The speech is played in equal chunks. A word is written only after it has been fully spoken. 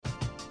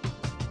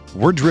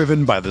We're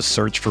driven by the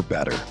search for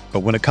better. But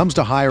when it comes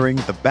to hiring,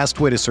 the best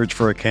way to search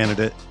for a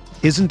candidate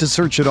isn't to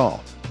search at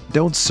all.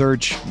 Don't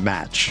search,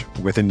 match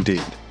with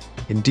Indeed.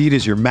 Indeed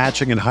is your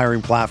matching and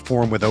hiring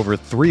platform with over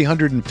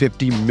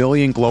 350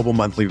 million global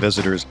monthly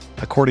visitors,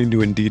 according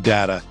to Indeed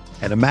data,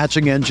 and a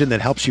matching engine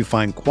that helps you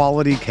find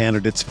quality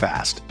candidates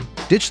fast.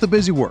 Ditch the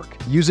busy work.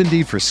 Use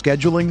Indeed for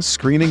scheduling,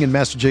 screening, and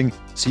messaging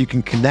so you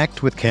can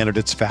connect with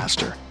candidates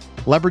faster.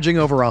 Leveraging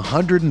over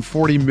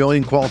 140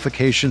 million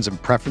qualifications and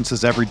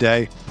preferences every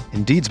day,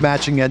 Indeed's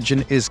matching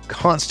engine is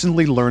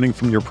constantly learning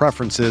from your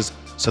preferences,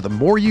 so the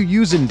more you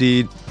use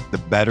Indeed, the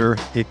better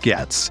it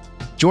gets.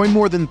 Join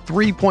more than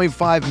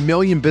 3.5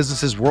 million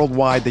businesses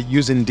worldwide that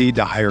use Indeed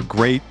to hire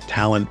great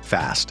talent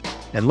fast.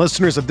 And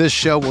listeners of this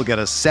show will get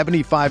a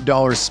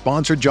 $75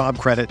 sponsored job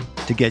credit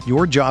to get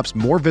your jobs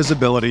more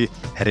visibility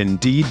at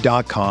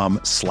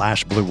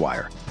Indeed.com/Blue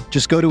Wire.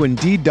 Just go to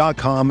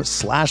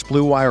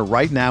Indeed.com/Blue Wire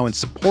right now and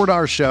support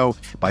our show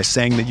by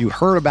saying that you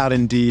heard about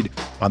Indeed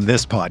on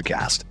this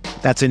podcast.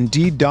 That's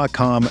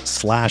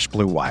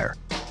Indeed.com/Blue Wire.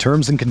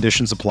 Terms and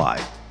conditions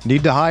apply.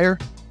 Need to hire?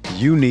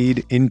 You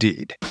need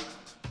Indeed.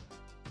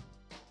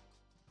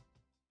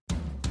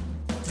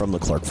 From the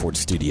Clark Ford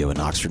Studio in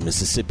Oxford,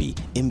 Mississippi,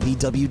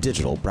 MVW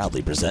Digital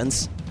proudly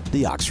presents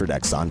the Oxford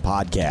Exxon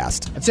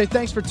Podcast. I'd say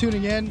thanks for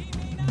tuning in,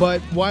 but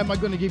why am I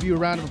going to give you a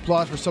round of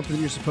applause for something that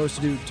you're supposed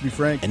to do, to be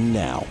frank? And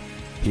now,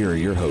 here are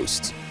your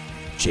hosts,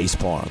 Chase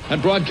Parham.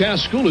 And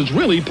broadcast school has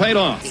really paid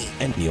off.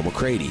 And Neil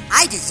McCready.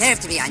 I deserve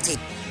to be on TV.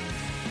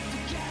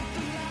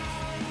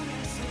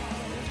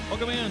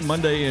 Welcome in,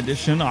 Monday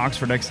edition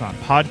Oxford Exxon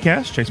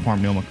Podcast. Chase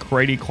Parham, Neil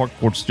McCready, Clark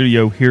Ford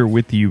Studio here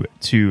with you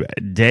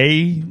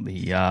today.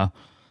 The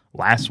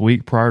last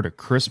week prior to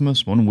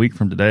Christmas, 1 week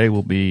from today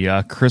will be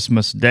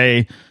Christmas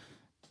Day.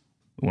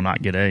 We will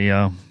not get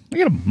we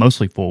get a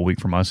mostly full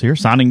week from us here.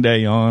 Signing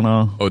day on...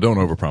 don't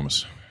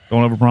overpromise.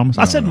 Don't overpromise?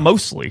 No, I said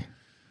mostly.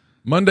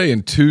 Monday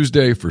and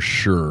Tuesday for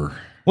sure.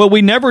 Well,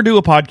 we never do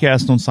a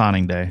podcast on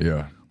signing day.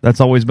 Yeah.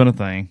 That's always been a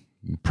thing.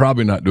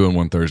 Probably not doing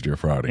one Thursday or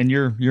Friday. And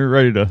you're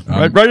ready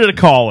to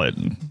call it.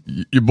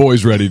 Your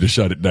boy's ready to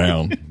shut it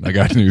down. I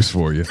got news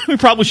for you. We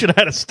probably should have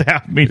had a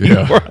staff meeting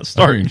before I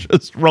start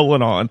just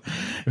rolling on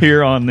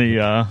here on the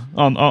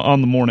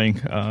on the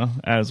morning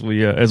as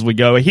we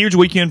go. A huge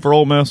weekend for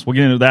Ole Miss. We'll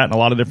get into that in a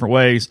lot of different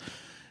ways.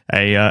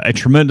 A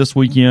tremendous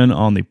weekend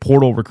on the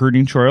portal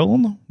recruiting trail,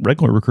 on the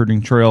regular recruiting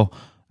trail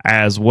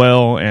as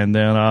well, and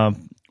then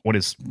what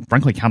is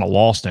frankly kind of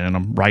lost in, and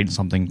I'm writing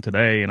something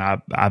today, and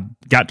I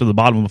got to the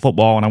bottom of the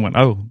football, and I went,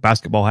 oh,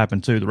 basketball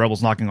happened too. The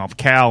Rebels knocking off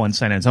Cal in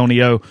San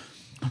Antonio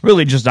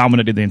really just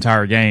dominated the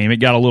entire game.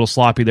 It got a little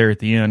sloppy there at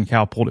the end.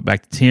 Cal pulled it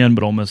back to 10,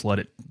 but Ole Miss led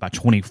it by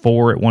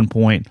 24 at one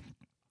point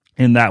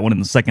in that one in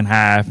the second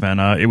half, and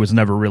it was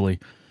never really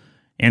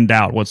in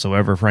doubt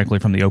whatsoever, frankly,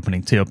 from the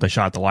opening tip. They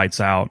shot the lights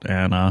out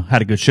and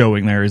had a good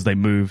showing there as they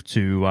moved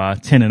to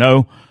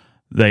 10-0.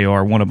 They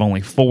are one of only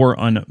 4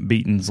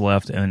 unbeatens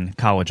left in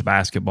college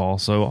basketball.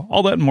 So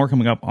all that and more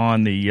coming up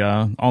on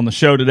the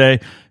show today.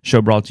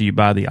 Show brought to you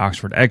by the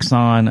Oxford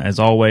Exxon. As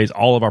always,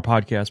 all of our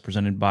podcasts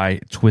presented by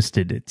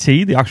Twisted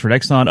Tea. The Oxford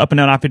Exxon up and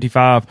down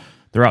I-55.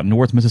 They're out in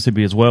North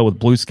Mississippi as well with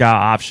blue sky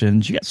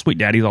options. You got Sweet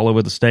Daddies all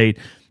over the state.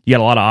 You got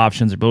a lot of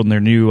options. They're building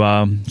their new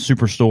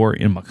superstore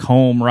in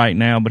Macomb right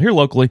now. But here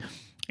locally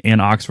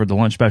in Oxford, the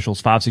lunch special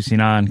is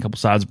 $5.69, a couple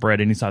sides of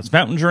bread, any size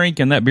fountain drink,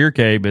 and that beer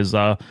cave is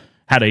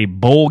had a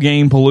bowl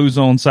game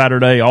palooza on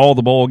Saturday, all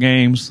the bowl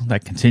games.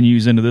 That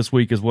continues into this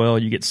week as well.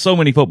 You get so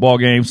many football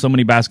games, so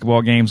many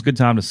basketball games. Good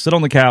time to sit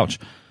on the couch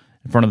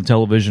in front of the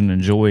television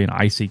and enjoy an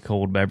icy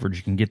cold beverage.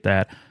 You can get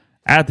that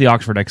at the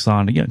Oxford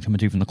Exxon. Again, coming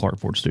to you from the Clark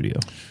Ford Studio.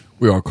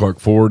 We are.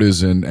 Clark Ford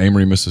is in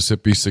Amory,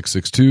 Mississippi,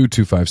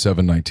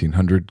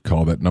 662-257-1900.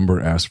 Call that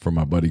number. Ask for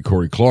my buddy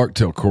Corey Clark.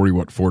 Tell Corey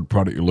what Ford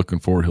product you're looking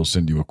for. He'll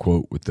send you a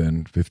quote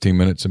within 15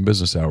 minutes in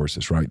business hours.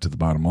 It's right to the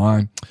bottom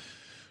line.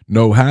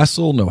 No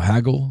hassle, no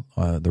haggle.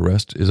 The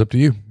rest is up to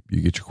you.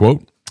 You get your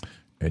quote,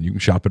 and you can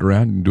shop it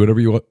around and do whatever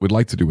you would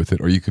like to do with it,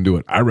 or you can do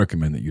what I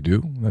recommend that you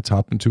do. Let's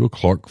hop into a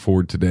Clark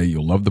Ford today.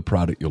 You'll love the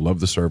product. You'll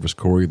love the service.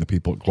 Corey and the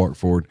people at Clark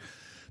Ford,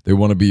 they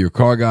want to be your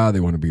car guy. They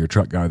want to be your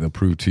truck guy. They'll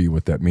prove to you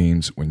what that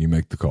means when you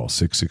make the call.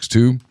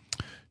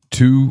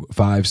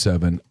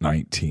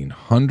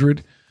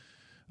 662-257-1900.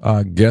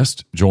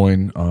 Guest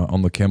join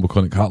on the Campbell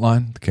Clinic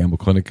hotline. The Campbell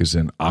Clinic is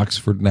in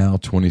Oxford now,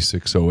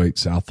 2608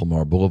 South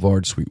Lamar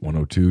Boulevard, Suite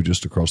 102,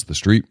 just across the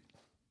street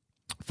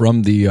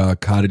from the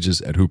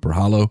cottages at Hooper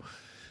Hollow.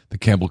 The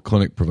Campbell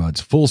Clinic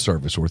provides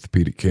full-service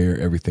orthopedic care,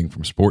 everything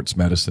from sports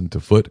medicine to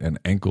foot and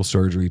ankle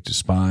surgery to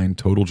spine,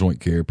 total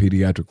joint care,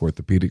 pediatric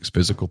orthopedics,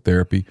 physical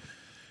therapy,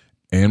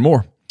 and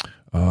more.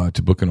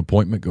 To book an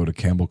appointment, go to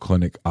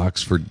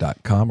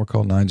campbellclinicoxford.com or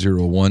call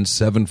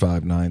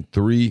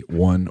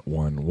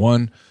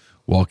 901-759-3111.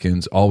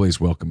 Walk-ins always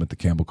welcome at the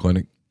Campbell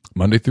Clinic,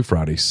 Monday through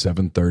Friday,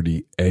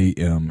 7:30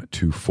 a.m.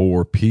 to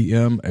 4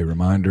 p.m. A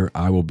reminder,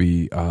 I will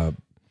be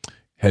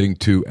heading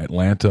to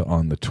Atlanta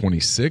on the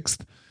 26th.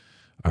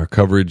 Our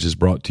coverage is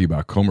brought to you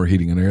by Comer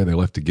Heating and Air. They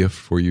left a gift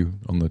for you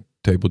on the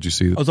table. Did you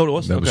see that? Oh, is that what it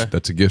was? Okay.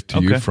 That's a gift to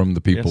you from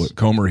the people at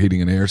Comer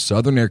Heating and Air,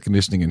 Southern Air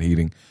Conditioning and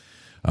Heating.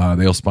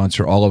 They'll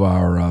sponsor all of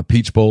our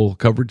Peach Bowl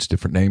coverage,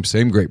 different names,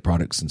 same great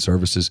products and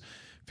services.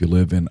 If you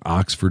live in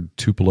Oxford,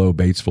 Tupelo,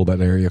 Batesville,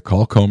 that area,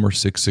 call Comer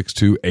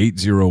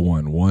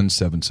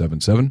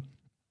 662-801-1777.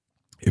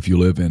 If you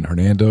live in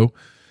Hernando,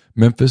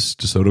 Memphis,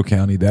 DeSoto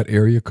County, that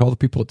area, call the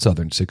people at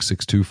Southern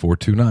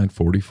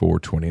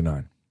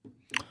 662-429-4429.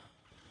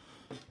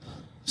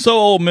 So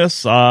Ole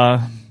Miss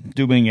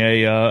doing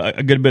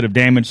a good bit of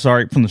damage.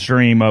 Sorry from the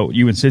stream.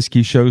 You and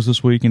Siski shows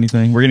this week.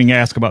 Anything? We're getting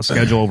asked about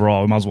schedule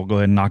overall. We might as well go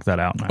ahead and knock that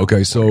out now.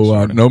 Okay,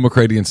 so no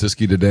McCready and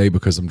Siski today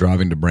because I'm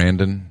driving to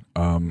Brandon.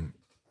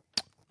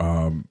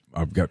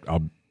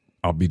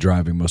 I'll be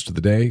driving most of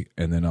the day,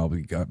 and then I'll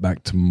be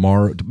back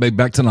tomorrow.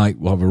 Back tonight.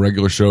 We'll have a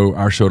regular show,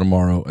 our show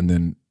tomorrow, and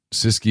then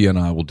Siski and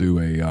I will do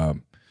a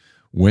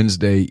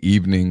Wednesday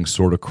evening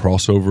sort of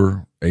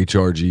crossover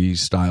HRG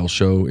style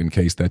show in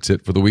case that's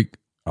it for the week.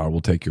 We'll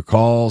take your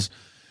calls.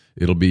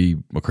 It'll be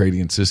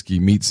McCready and Siski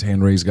meets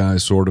hand raise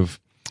guys, sort of.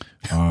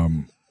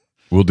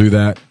 We'll do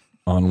that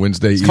on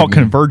Wednesday. It's called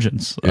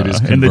Convergence. It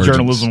is in the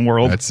journalism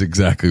world. That's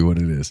exactly what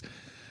it is.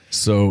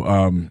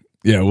 So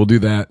yeah, we'll do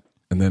that.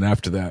 And then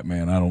after that,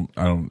 man, I don't.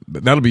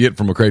 That'll be it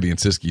for McCready and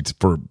Siski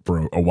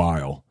for a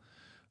while.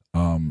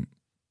 And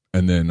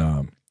then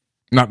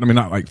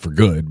not like for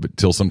good, but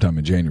till sometime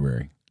in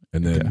January.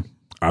 And then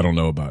I don't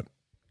know about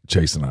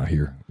Chase and I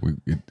here.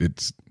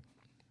 It's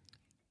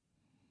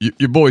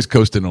your boy's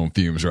coasting on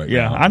fumes right now.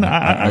 Yeah,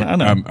 I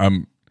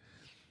know.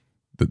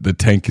 The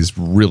tank is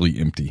really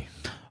empty.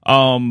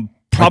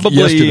 Probably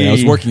like yesterday, I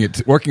was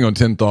working on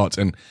 10 thoughts,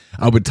 and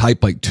I would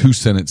type like 2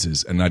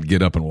 sentences, and I'd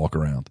get up and walk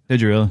around.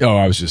 Did you really? Oh,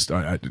 I was just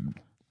I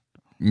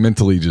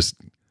mentally just.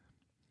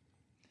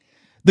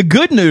 The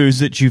good news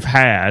that you've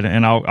had,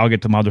 and I'll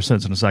get to my other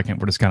sentence in a second.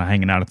 We're just kind of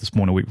hanging out at this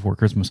point a week before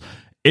Christmas.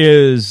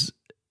 Is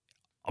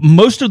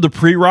most of the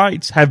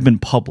pre-writes have been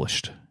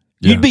published.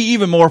 Yeah. You'd be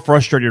even more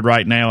frustrated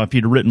right now if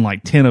you'd written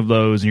like 10 of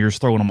those and you're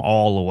just throwing them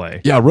all away.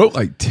 Yeah, I wrote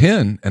like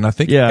 10, and I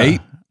think eight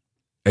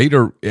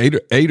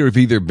have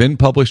either been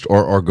published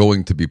or are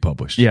going to be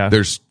published. Yeah,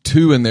 there's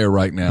 2 in there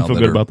right now. You feel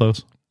good about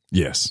those?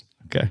 Yes.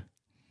 Okay.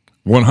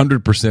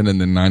 100%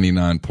 and then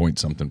 99 point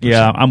something %.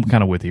 Yeah, I'm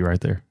kind of with you right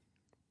there.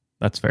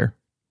 That's fair.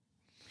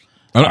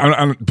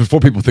 Before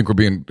people think we're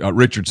being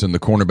Richardson, the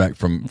cornerback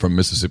from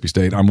Mississippi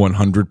State, I'm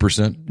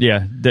 100%.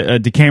 Yeah,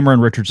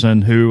 DeCameron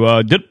Richardson,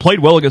 who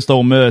played well against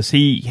Ole Miss.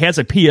 He has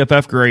a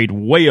PFF grade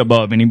way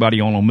above anybody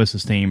on Ole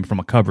Miss's team from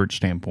a coverage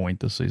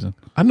standpoint this season.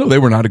 I know they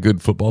were not a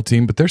good football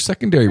team, but their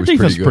secondary was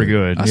pretty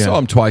good. I saw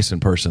them twice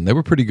in person. They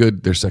were pretty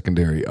good, their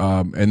secondary.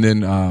 And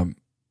then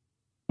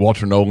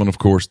Walter Nolan, of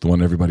course, the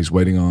one everybody's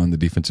waiting on, the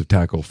defensive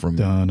tackle from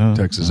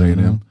Texas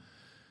A&M.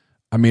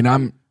 I mean,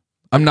 I'm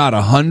not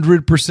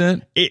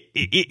 100%.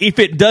 If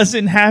it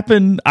doesn't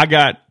happen, I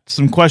got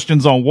some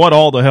questions on what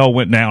all the hell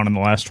went down in the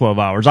last 12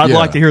 hours. I'd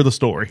like to hear the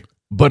story.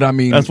 But I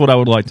mean, that's what I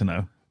would like to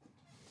know.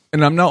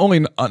 And I'm not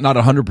only not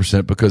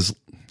 100% because,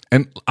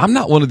 and I'm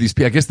not one of these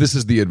people. I guess this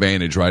is the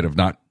advantage, right, of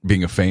not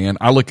being a fan.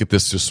 I look at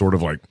this just sort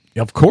of like,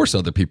 of course,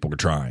 other people are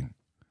trying.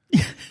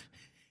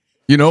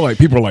 Like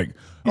people are like,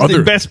 he's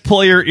the best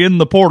player in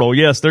the portal.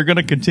 Yes, they're going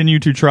to continue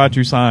to try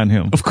to sign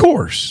him. Of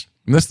course,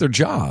 and that's their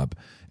job.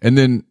 And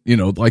then,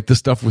 like the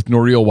stuff with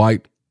Noreel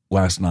White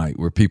last night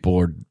where people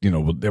are,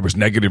 there was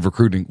negative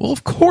recruiting. Well,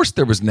 of course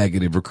there was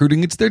negative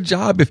recruiting. It's their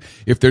job.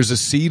 If there's a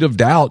seed of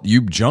doubt,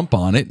 you jump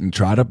on it and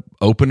try to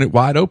open it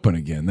wide open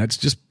again. That's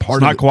just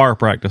part of it. It's not choir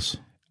practice.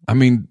 I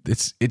mean,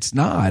 it's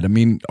not. I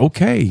mean,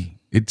 okay.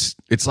 It's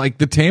like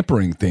the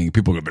tampering thing.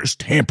 People go, there's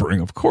tampering.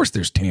 Of course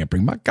there's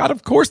tampering. My God,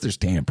 of course there's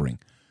tampering.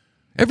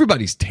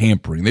 Everybody's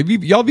tampering.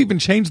 Y'all have even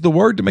changed the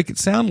word to make it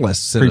sound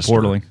less sinister.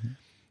 Pre-portaling.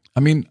 I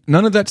mean,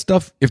 none of that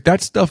stuff, if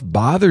that stuff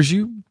bothers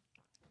you,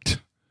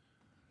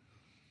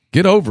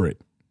 get over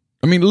it.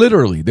 I mean,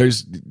 literally,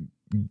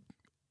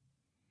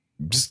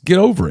 just get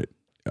over it.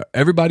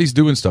 Everybody's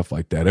doing stuff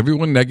like that.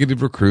 Everyone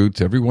negative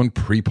recruits, everyone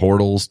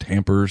pre-portals,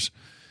 tampers.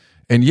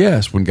 And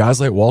yes, when guys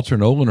like Walter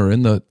Nolan are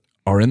in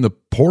the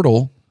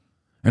portal,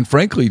 and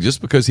frankly,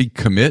 just because he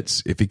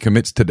commits, if he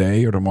commits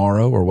today or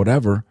tomorrow or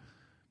whatever,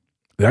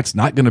 that's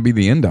not going to be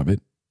the end of it.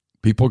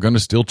 People are going to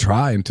still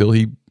try until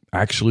he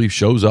actually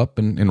shows up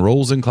and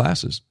enrolls in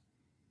classes.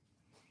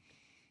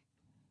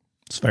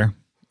 It's fair.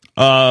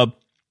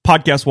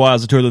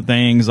 Podcast-wise, the 2 other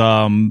things,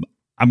 I'm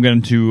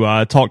going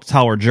to talk to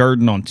Tyler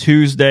Jordan on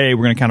Tuesday.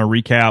 We're going to kind of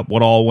recap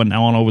what all went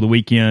on over the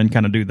weekend,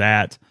 kind of do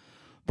that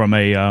from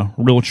a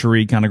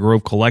Realtree kind of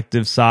Grove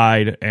Collective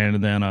side,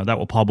 and then that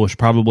will publish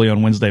probably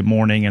on Wednesday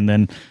morning, and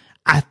then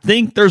I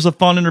think there's a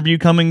fun interview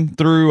coming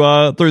through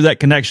that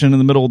connection in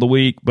the middle of the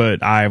week,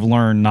 but I've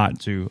learned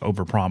not to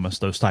overpromise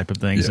those type of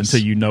things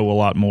until you know a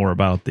lot more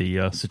about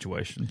the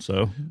situation.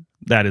 So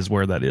that is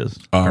where that is.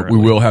 We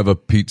will have a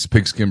Pete's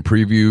Pigskin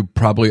preview.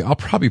 I'll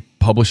probably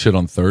publish it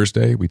on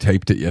Thursday. We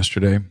taped it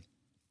yesterday.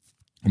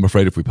 I'm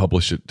afraid if we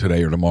publish it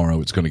today or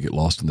tomorrow, it's going to get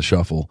lost in the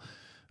shuffle.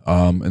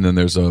 And then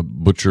there's a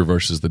Butcher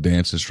versus the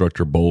Dance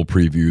Instructor Bowl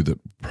preview that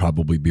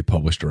probably be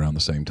published around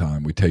the same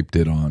time. We taped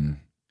it on,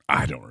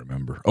 I don't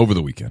remember. Over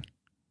the weekend.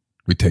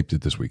 We taped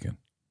it this weekend.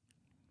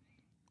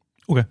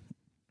 Okay.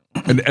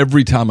 And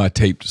every time I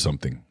taped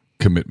something,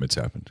 commitments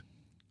happened.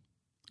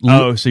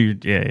 Oh, so you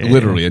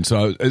Literally. And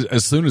so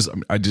as soon as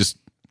I just...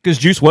 Because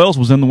Juice Wells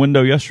was in the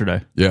window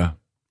yesterday. Yeah.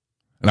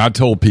 And I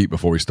told Pete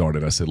before we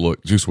started, I said,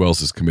 look, Juice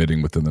Wells is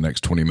committing within the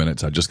next 20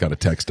 minutes. I just got a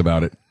text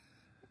about it.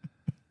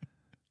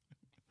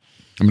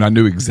 I mean, I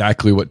knew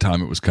exactly what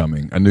time it was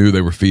coming. I knew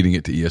they were feeding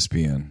it to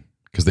ESPN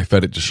because they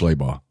fed it to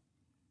Schleybaugh.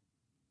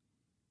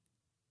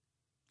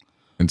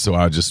 And so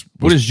I just...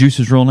 What is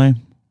Juice's real name?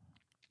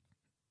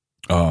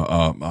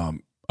 Oh,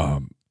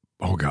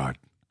 God.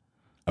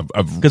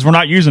 Because we're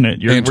not using it.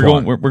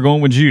 We're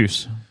going with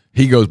Juice.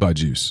 He goes by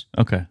Juice.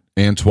 Okay.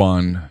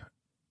 Antoine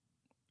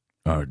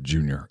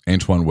Jr.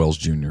 Antoine Wells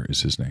Jr.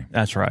 is his name.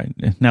 That's right.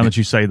 Now that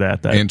you say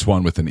that.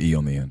 Antoine with an E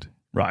on the end.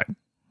 Right.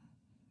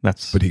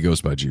 But he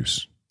goes by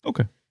Juice.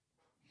 Okay.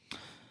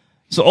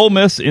 So Ole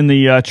Miss in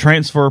the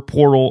transfer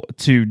portal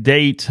to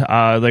date, they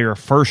are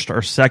first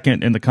or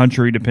second in the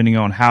country, depending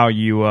on how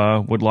you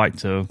would like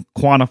to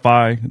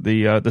quantify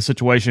the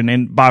situation,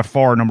 and by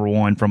far number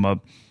one from a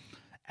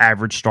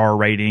average star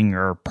rating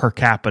or per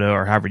capita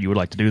or however you would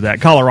like to do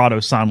that. Colorado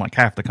signed like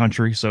half the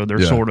country, so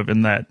they're sort of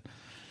in that.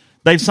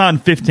 They've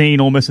signed 15.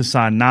 Ole Miss has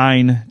signed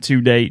 9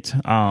 to date.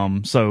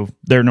 So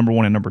they're number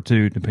one and number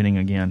two, depending,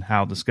 again,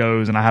 how this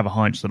goes. And I have a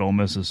hunch that Ole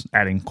Miss is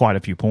adding quite a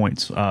few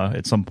points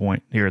at some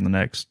point here in the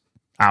next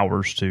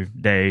hours to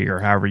day or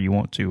however you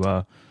want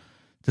to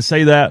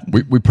say that.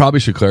 We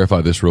probably should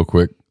clarify this real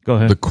quick. Go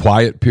ahead. The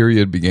quiet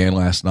period began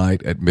last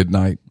night at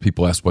midnight.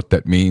 People ask what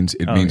that means.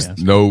 It means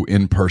no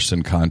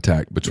in-person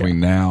contact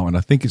between now and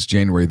I think it's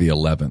January the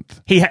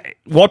 11th.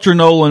 Walter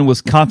Nolan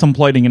was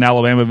contemplating an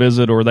Alabama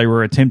visit, or they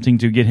were attempting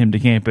to get him to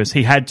campus.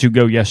 He had to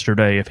go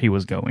yesterday if he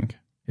were going.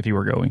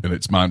 And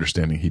it's my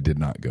understanding he did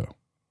not go.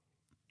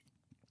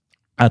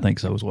 I think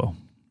so as well.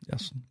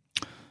 Yes.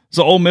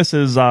 So Ole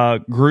Miss's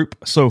group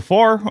so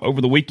far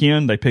over the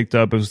weekend, they picked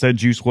up, as I said,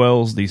 Juice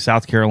Wells, the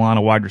South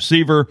Carolina wide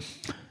receiver.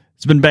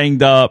 It's been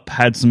banged up,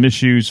 had some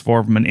issues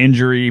from an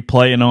injury,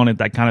 playing on it,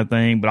 that kind of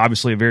thing, but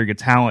obviously a very good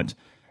talent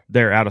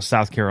there out of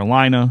South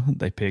Carolina.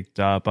 They picked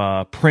up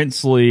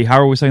Princely.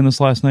 How are we saying this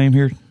last name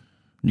here?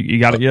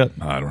 You got it yet?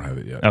 No, I don't have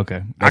it yet.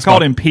 Okay. I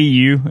called him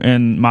PU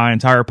in my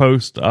entire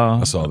post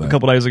I saw that a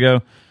couple days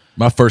ago.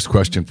 My first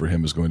question for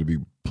him is going to be,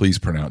 please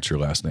pronounce your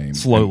last name.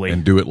 Slowly.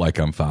 And do it like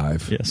I'm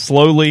 5. Yeah,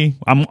 slowly.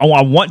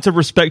 I want to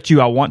respect you.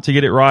 I want to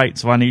get it right,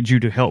 so I need you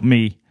to help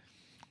me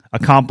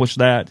accomplish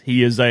that.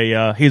 He is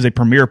a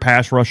premier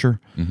pass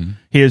rusher. Mm-hmm.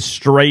 His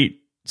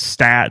straight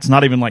stats,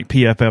 not even like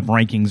PFF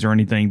rankings or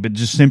anything, but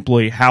just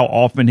simply how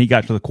often he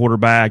got to the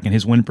quarterback and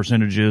his win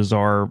percentages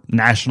are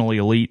nationally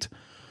elite.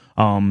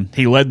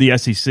 He led the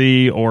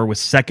SEC or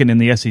was second in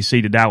the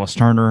SEC to Dallas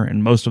Turner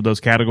in most of those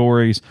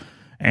categories.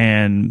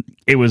 And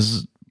it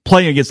was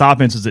playing against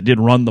offenses that did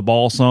run the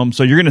ball some.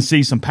 So you're going to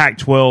see some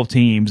Pac-12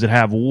 teams that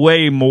have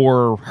way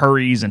more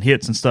hurries and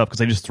hits and stuff because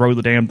they just throw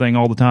the damn thing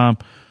all the time.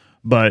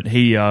 But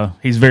he's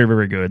very,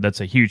 very good.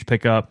 That's a huge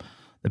pickup.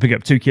 They pick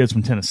up 2 kids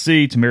from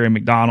Tennessee, Tamarion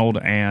McDonald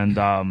and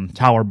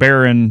Tyler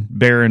Barron.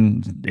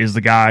 Barron is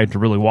the guy to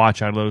really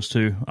watch out of those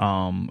two.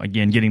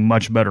 Again, getting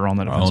much better on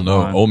that offensive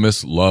line. Ole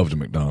Miss loved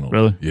McDonald.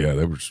 Really?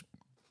 Yeah,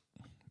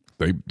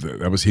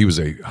 he was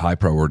a high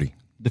priority.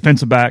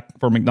 Defensive back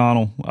for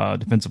McDonald,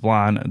 defensive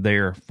line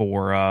there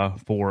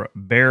for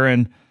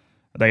Barron.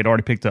 They'd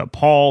already picked up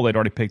Paul. They'd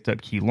already picked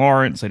up Key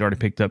Lawrence. They'd already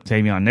picked up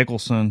Tavion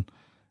Nicholson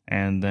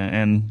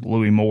and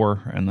Louis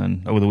Moore. And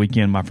then over the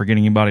weekend, am I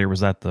forgetting anybody, or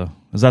was that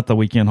the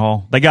weekend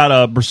haul? They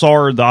got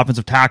Broussard, the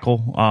offensive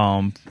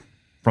tackle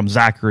from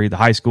Zachary, the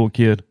high school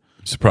kid.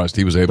 Surprised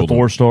he was able to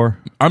 4-star.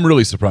 I'm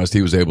really surprised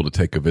he was able to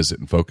take a visit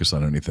and focus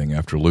on anything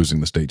after losing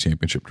the state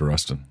championship to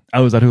Ruston.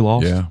 Oh, is that who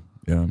lost?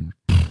 Yeah.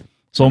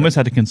 So Ole Miss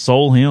had to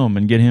console him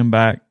and get him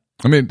back.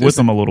 With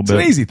them a little bit.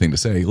 It's an easy thing to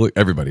say. Look,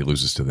 everybody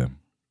loses to them.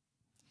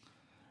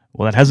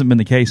 Well, that hasn't been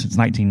the case since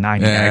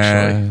 1990.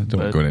 Actually,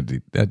 don't go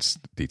into that's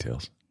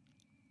details.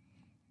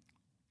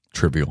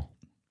 Trivial.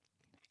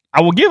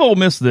 I will give Ole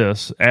Miss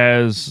this,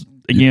 as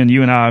again,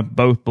 you and I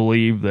both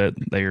believe that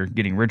they are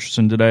getting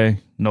Richardson today,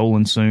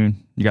 Nolan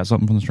soon. You got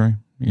something from the stream?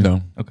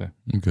 No. Okay.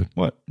 I'm good.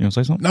 What? You want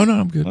to say something? No,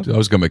 I'm good. Okay. I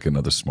was going to make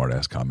another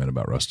smart-ass comment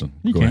about Ruston.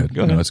 Go ahead.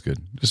 No, that's good.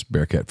 Just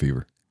Bearcat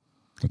fever.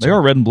 They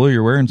are red and blue.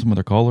 You're wearing some of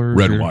their colors.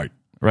 Red and white.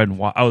 Red and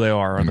white. Oh, they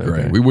are. And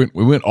gray. Okay.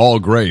 We went all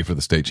gray for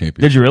the state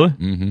championship. Did you really?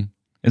 Mm-hmm.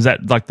 Is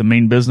that like the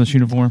main business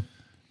uniform?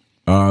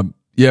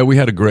 Yeah, we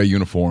had a gray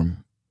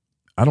uniform.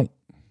 I think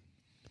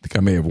I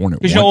may have worn it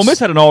once. Because Ole Miss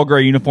had an all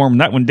gray uniform,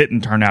 and that one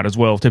didn't turn out as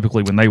well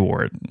typically when they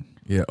wore it.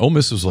 Yeah, Ole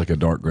Miss was like a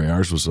dark gray.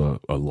 Ours was a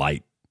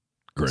light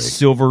gray.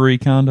 Silvery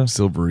kind of.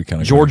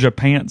 Georgia gray.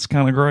 Pants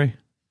kind of gray.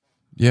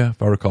 Yeah,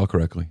 if I recall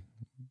correctly.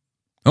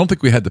 I don't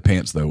think we had the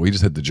pants, though. We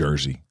just had the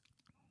jersey.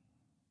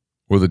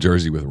 Or the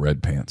jersey with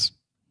red pants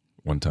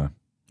one time.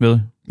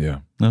 Really?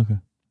 Yeah. Okay.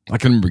 I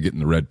can remember getting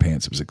the red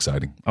pants. It was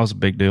exciting. That was a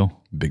big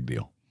deal. Big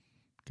deal.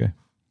 Okay.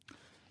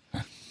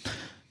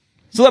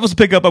 So that was a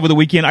pickup over the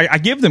weekend. I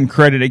give them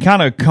credit. It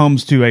kind of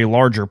comes to a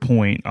larger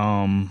point.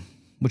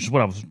 which is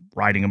what I was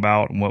writing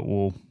about and what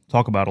we'll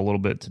talk about a little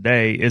bit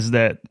today, is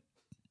that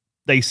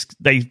they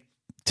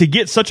to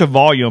get such a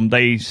volume,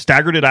 they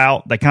staggered it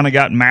out. They kind of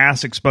got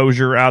mass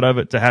exposure out of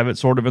it to have it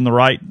sort of in the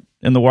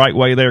right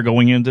way there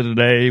going into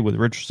today with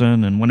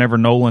Richardson, and whenever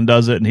Nolan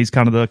does it, and he's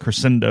kind of the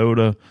crescendo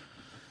to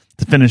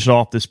finish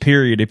off this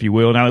period, if you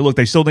will. Now, look,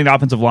 they still need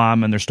offensive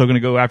linemen. They're still going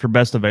to go after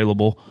best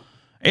available.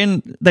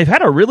 And they've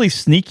had a really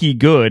sneaky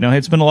good, now they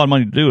had spent a lot of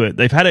money to do it,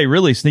 they've had a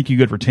really sneaky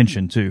good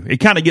retention too. It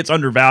kind of gets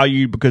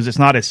undervalued because it's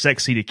not as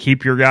sexy to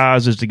keep your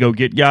guys as to go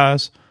get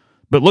guys.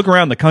 But look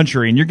around the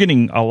country, and you're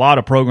getting a lot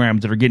of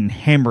programs that are getting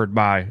hammered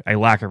by a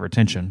lack of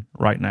retention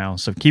right now.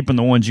 So keeping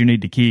the ones you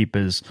need to keep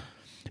is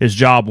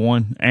job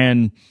one.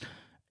 And,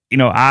 you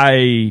know,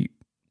 I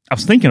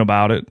was thinking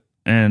about it,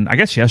 and I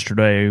guess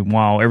yesterday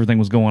while everything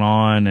was going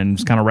on and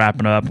was kind of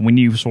wrapping up, and we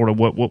knew sort of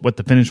what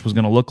the finish was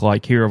going to look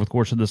like here over the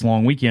course of this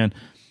long weekend.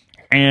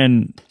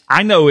 And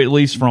I know, at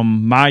least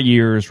from my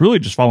years, really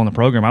just following the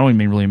program, I don't even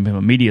mean really from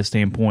a media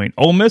standpoint,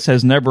 Ole Miss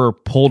has never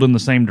pulled in the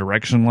same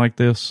direction like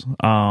this,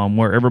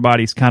 where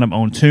everybody's kind of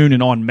on tune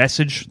and on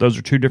message. Those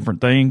are two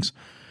different things.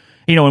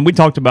 You know, and we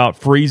talked about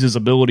Freeze's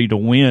ability to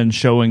win,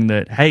 showing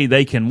that, hey,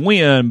 they can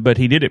win, but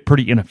he did it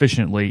pretty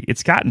inefficiently.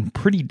 It's gotten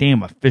pretty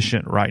damn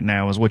efficient right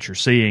now is what you're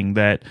seeing.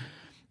 That,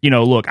 you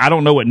know, look, I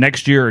don't know what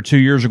next year or 2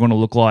 years are going to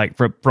look like.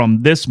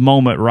 From this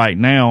moment right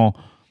now,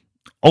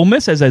 Ole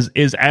Miss is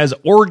as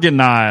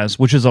organized,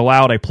 which has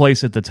allowed a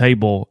place at the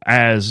table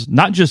as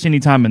not just any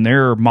time in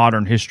their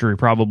modern history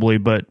probably,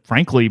 but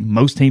frankly,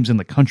 most teams in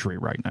the country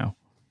right now.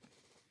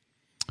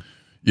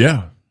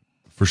 Yeah,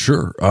 for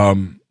sure.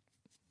 I'm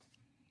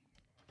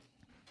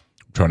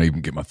trying to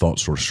even get my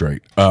thoughts sort of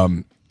straight.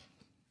 So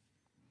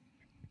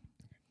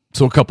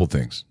a couple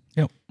things.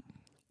 Yep.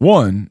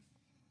 One,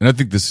 and I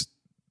think this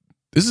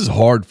is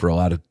hard for a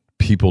lot of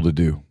people to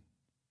do.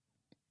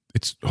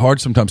 It's hard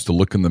sometimes to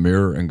look in the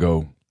mirror and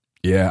go,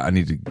 yeah, I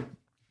need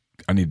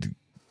to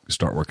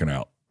start working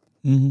out.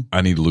 Mm-hmm.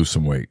 I need to lose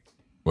some weight,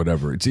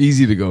 whatever. It's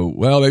easy to go,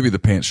 well, maybe the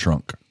pants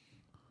shrunk.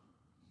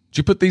 Did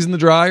you put these in the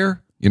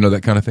dryer? You know,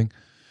 that kind of thing.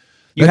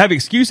 You have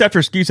excuse after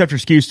excuse after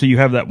excuse till you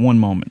have that one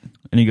moment.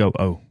 And you go,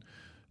 oh.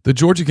 The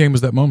Georgia game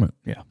was that moment.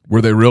 Yeah.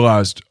 Where they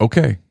realized,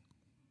 okay,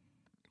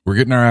 we're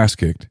getting our ass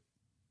kicked.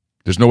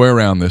 There's no way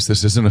around this.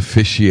 This isn't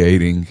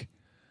officiating.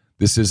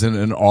 This isn't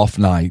an off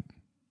night.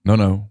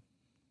 No.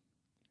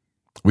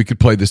 We could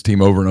play this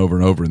team over and over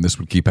and over, and this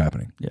would keep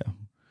happening.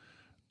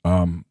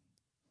 Yeah.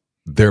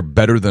 They're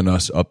better than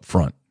us up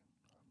front.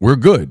 We're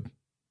good.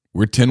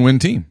 We're a 10-win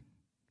team.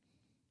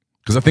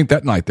 Because I think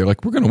that night they're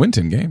like, we're going to win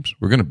 10 games.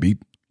 We're going to beat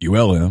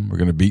ULM. We're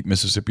going to beat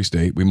Mississippi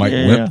State. We might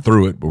limp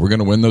through it, but we're going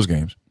to win those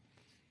games.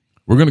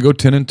 We're going to go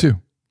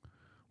 10-2.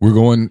 We're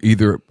going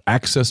either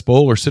Access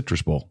Bowl or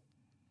Citrus Bowl.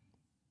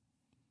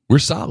 We're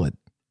solid.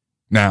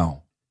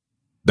 Now,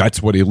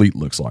 that's what elite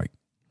looks like.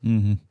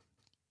 Mm-hmm.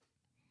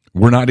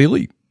 We're not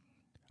elite.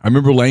 I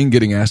remember Lane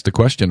getting asked a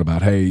question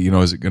about, hey, you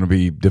know, is it going to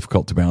be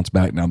difficult to bounce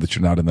back now that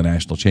you're not in the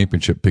national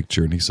championship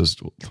picture? And he says,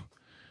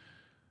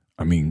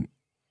 I mean,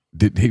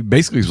 he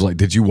basically was like,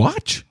 did you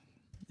watch?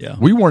 Yeah.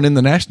 We weren't in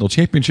the national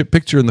championship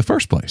picture in the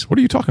first place. What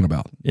are you talking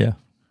about? Yeah.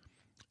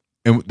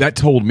 And that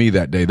told me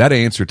that day, that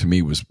answer to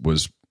me was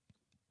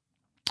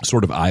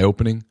sort of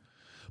eye-opening,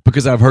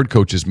 because I've heard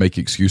coaches make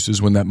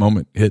excuses when that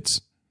moment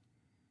hits.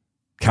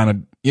 Kind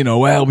of, you know,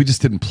 well, we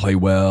just didn't play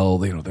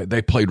well. You know,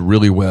 they played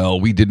really well.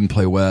 We didn't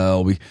play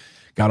well. We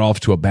got off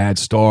to a bad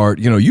start.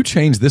 You know, you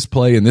changed this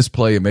play and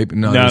maybe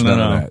there was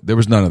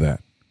none of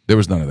that. There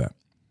was none of that.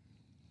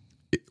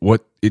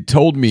 What it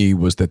told me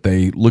was that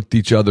they looked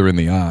each other in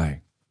the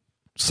eye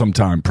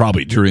sometime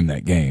probably during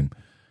that game,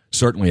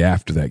 certainly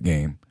after that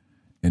game,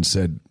 and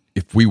said,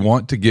 if we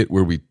want to get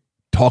where we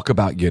talk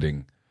about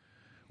getting,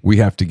 we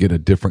have to get a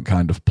different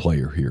kind of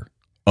player here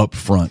up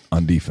front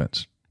on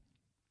defense.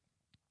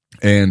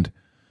 And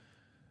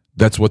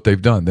that's what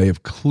they've done. They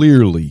have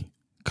clearly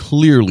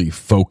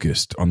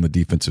focused on the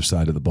defensive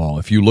side of the ball.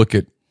 If you look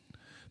at,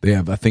 they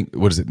have, I think,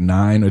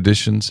 9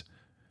 additions?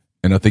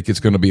 And I think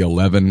it's going to be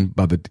 11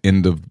 by the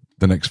end of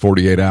the next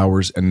 48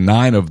 hours. And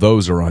 9 of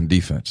those are on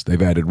defense.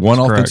 They've added one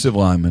offensive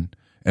lineman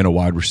and a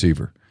wide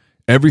receiver.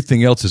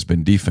 Everything else has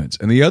been defense.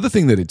 And the other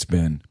thing that it's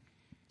been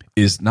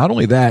is not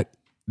only that,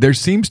 there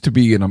seems to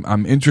be, and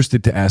I'm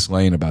interested to ask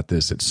Lane about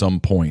this at some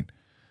point.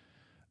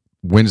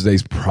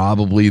 Wednesday's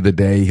probably the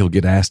day he'll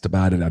get asked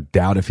about it. I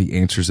doubt if he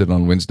answers it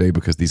on Wednesday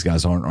because these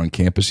guys aren't on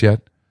campus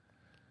yet.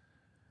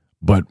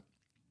 But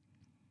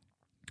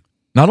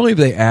not only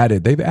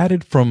have they've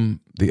added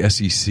from the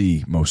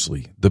SEC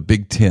mostly, the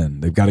Big Ten.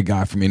 They've got a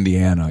guy from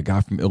Indiana, a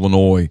guy from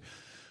Illinois,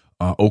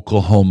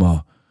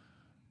 Oklahoma,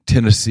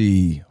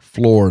 Tennessee,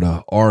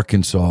 Florida,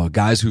 Arkansas,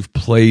 guys who've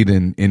played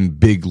in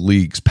big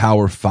leagues,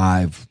 Power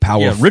 5,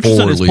 Power 4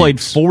 Richardson has leagues. played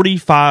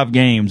 45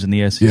 games in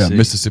the SEC. Yeah,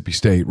 Mississippi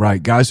State,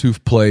 right. Guys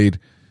who've played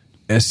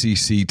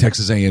SEC,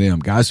 Texas A&M,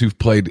 guys who've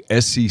played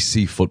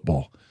SEC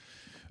football.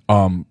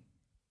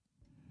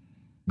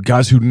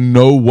 Guys who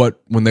know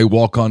what, when they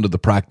walk onto the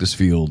practice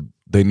field,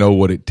 they know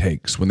what it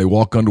takes. When they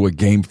walk onto a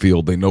game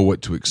field, they know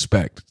what to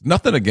expect.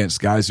 Nothing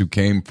against guys who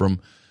came from,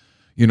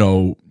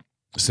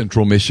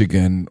 Central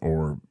Michigan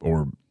or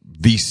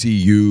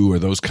VCU or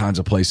those kinds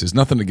of places.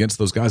 Nothing against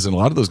those guys, and a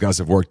lot of those guys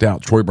have worked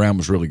out. Troy Brown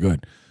was really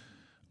good.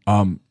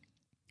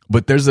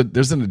 But there's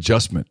an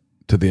adjustment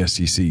to the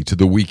SEC, to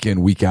the week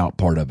in, week out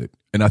part of it.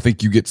 And I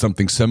think you get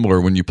something similar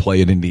when you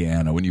play at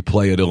Indiana, when you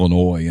play at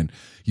Illinois, and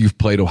you've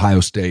played Ohio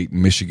State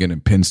and Michigan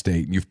and Penn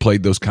State, and you've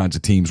played those kinds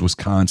of teams,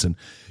 Wisconsin.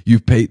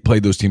 You've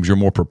played those teams. You're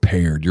more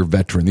prepared. You're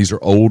veteran. These are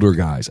older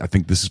guys. I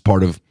think this is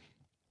part of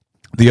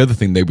the other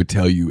thing they would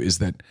tell you is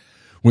that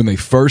when they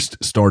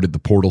first started the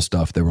portal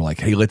stuff, they were like,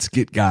 hey, let's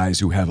get guys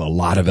who have a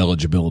lot of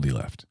eligibility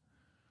left.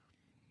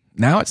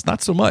 Now it's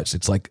not so much.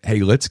 It's like,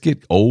 hey, let's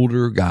get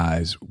older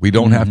guys. We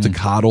don't have to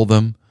coddle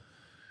them.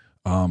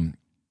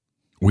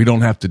 We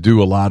don't have to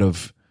do a lot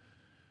of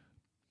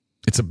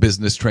 – it's a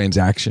business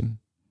transaction.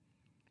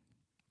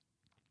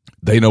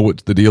 They know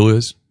what the deal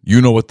is.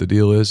 You know what the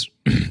deal is.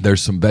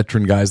 There's some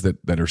veteran guys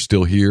that are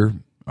still here.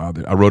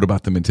 I wrote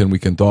about them in 10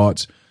 Weekend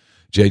Thoughts.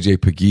 J.J.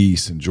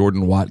 Pegues and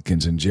Jordan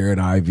Watkins and Jared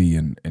Ivey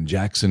and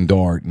Jackson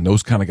Dart and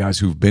those kind of guys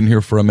who've been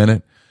here for a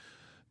minute.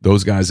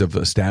 Those guys have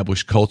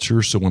established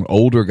culture. So when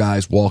older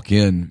guys walk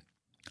in,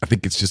 I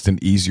think it's just an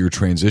easier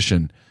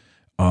transition.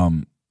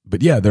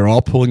 But, yeah, they're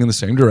all pulling in the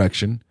same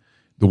direction.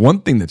 The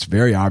one thing that's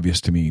very obvious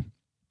to me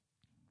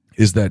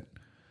is that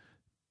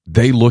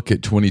they look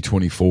at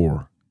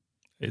 2024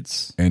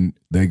 and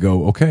they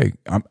go, okay,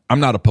 I'm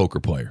not a poker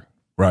player,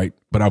 right?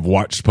 But I've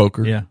watched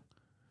poker. Yeah.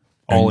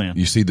 All in.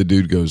 You see the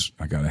dude goes,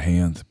 I got a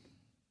hand.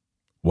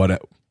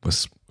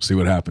 Let's see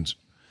what happens.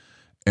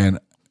 And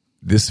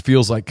this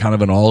feels like kind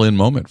of an all-in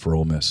moment for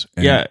Ole Miss.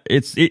 And yeah,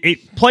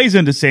 it plays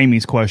into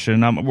Sammy's question.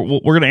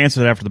 We're going to answer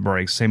that after the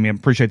break. Sammy, I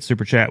appreciate the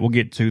super chat. We'll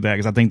get to that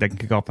because I think that can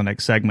kick off the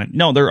next segment.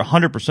 No, they're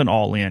 100%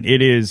 all in.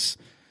 It is,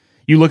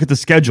 you look at the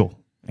schedule,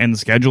 and the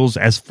schedule's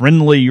as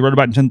friendly, you wrote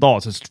about in 10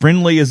 Thoughts, as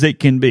friendly as it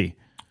can be.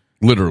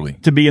 Literally.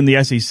 To be in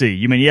the SEC.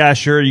 You mean, yeah,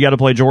 sure, you got to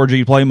play Georgia.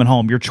 You play them at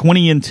home. You're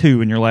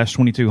 20-2 in your last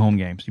 22 home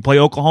games. You play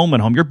Oklahoma at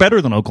home. You're better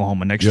than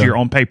Oklahoma next year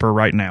on paper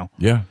right now.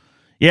 Yeah.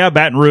 Yeah,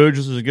 Baton Rouge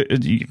is a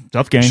good,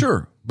 tough game.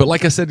 Sure. But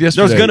like I said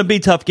yesterday, there's going to be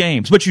tough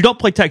games. But you don't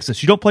play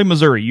Texas. You don't play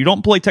Missouri. You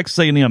don't play Texas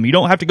A&M. You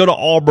don't have to go to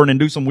Auburn and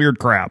do some weird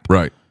crap.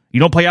 Right. You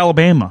don't play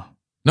Alabama,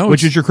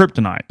 which is your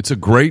kryptonite. It's a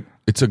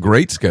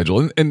great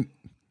schedule. And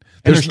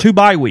there's 2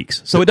 bye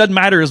weeks. So it doesn't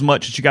matter as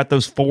much as you got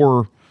those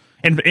 4.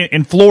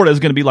 And Florida is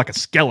going to be like a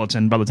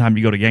skeleton by the time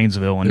you go to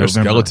Gainesville in November.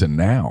 They're a skeleton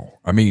now.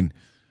 I mean,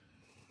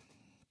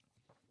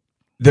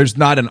 there's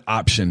not an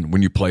option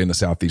when you play in the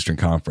Southeastern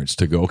Conference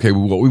to go, okay,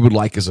 what we would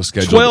like is a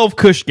schedule. 12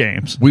 cush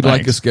games. We'd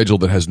like a schedule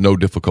that has no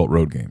difficult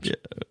road games. Yeah.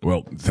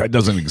 Well, that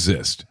doesn't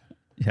exist.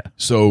 Yeah.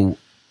 So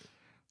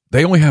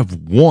they only have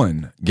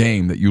one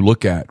game that you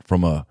look at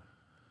from a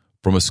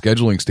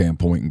scheduling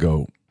standpoint and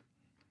go,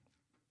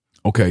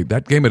 okay,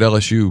 that game at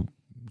LSU,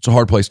 it's a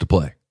hard place to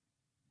play.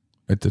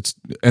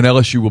 And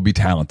LSU will be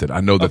talented.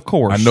 I know that. Of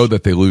course. I know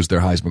that they lose their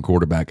Heisman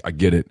quarterback. I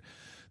get it.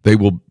 They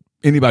will.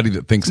 Anybody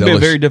that thinks it'll be a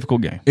very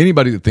difficult game.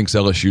 Anybody that thinks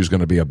LSU is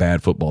going to be a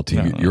bad football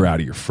team, you're out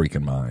of your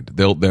freaking mind.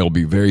 They'll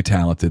be very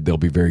talented. They'll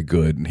be very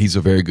good, and he's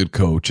a very good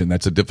coach, and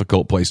that's a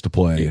difficult place to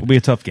play. It'll be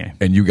a tough game,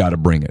 and you got to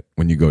bring it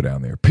when you go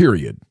down there.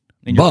 Period.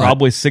 And you're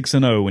probably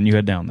 6-0 when you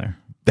head down there.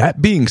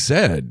 That being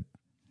said,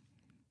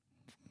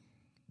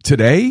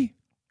 today,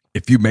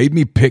 if you made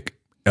me pick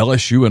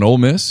LSU and Ole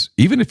Miss,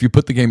 even if you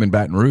put the game in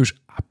Baton Rouge,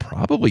 I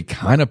probably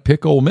kind of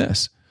pick Ole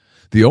Miss.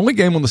 The only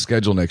game on the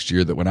schedule next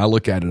year that when I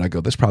look at it, I go,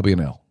 that's probably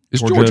an L.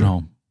 It's Georgia at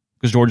home.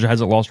 Because Georgia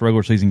hasn't lost a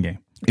regular season game.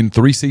 In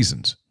 3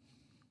 seasons.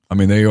 I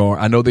mean, they are.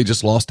 I know they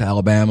just lost to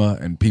Alabama,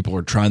 and people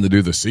are trying to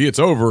do the, see, it's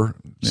over.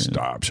 Yeah.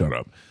 Stop, shut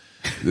up.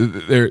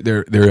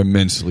 They're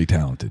immensely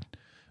talented.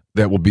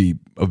 That will be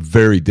a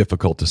very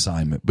difficult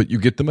assignment. But you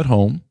get them at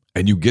home,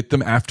 and you get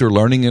them after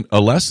learning a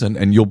lesson,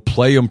 and you'll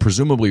play them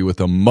presumably with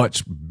a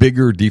much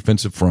bigger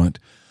defensive front,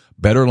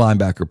 better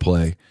linebacker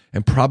play,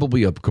 and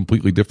probably a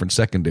completely different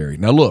secondary.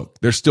 Now, look,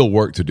 there's still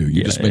work to do.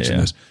 You just mentioned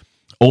this.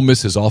 Ole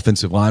Miss's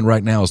offensive line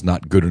right now is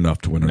not good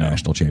enough to win a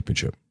national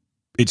championship.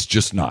 It's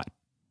just not.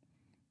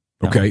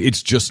 Okay? No.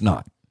 It's just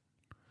not.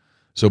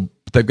 So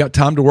they've got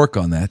time to work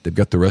on that. They've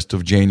got the rest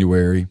of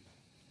January.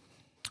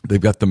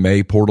 They've got the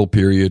May portal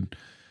period.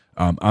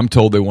 I'm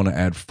told they want to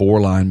add 4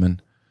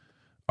 linemen.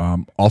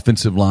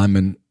 Offensive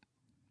linemen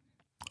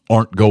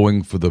aren't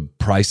going for the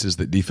prices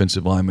that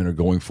defensive linemen are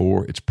going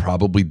for. It's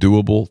probably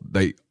doable.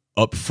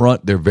 Up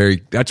front,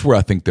 that's where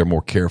I think they're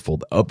more careful.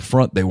 Up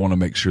front, they want to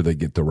make sure they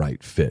get the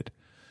right fit.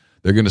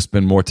 They're going to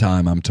spend more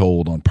time, I'm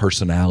told, on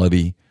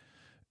personality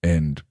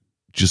and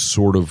just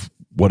sort of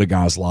what a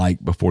guy's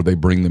like before they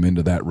bring them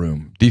into that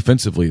room.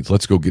 Defensively, it's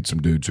let's go get some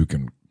dudes who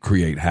can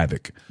create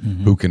havoc,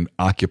 who can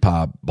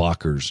occupy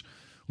blockers.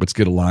 Let's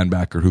get a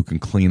linebacker who can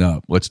clean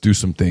up. Let's do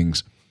some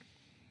things.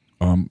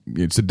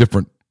 It's a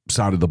different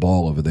side of the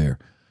ball over there.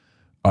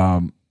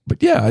 But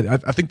yeah,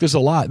 I think there's a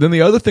lot. Then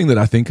the other thing that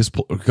I think is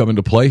coming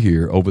to play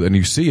here and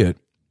you see it,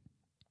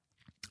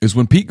 is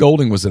when Pete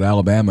Golding was at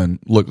Alabama, and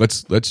look,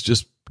 let's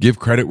just give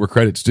credit where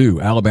credit's due.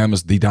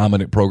 Alabama's the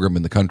dominant program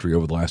in the country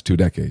over the last 2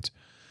 decades.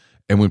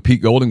 And when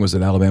Pete Golding was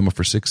at Alabama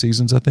for 6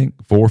 seasons, I think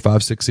 4,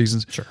 5, 6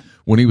 seasons. Sure.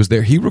 When he was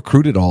there, he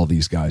recruited all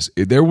these guys.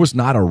 There was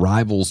not a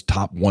Rivals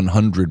top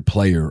 100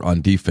 player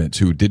on defense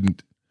who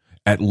didn't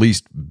at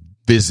least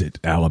visit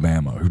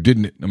Alabama. Who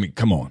didn't? I mean,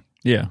 come on.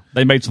 Yeah,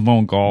 they made some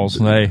phone calls.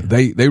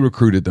 They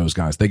recruited those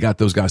guys. They got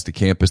those guys to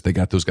campus. They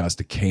got those guys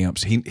to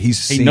camps. He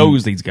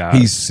knows these guys.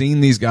 He's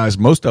seen these guys.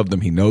 Most of them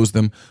he knows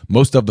them.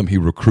 Most of them he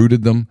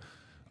recruited them.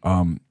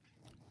 And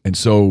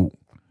so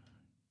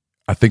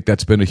I think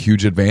that's been a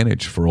huge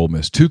advantage for Ole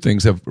Miss. 2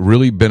 things have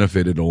really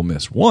benefited Ole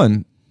Miss.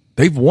 One,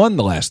 they've won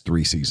the last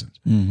 3 seasons.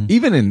 Mm-hmm.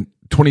 Even in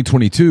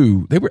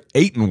 2022, they were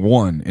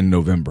 8-1 in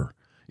November.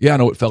 Yeah, I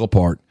know it fell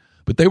apart,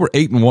 but they were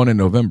 8-1 in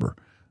November.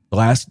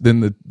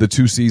 Then the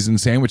 2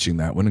 seasons sandwiching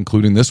that one,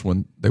 including this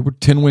one, they were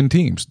 10-win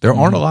teams. There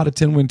aren't a lot of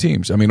 10-win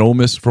teams. I mean, Ole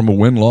Miss, from a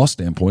win-loss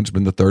standpoint, has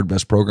been the 3rd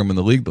best program in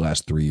the league the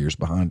last 3 years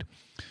behind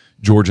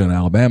Georgia and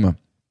Alabama.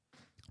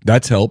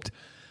 That's helped.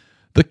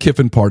 The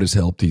Kiffin part has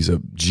helped. He's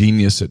a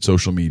genius at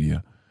social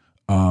media.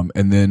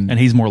 And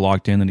he's more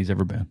locked in than he's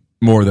ever been.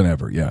 More than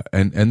ever, yeah.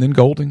 And then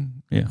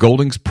Golding. Yeah.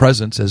 Golding's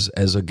presence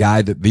as a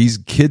guy that these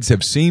kids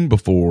have seen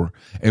before,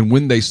 and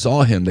when they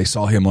saw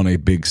him on a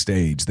big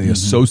stage. They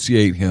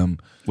associate him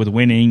with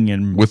winning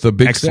and with a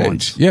big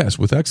excellence. Stage. Yes,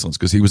 with excellence,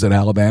 because he was at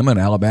Alabama, and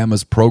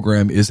Alabama's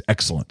program is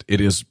excellent.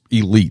 It is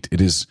elite. It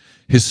is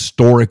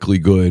historically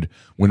good.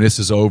 When this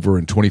is over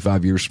and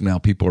 25 years from now,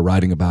 people are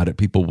writing about it.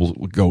 People will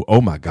go, "Oh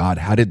my God,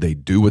 how did they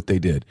do what they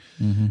did?"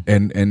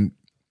 And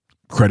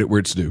credit where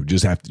it's due.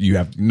 You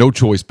have no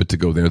choice but to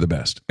go there the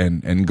best.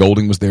 And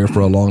Golding was there for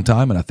a long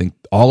time, and I think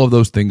all of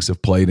those things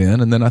have played in.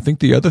 And then I think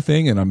the other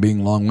thing, and I'm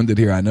being long-winded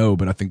here, I know,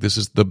 but I think this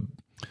is the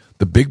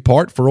big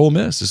part for Ole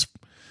Miss is,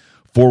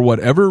 for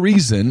whatever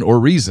reason or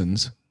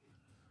reasons,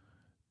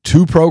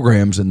 2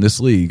 programs in this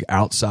league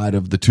outside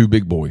of the 2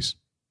 big boys,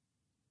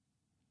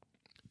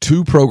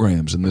 2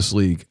 programs in this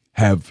league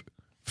have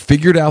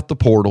figured out the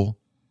portal,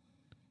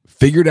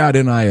 figured out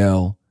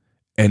NIL,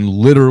 and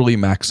literally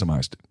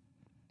maximized it.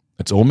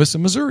 It's Ole Miss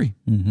and Missouri,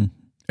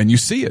 and you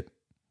see it.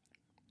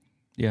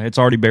 Yeah, it's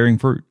already bearing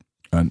fruit.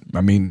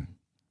 I mean,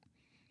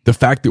 the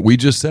fact that we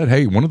just said,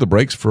 hey, one of the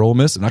breaks for Ole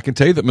Miss, and I can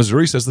tell you that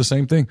Missouri says the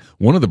same thing.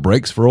 One of the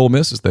breaks for Ole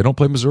Miss is they don't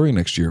play Missouri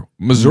next year.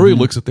 Missouri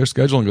looks at their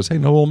schedule and goes, hey,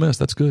 no Ole Miss.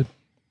 That's good.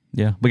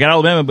 Yeah, we got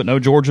Alabama, but no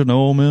Georgia, no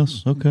Ole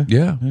Miss. Okay.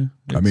 Yeah.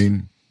 I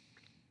mean,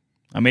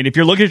 if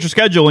you're looking at your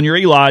schedule and you're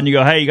Eli and you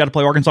go, hey, you got to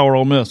play Arkansas or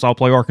Ole Miss, I'll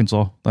play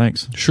Arkansas.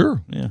 Thanks.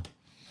 Sure. Yeah.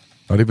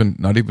 Not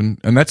even,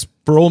 and that's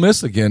for Ole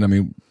Miss again. I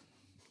mean,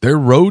 their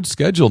road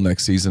schedule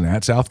next season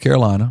at South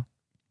Carolina.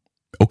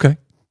 Okay.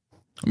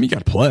 I mean, you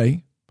got to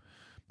play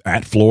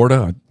at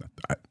Florida.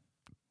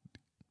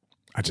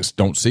 I just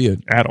don't see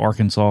it. At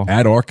Arkansas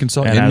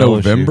in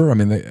November. LSU. I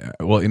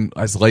mean,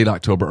 as late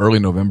October, early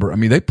November. I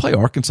mean, they play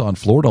Arkansas and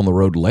Florida on the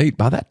road late.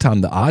 By that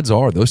time, the odds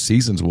are those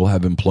seasons will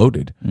have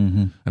imploded.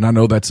 And I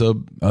know that's a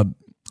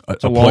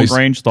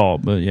long-range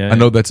thought, but yeah. I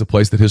know that's a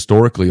place that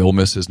historically Ole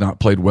Miss has not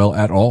played well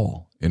at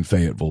all in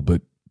Fayetteville,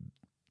 but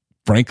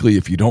frankly,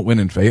 if you don't win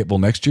in Fayetteville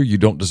next year, you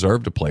don't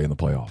deserve to play in the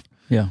playoff.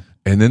 Yeah.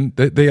 And then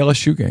the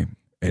LSU game.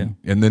 And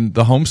then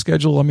the home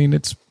schedule, I mean,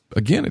 it's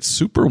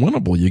super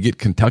winnable. You get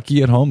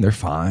Kentucky at home, they're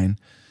fine.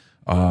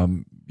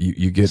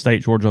 You get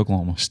State, Georgia,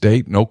 Oklahoma.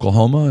 State and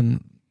Oklahoma,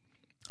 and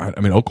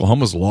I mean,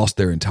 Oklahoma's lost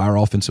their entire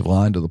offensive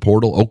line to the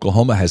portal.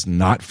 Oklahoma has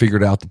not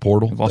figured out the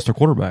portal. They've lost their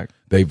quarterback.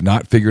 They've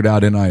not figured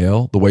out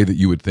NIL the way that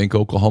you would think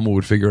Oklahoma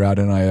would figure out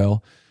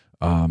NIL.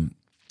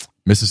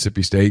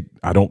 Mississippi State,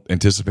 I don't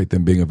anticipate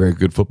them being a very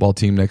good football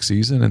team next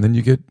season. And then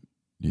you get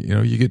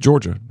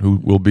Georgia, who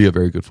will be a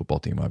very good football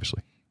team,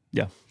 obviously.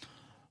 Yeah.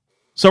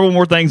 Several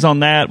more things on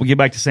that. We'll get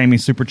back to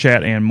Sammy's Super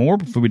Chat and more.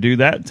 Before we do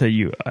that, tell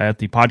you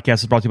the podcast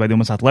is brought to you by the Ole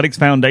Miss Athletics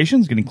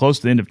Foundation. It's getting close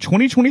to the end of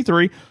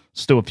 2023.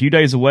 Still a few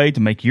days away to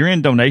make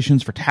year-end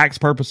donations for tax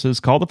purposes.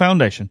 Call the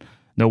foundation.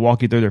 They'll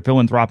walk you through their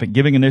philanthropic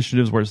giving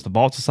initiatives, whether it's the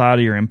Vault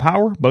Society or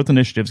Empower. Both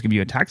initiatives give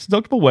you a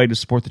tax-deductible way to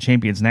support the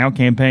Champions Now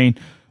campaign.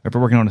 If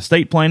you're working on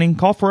estate planning,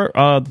 call for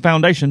the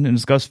foundation and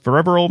discuss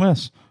Forever Ole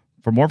Miss.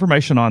 For more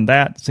information on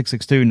that,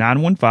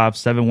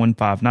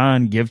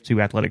 662-915-7159, give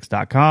to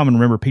athletics.com. And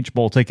remember, Peach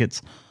Bowl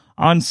tickets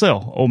on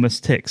sale,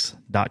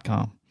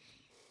 OleMissTix.com.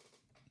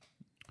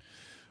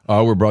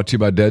 We're brought to you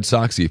by Dead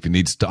Soxy. If you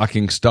need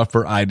stocking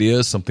stuffer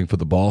ideas, something for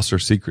the boss or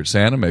Secret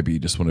Santa, maybe you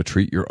just want to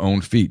treat your own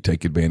feet,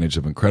 take advantage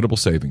of incredible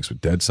savings with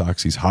Dead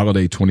Soxy's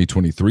Holiday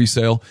 2023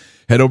 sale.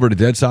 Head over to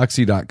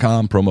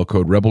deadsoxy.com, promo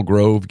code Rebel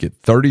Grove,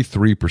 get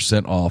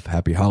 33% off.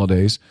 Happy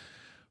holidays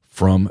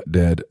from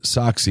Dead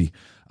Soxy.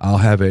 I'll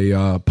have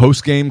a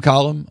post-game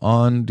column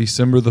on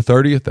December the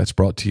 30th. That's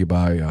brought to you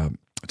by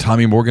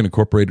Tommy Morgan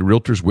Incorporated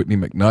Realtors, Whitney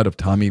McNutt of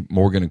Tommy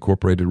Morgan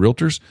Incorporated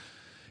Realtors.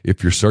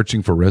 If you're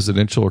searching for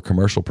residential or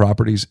commercial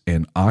properties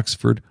in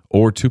Oxford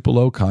or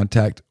Tupelo,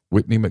 contact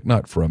Whitney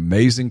McNutt for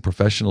amazing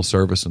professional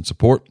service and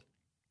support.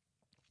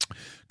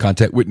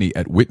 Contact Whitney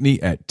at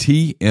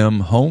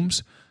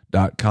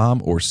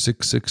whitney@tmhomes.com or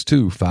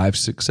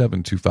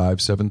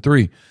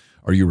 662-567-2573.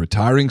 Are you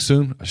retiring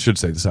soon? I should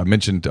say this. I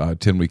mentioned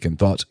 10 Weekend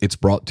Thoughts. It's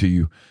brought to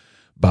you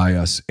by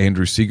us.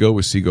 Andrew Seago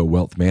with Seago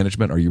Wealth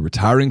Management. Are you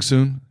retiring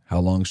soon? How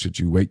long should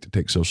you wait to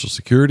take Social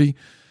Security?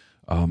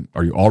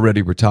 Are you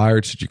already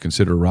retired? Should you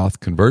consider Roth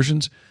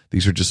conversions?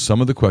 These are just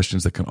some of the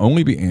questions that can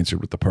only be answered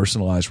with the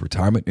personalized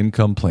retirement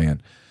income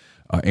plan.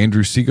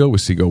 Andrew Seago with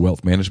Seago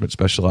Wealth Management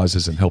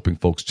specializes in helping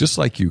folks just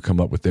like you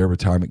come up with their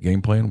retirement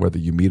game plan, whether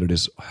you meet at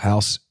his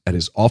house, at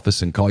his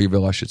office in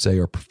Collierville, I should say,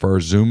 or prefer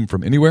Zoom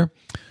from anywhere.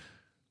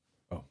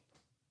 Oh,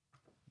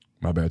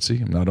 my bad. See,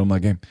 I'm not on my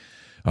game.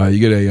 You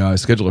get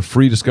schedule a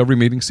free discovery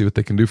meeting, see what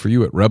they can do for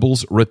you at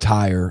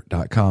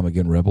rebelsretire.com.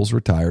 Again,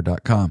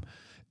 rebelsretire.com.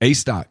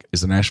 A-Stock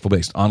is a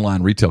Nashville-based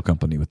online retail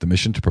company with the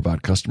mission to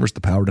provide customers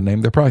the power to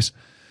name their price.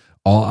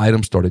 All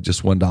items start at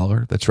just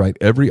 $1. That's right.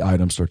 Every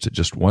item starts at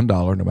just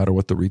 $1, no matter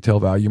what the retail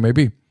value may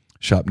be.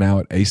 Shop now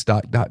at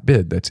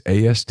astock.bid. That's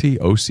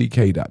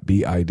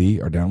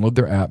ASTOCK.BID, or download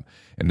their app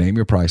and name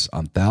your price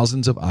on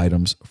thousands of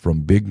items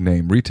from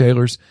big-name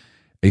retailers.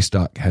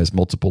 A-Stock has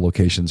multiple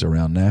locations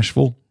around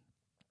Nashville,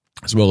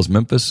 as well as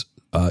Memphis,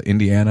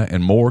 Indiana,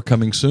 and more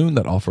coming soon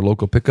that offer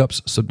local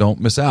pickups, so don't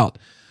miss out.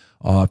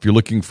 If you're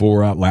looking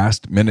for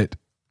last-minute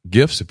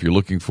gifts, if you're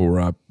looking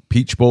for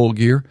Peach Bowl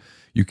gear,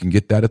 you can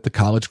get that at the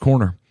College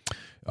Corner.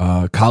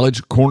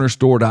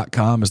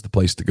 CollegeCornerStore.com is the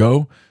place to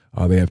go.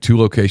 They have 2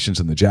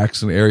 locations in the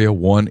Jackson area,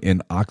 1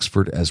 in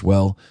Oxford as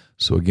well.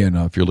 So, again,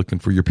 if you're looking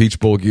for your Peach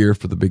Bowl gear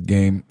for the big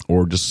game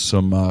or just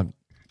some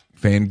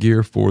fan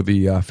gear for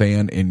the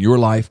fan in your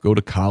life, go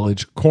to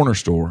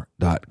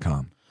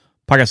CollegeCornerStore.com.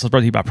 Podcast is brought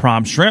to you by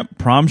Prime Shrimp,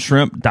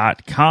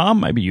 primeshrimp.com.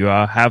 Maybe you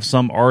have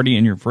some already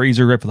in your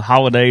freezer, great for the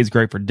holidays,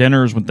 great for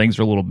dinners when things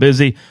are a little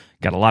busy.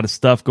 Got a lot of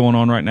stuff going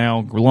on right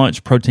now,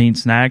 lunch, protein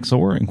snacks,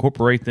 or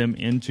incorporate them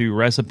into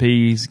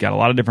recipes. Got a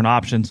lot of different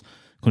options,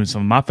 including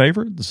some of my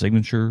favorite, the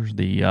signature,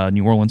 the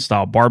New Orleans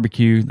style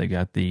barbecue. They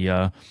got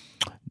the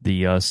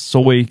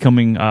soy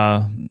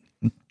coming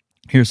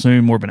here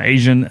soon, more of an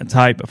Asian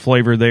type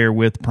flavor there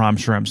with Prime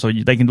Shrimp. So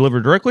they can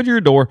deliver directly to your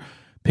door.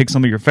 Pick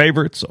some of your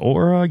favorites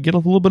or get a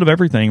little bit of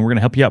everything. We're going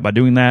to help you out by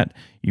doing that.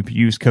 You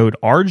use code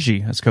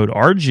RG. That's code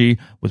RG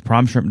with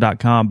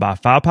primeshrimp.com. Buy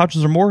 5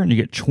 pouches or more, and you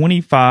get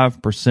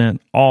 25%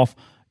 off.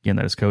 Again,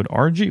 that is code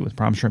RG with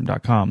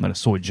primeshrimp.com. That is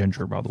soy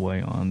ginger, by the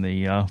way, on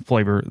the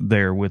flavor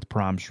there with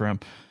Prime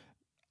Shrimp.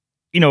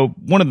 You know,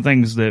 one of the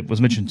things that was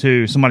mentioned,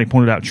 too, somebody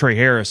pointed out Trey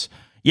Harris.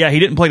 Yeah, he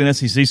didn't play at an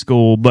SEC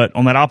school, but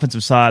on that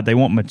offensive side, they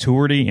want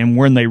maturity. And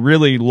when they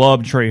really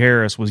loved Trey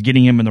Harris was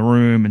getting him in the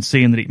room and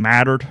seeing that he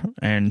mattered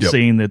and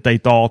seeing that they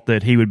thought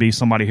that he would be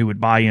somebody who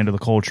would buy into the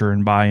culture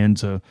and buy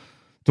into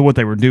what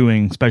they were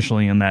doing,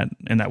 especially in that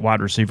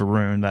wide receiver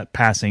room, that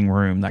passing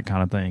room, that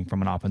kind of thing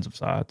from an offensive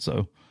side.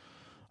 So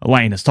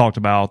Lane has talked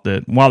about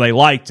that while they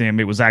liked him,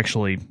 it was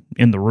actually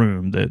in the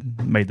room that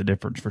made the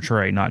difference for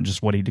Trey, not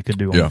just what he could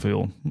do on the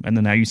field. And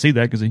then now you see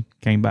that because he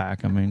came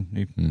back. I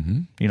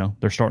mean, you know,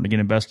 they're starting to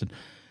get invested.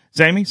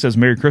 Sammy says,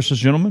 Merry Christmas,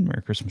 gentlemen.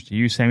 Merry Christmas to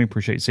you, Sammy.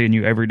 Appreciate seeing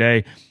you every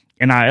day.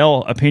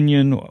 NIL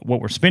opinion,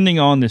 what we're spending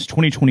on this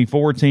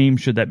 2024 team,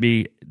 should that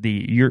be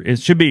the year? It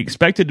should be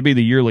expected to be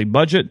the yearly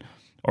budget,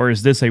 or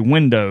is this a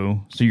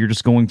window, so you're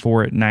just going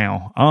for it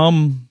now?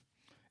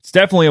 It's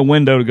definitely a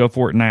window to go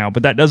for it now,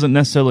 but that doesn't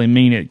necessarily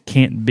mean it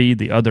can't be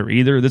the other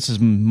either. This is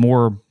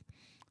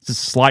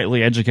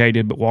slightly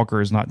educated, but Walker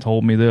has not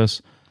told me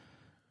this.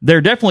 They're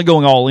definitely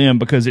going all in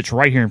because it's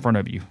right here in front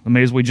of you. I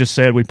mean, as we just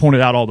said, we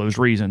pointed out all those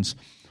reasons.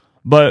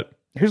 But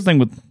here's the thing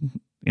with,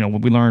 you know,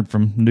 what we learned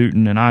from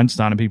Newton and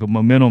Einstein and people,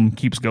 momentum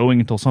keeps going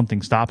until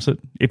something stops it.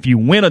 If you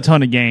win a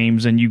ton of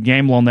games and you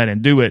gamble on that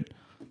and do it,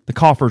 the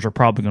coffers are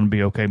probably going to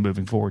be okay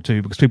moving forward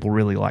too, because people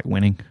really like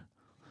winning.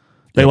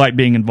 They like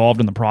being involved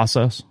in the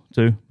process,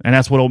 too. And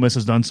that's what Ole Miss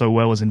has done so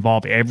well, is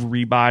involve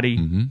everybody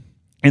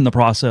in the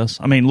process.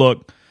 I mean,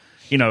 look,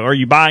 you know, are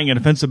you buying a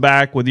defensive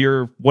back with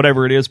your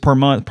whatever it is per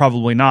month?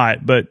 Probably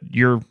not, but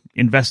you're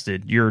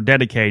invested. You're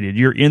dedicated.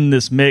 You're in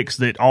this mix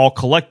that all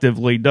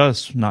collectively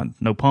does,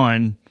 no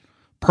pun,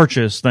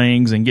 purchase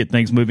things and get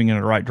things moving in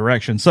the right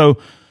direction. So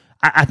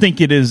I think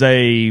it's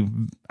a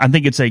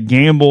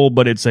gamble,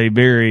 but it's a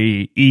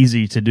very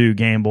easy to do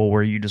gamble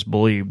where you just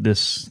believe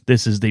this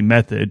is the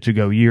method to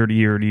go year to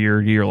year to year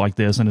to year like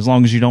this. And as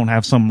long as you don't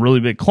have some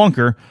really big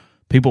clunker,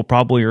 people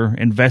probably are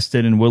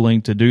invested and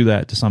willing to do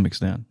that to some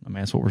extent. I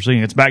mean, that's what we're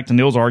seeing. It's back to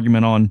Neil's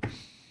argument on,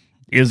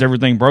 is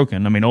everything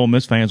broken? I mean, Ole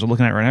Miss fans are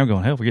looking at it right now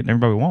going, hell, we're getting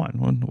everybody we want.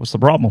 What's the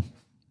problem?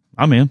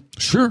 I'm in.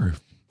 Sure.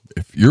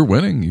 If you're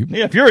winning,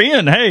 if you're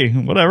in, hey,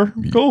 whatever.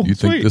 Cool. You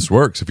think this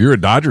works. If you're a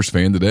Dodgers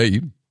fan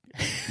today,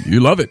 you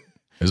love it.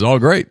 It's all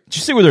great. Did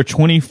you see where their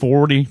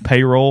 2040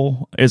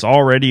 payroll is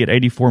already at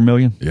 $84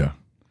 million? Yeah.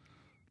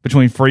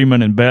 Between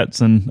Freeman and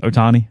Betts and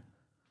Ohtani?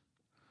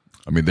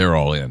 I mean, they're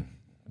all in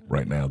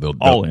right now.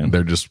 All in.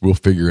 They're just, we'll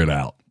figure it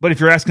out. But if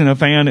you're asking a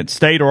fan at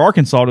State or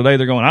Arkansas today,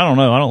 they're going, I don't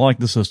know. I don't like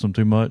the system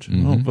too much. I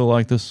don't feel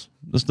like this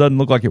doesn't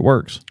look like it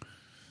works.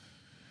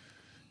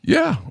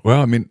 Yeah. Well,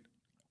 I mean,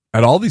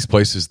 at all these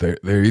places,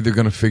 they're either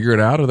going to figure it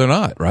out or they're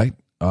not, right?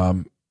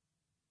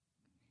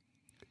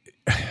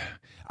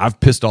 I've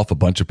pissed off a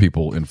bunch of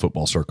people in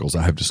football circles,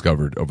 I have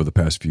discovered over the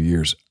past few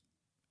years.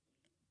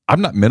 I'm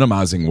not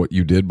minimizing what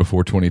you did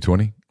before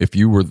 2020. If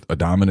you were a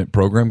dominant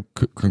program,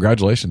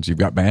 congratulations. You've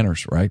got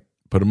banners, right?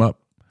 Put them up.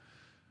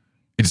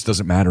 It just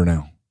doesn't matter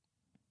now.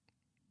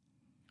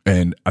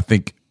 And I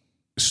think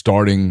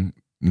starting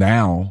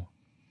now,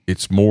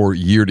 it's more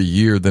year to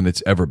year than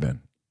it's ever been.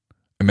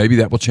 And maybe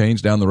that will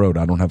change down the road.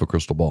 I don't have a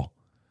crystal ball.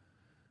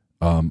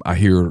 I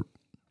hear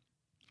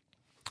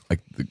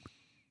like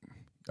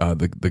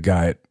the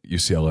guy at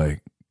UCLA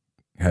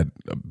had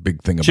a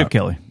big thing about Chip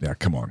Kelly. Yeah,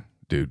 come on,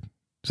 dude.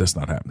 That's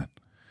not happening.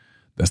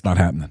 That's not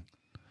happening.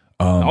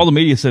 All the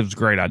media said it's a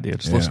great idea.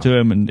 Just listen to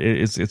him, and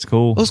it's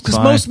cool. Because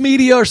most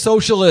media are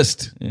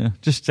socialist. Yeah,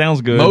 just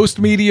sounds good. Most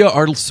media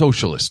are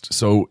socialist.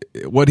 So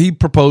what he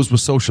proposed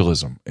was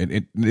socialism, and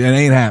it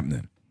ain't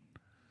happening.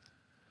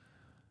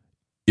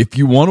 If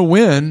you want to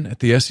win at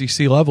the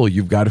SEC level,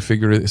 you've got to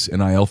figure this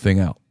NIL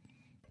thing out.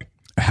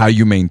 How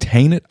you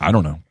maintain it, I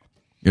don't know.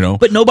 You know,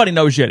 but nobody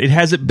knows yet. It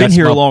hasn't been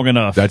here long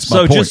enough. That's my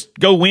point. So just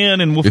go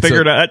win, and we'll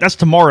figure it out. That's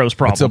tomorrow's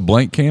problem. It's a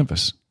blank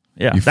canvas.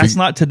 Yeah, that's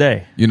not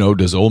today. You know,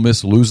 does Ole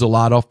Miss lose a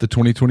lot off the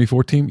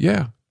 2024 team?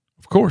 Yeah,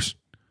 of course.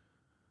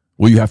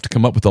 Will you have to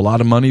come up with a lot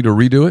of money to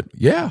redo it?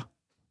 Yeah.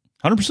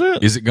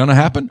 100%. Is it going to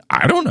happen?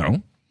 I don't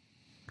know.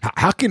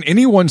 How can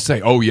anyone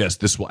say, oh, yes,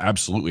 this will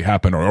absolutely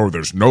happen, or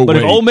there's no way. But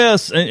if Ole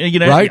Miss, you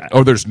know. Right?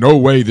 Or there's no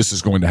way this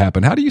is going to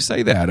happen. How do you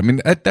say that? I mean,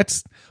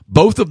 that's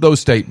both of those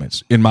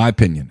statements, in my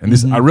opinion. And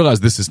this, I realize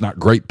this is not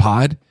great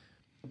pod.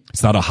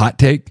 It's not a hot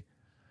take.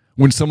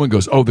 When someone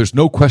goes, oh, there's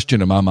no question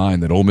in my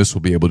mind that Ole Miss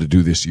will be able to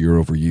do this year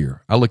over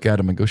year, I look at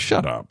them and go,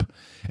 shut up.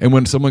 And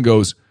when someone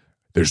goes,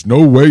 there's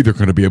no way they're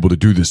going to be able to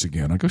do this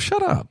again, I go,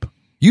 shut up.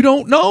 You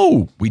don't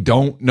know. We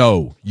don't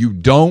know. You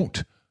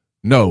don't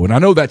know. And I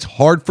know that's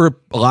hard for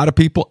a lot of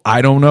people.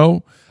 I don't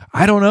know.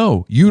 I don't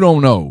know. You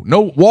don't know. No,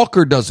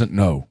 Walker doesn't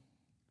know.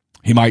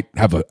 He might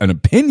have an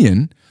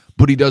opinion,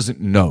 but he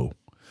doesn't know.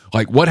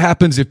 Like, what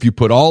happens if you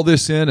put all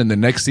this in and the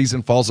next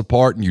season falls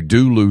apart and you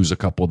do lose a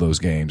couple of those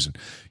games and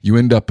you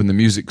end up in the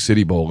Music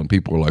City Bowl and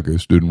people are like,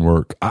 this didn't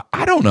work?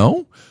 I don't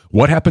know.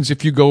 What happens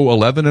if you go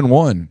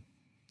 11-1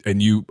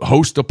 and you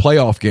host a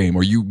playoff game,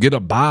 or you get a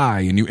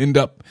bye and you end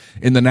up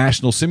in the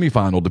national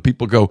semifinal? Do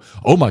people go,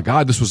 oh my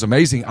God, this was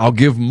amazing, I'll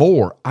give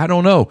more? I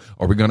don't know.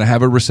 Are we going to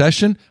have a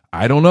recession?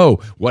 I don't know.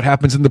 What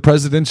happens in the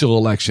presidential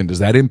election? Does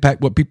that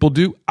impact what people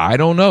do? I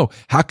don't know.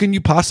 How can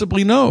you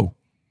possibly know?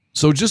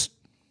 So just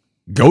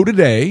go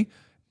today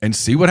and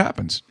see what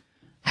happens.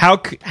 How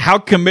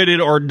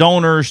committed are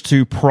donors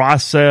to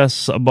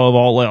process above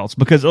all else?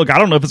 Because, look, I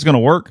don't know if it's going to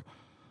work,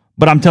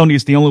 but I'm telling you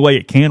it's the only way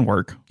it can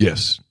work.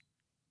 Yes.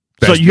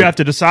 So you have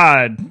to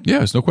decide. Yeah,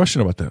 there's no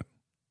question about that.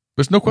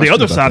 There's no question the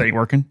other about side that. ain't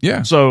working.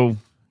 Yeah. So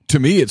to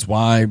me, it's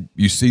why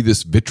you see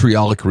this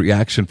vitriolic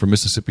reaction from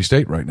Mississippi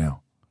State right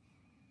now.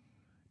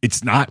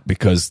 It's not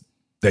because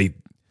it's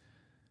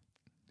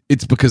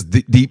because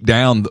deep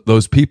down,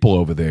 those people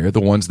over there, the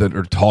ones that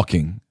are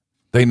talking,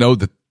 they know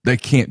that they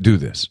can't do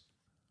this.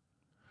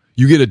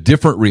 You get a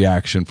different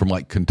reaction from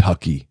like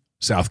Kentucky,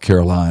 South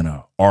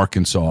Carolina,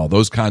 Arkansas,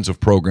 those kinds of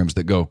programs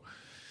that go,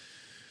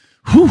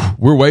 whew,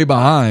 we're way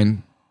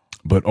behind,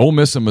 but Ole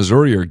Miss and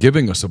Missouri are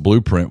giving us a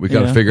blueprint. We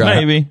got to figure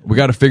out. We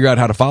got to figure out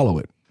how to follow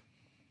it.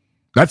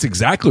 That's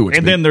exactly what.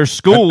 And then there's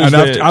schools. And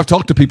I've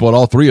talked to people at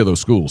all three of those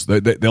schools.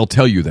 They'll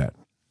tell you that.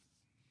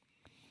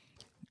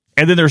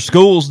 And then there's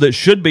schools that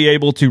should be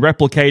able to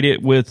replicate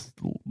it with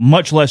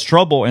much less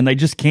trouble, and they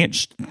just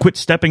can't quit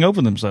stepping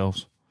over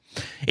themselves.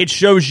 It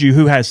shows you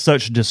who has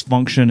such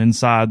dysfunction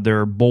inside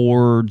their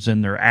boards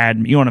and their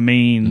admin. You know what I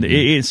mean?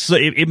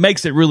 Mm-hmm. It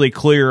makes it really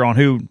clear on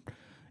who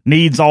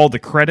needs all the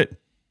credit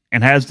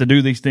and has to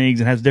do these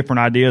things and has different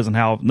ideas and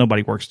how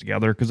nobody works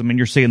together. Because, I mean,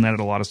 you're seeing that at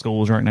a lot of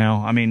schools right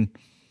now. I mean,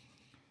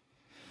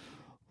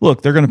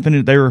 look, they're going to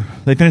finish.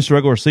 They finished the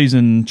regular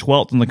season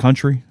 12th in the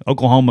country.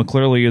 Oklahoma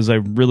clearly is a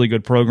really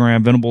good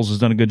program. Venables has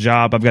done a good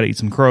job. I've got to eat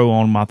some crow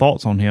on my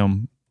thoughts on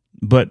him,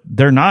 but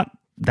they're not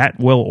that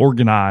well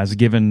organized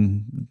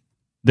given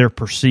their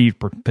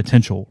perceived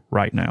potential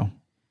right now.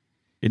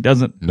 It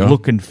doesn't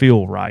look and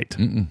feel right.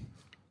 Mm-mm.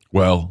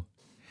 Well,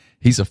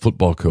 he's a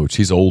football coach.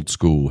 He's old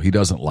school. He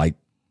doesn't like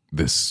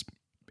this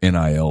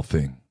NIL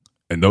thing,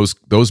 and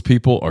those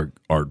people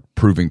are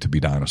proving to be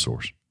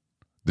dinosaurs.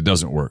 That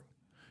doesn't work.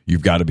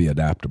 You've got to be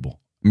adaptable.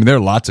 I mean, there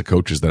are lots of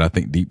coaches that I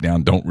think deep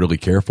down don't really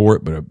care for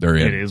it, but they're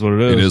in. It is what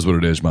it is. It is what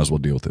it is. Might as well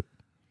deal with it.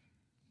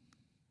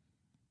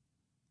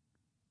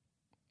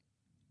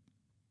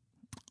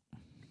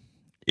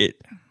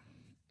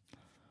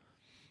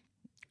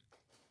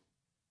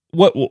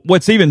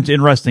 What's even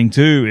interesting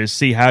too is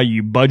see how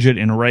you budget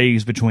and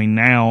raise between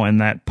now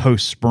and that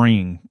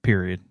post-spring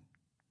period.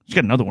 You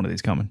got another one of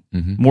these coming.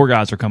 Mm-hmm. More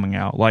guys are coming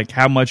out. Like,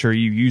 how much are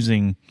you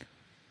using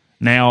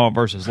now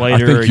versus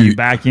later? Are you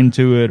back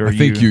into it? Or I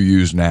think you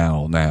use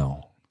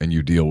now, and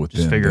you deal with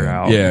just them. Figure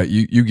out. Yeah,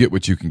 you get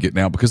what you can get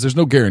now because there's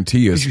no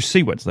guarantee. Because you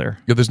see what's there.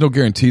 Yeah, there's no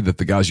guarantee that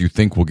the guys you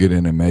think will get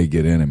in and may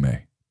get in and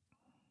may.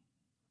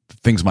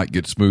 Things might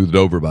get smoothed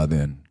over by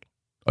then.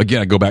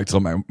 Again, I go back to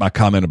my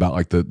comment about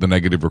like the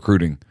negative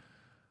recruiting.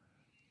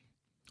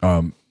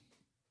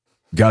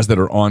 guys that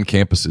are on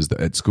campuses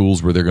at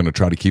schools where they're going to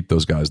try to keep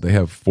those guys, they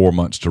have 4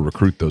 months to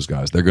recruit those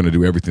guys. They're going to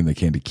do everything they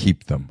can to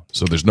keep them.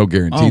 So there's no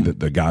guarantee that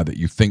the guy that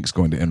you think is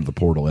going to enter the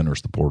portal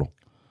enters the portal.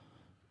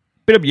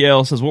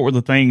 BWL says, what were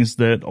the things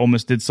that Ole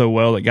Miss did so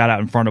well that got out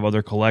in front of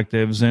other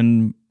collectives?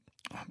 And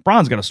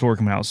Brian's got a story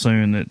coming out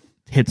soon that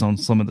hits on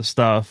some of the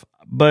stuff,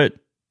 but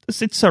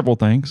it's several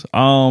things.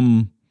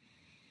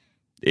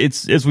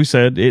 It's, as we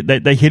said,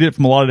 they hit it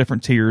from a lot of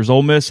different tiers.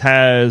 Ole Miss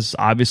has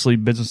obviously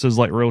businesses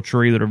like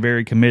Realtree that are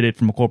very committed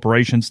from a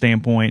corporation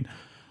standpoint.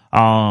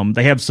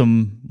 They have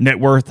some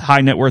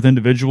high net worth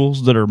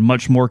individuals that are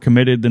much more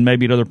committed than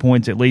maybe at other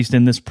points, at least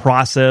in this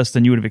process,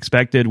 than you would have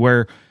expected,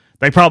 where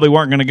they probably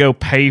weren't going to go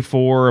pay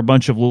for a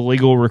bunch of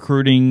illegal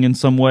recruiting in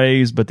some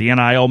ways, but the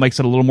NIL makes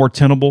it a little more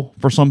tenable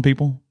for some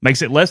people.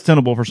 Makes it less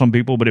tenable for some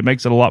people, but it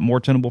makes it a lot more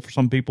tenable for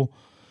some people.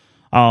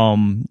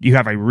 You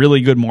have a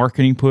really good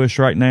marketing push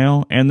right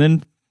now. And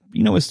then,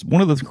 it's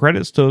one of the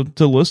credits to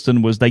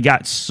Liston was they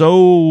got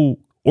so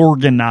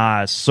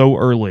organized so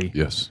early.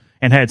 Yes.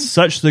 And had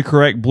such the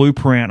correct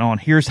blueprint on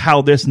here's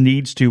how this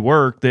needs to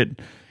work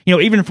that,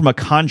 even from a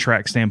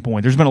contract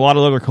standpoint, there's been a lot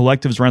of other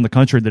collectives around the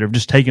country that have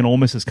just taken Ole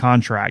Miss's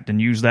contract and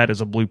used that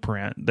as a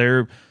blueprint.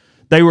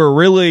 They were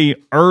really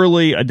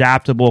early,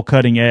 adaptable,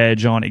 cutting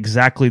edge on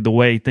exactly the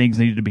way things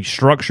needed to be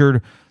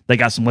structured. They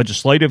got some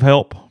legislative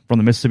help from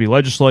the Mississippi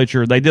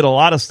legislature. They did a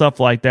lot of stuff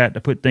like that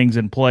to put things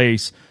in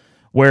place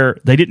where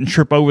they didn't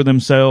trip over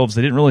themselves.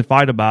 They didn't really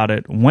fight about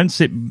it.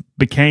 Once it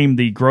became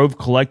the Grove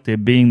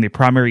Collective being the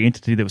primary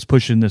entity that was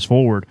pushing this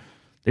forward,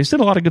 they did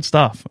a lot of good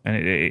stuff, and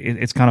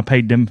it's kind of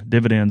paid them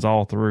dividends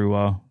all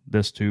through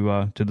this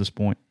to this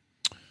point.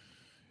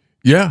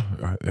 Yeah,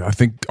 I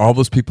think all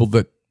those people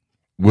that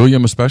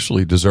William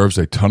especially deserves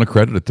a ton of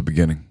credit at the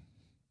beginning.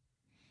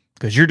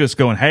 Because you're just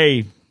going,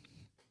 hey.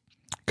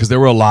 Because there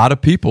were a lot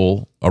of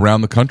people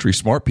around the country,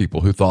 smart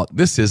people, who thought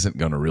this isn't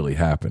going to really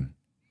happen.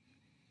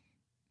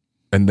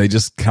 And they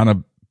just kind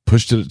of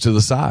pushed it to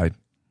the side.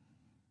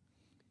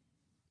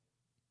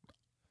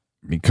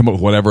 I mean, come up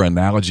with whatever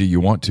analogy you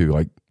want to.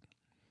 Like,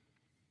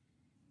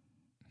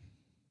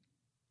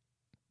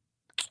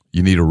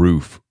 you need a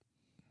roof.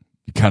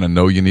 You kind of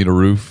know you need a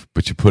roof,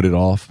 but you put it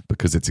off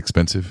because it's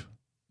expensive.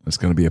 It's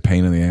going to be a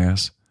pain in the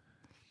ass.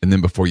 And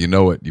then before you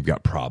know it, you've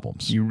got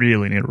problems. You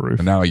really need a roof.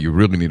 And now you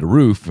really need a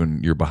roof,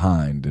 and you're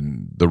behind.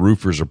 And the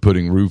roofers are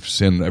putting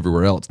roofs in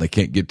everywhere else. They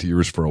can't get to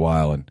yours for a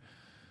while. And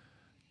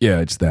yeah,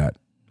 it's that.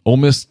 Ole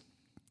Miss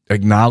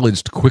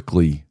acknowledged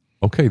quickly,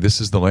 okay, this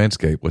is the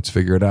landscape. Let's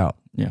figure it out.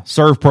 Yeah,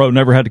 ServPro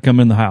never had to come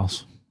in the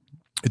house.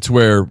 It's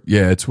where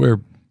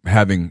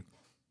having,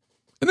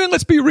 and then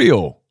let's be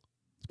real.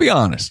 Let's be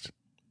honest.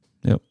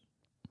 Yep.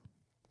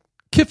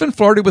 Kiffin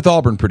flirted with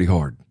Auburn pretty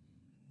hard.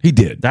 He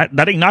did.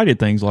 That ignited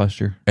things last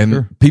year.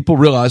 And people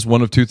realized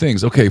one of two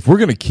things. Okay, if we're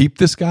going to keep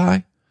this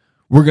guy,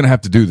 we're going to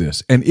have to do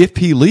this. And if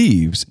he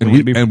leaves and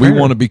we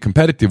want to be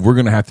competitive, we're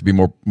going to have to be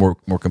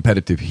more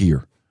competitive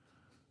here.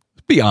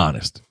 Let's be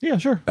honest. Yeah,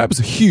 sure. That was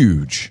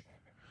huge.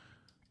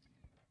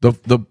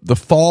 The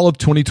fall of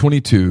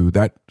 2022,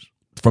 that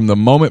from the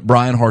moment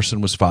Brian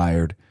Harsin was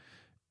fired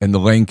and the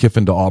Lane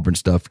Kiffin to Auburn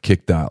stuff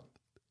kicked out,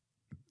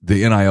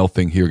 the NIL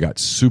thing here got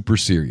super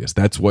serious.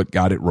 That's what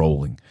got it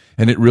rolling.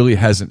 And it really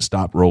hasn't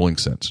stopped rolling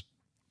since.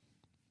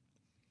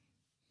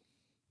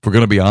 If we're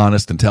going to be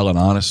honest and tell an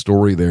honest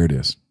story, there it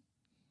is.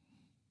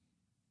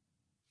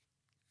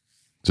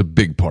 It's a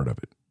big part of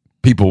it.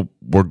 People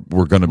were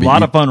going to be... A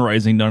lot of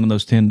fundraising done in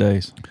those 10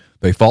 days.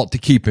 They fought to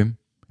keep him.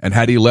 And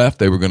had he left,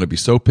 they were going to be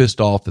so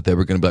pissed off that they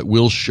were going to be like,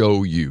 we'll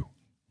show you.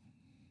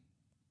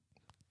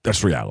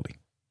 That's reality.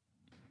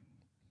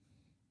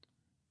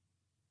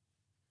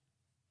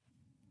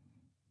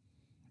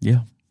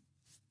 Yeah.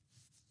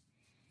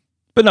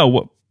 But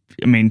no,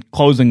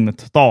 closing the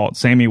thought,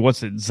 Sammy,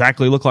 what's it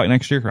exactly look like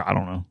next year? I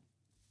don't know.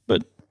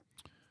 But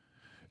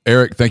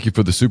Eric, thank you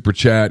for the super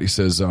chat. He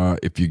says,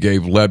 if you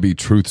gave Lebby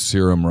truth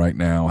serum right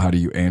now, how do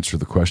you answer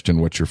the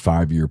question, what's your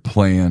 5-year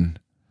plan?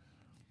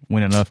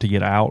 Win enough to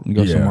get out and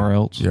go somewhere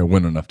else. Yeah,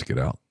 win enough to get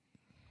out.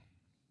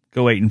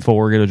 Go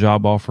 8-4, get a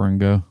job offer, and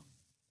go.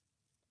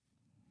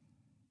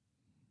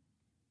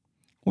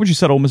 What would you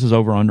set Ole Miss is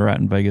over under at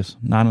in Vegas?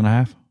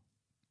 9.5?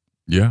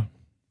 Yeah.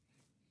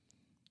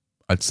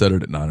 I'd set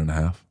it at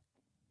 9.5.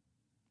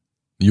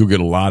 You'll get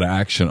a lot of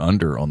action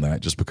under on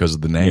that just because of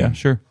the name. Yeah,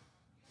 sure.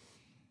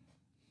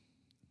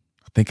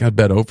 I think I'd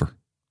bet over.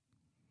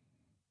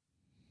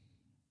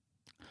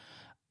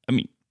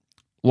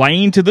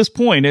 Lane, to this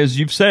point, as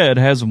you've said,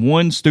 has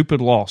one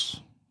stupid loss.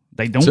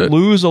 They don't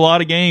lose a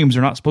lot of games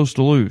they're not supposed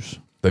to lose.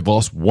 They've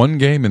lost one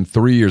game in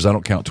 3 years. I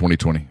don't count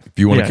 2020. If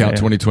you want to count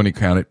 2020,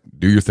 count it.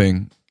 Do your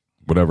thing.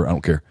 Whatever. I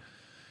don't care.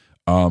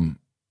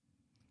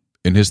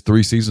 In his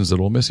 3 seasons at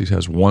Ole Miss, he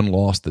has one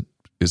loss that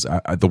is,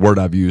 the word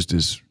I've used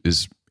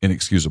is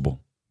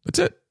inexcusable. That's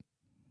it.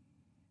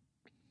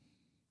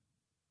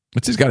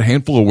 He's got a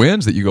handful of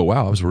wins that you go,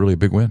 wow, that was really a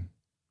big win.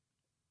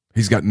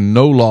 He's got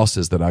no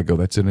losses that I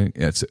go,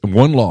 it's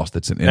one loss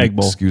that's an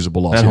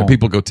inexcusable loss. Yeah,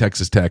 people go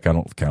Texas Tech. I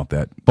don't count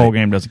that. Bowl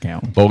game doesn't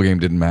count. Bowl game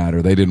didn't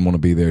matter. They didn't want to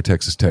be there.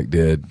 Texas Tech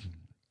did.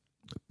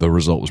 The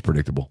result was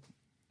predictable.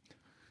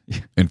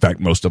 In fact,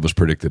 most of us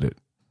predicted it.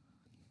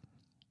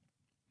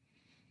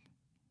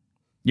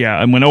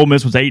 Yeah, and when Ole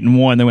Miss was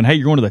 8-1, they went, "Hey,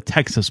 you're going to the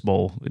Texas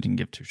Bowl." They didn't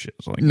give two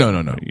shits. Like, No.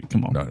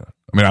 Come on. No.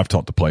 I mean, I've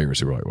talked to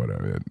players who were like,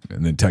 whatever.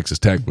 And then Texas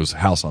Tech was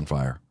house on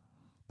fire.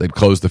 They'd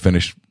close the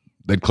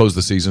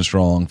season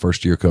strong,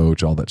 first year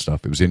coach, all that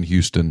stuff. It was in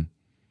Houston.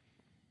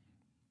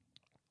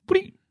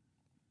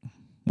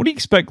 What do you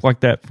expect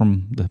like that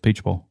from the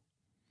Peach Bowl?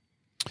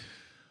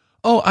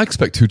 Oh, I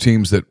expect two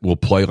teams that will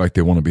play like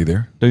they want to be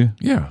there. Do you?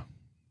 Yeah.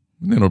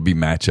 And then it'll be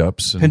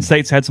matchups. And Penn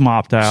State's had some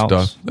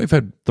opt-outs. stuff. They've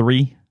had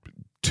 3.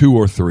 2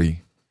 or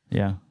 3.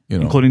 Yeah. You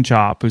know. Including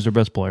Chop, who's their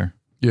best player.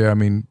 Yeah, I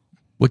mean,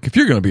 look, if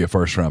you're going to be a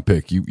first-round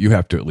pick, you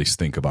have to at least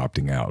think of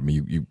opting out. I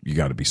mean, you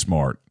got to be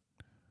smart.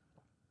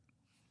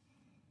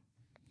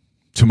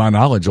 To my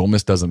knowledge, Ole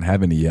Miss doesn't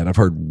have any yet. I've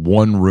heard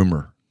one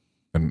rumor,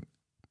 and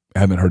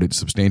haven't heard it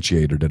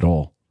substantiated at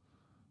all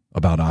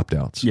about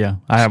opt-outs. Yeah.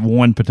 I have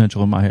one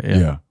potential in my head.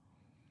 Yeah.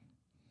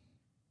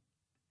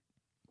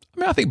 I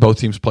mean, I think both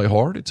teams play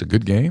hard. It's a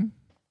good game.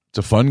 It's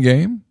a fun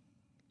game.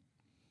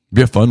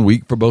 Be a fun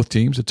week for both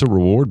teams. It's a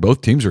reward. Both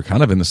teams are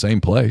kind of in the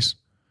same place.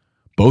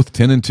 Both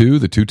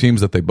 10-2. The two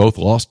teams that they both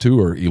lost to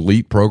are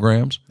elite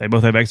programs. They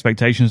both have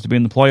expectations to be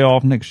in the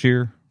playoff next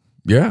year.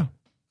 Yeah.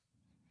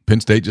 Penn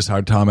State just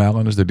hired Tom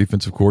Allen as their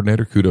defensive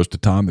coordinator. Kudos to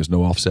Tom. There's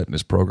no offset in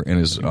his program, in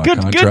his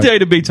contract. Good day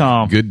to be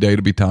Tom. Good day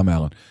to be Tom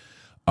Allen.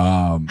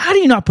 How do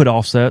you not put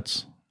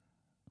offsets?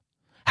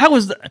 How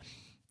is that?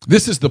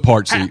 This is the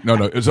part. See, no.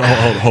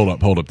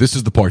 Hold up. This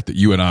is the part that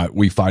you and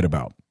we fight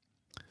about.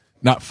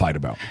 Not fight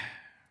about.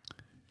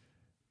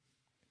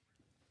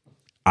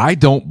 I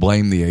don't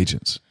blame the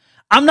agents.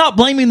 I'm not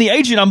blaming the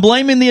agent. I'm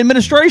blaming the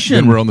administration.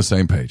 Then we're on the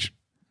same page.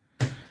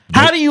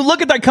 How do you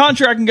look at that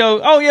contract and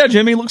go, "Oh yeah,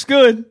 Jimmy, looks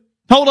good"?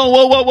 Hold on,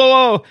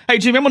 whoa. Hey,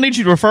 Jimmy, I'm gonna need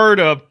you to refer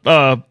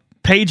to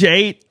page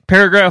 8,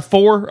 paragraph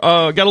 4.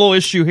 Got a little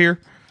issue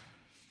here.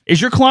 Is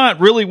your client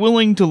really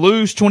willing to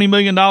lose $20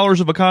 million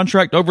of a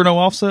contract over no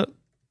offset?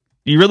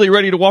 Are you really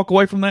ready to walk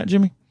away from that,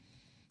 Jimmy?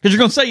 Because you're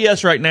going to say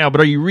yes right now, but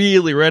are you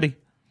really ready?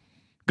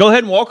 Go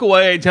ahead and walk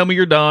away, tell me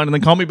you're done, and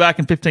then call me back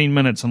in 15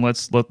 minutes and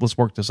let's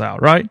work this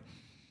out, right?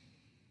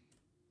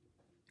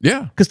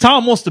 Yeah. Because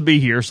Tom wants to be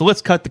here, so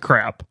let's cut the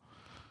crap.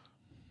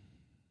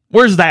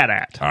 Where's that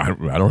at? I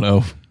don't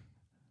know.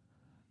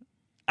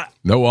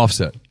 No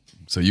offset.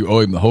 So you owe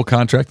him the whole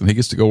contract and he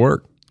gets to go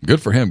work.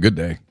 Good for him. Good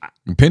day.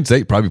 And Penn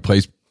State probably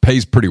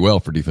pays pretty well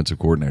for defensive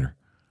coordinator.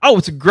 Oh,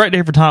 it's a great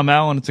day for Tom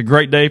Allen. It's a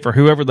great day for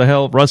whoever the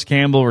hell, Russ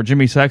Campbell or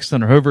Jimmy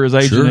Sexton or whoever his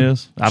agent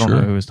is. I don't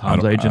know who his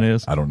Tom's agent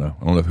is. I don't know.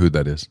 I don't know who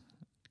that is.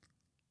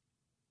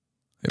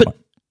 But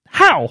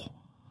how?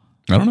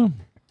 I don't know.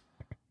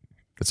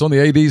 It's on the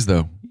ADs,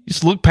 though.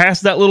 Just look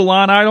past that little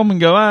line item and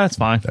go, that's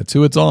fine. That's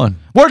who it's on.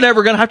 We're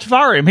never going to have to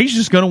fire him. He's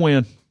just going to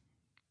win.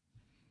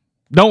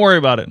 Don't worry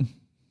about it.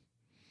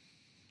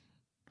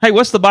 Hey,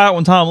 what's the buyout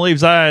when Tom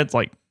leaves? It's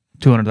like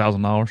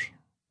 $200,000.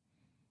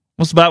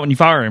 What's the buyout when you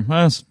fire him?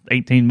 It's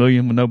 $18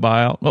 million with no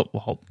buyout. Oh,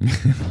 well,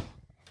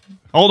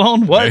 hold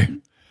on. What?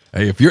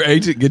 Hey, if your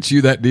agent gets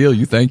you that deal,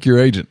 you thank your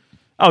agent.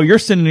 Oh, you're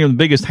sending him the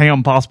biggest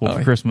ham possible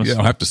for Christmas. You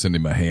don't have to send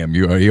him a ham.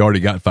 He already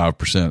got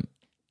 5%.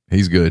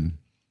 He's good.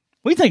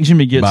 What do you think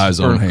Jimmy gets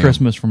for ham.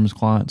 Christmas from his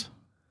clients?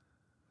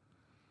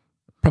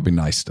 Probably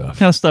nice stuff. What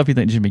kind of stuff you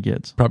think Jimmy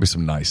gets? Probably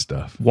some nice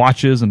stuff.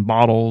 Watches and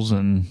bottles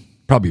and...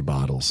 Probably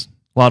bottles.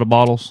 A lot of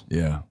bottles?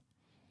 Yeah.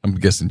 I'm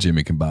guessing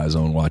Jimmy can buy his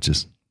own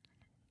watches.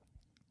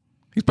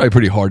 He's probably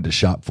pretty hard to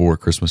shop for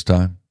at Christmas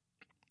time.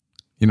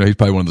 You know, he's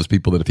probably one of those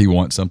people that if he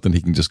wants something,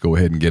 he can just go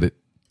ahead and get it.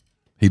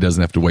 He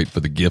doesn't have to wait for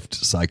the gift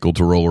cycle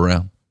to roll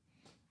around.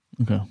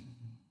 Okay.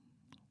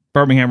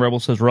 Birmingham Rebel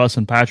says Russ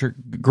and Patrick,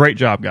 great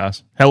job,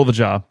 guys. Hell of a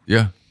job.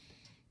 Yeah.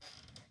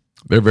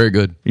 They're very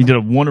good. You did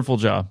a wonderful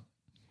job.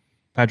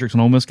 Patrick's an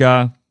Ole Miss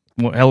guy.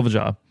 Hell of a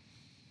job.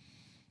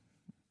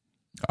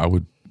 I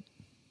would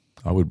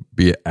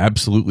be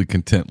absolutely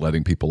content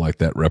letting people like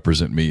that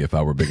represent me if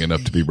I were big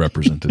enough to be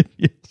represented.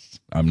 Yes.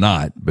 I'm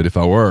not, but if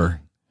I were,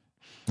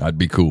 I'd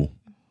be cool.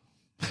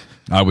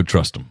 I would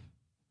trust them.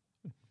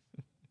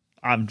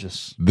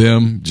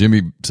 Them,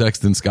 Jimmy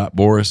Sexton, Scott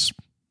Boras,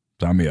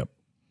 sign me up.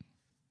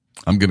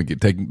 I'm going to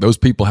get taken. Those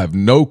people have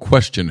no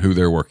question who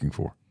they're working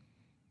for.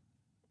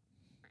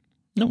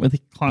 No, with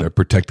the client. They're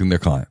protecting their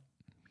client.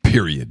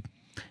 Period.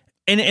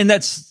 And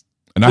that's...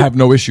 And I have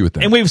no issue with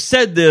that. And we've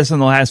said this in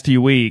the last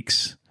few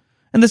weeks,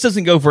 and this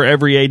doesn't go for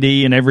every AD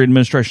and every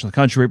administration of the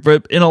country,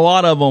 but in a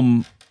lot of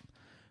them,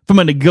 from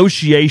a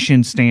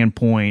negotiation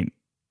standpoint,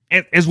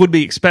 as would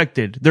be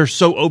expected, they're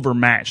so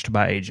overmatched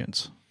by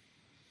agents.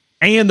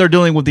 And they're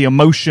dealing with the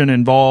emotion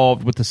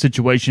involved with the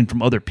situation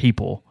from other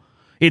people.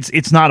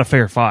 It's not a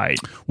fair fight.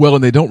 Well,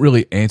 and they don't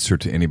really answer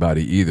to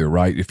anybody either,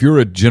 right? If you're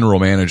a general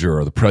manager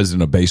or the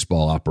president of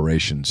baseball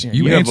operations,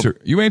 you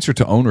answer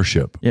to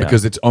ownership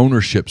because it's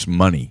ownership's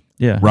money.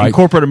 Yeah. Right. In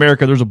corporate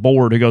America, there's a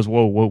board who goes,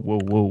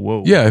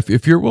 whoa. Yeah.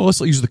 If you're,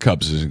 let's use the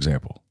Cubs as an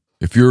example.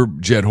 If you're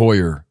Jed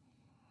Hoyer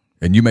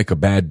and you make a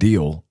bad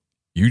deal,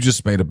 you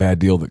just made a bad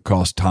deal that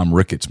cost Tom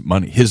Ricketts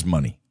money, his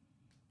money.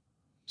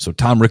 So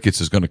Tom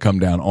Ricketts is going to come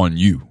down on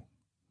you.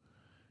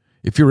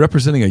 If you're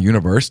representing a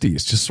university,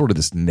 it's just sort of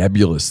this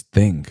nebulous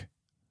thing.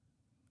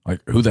 Like,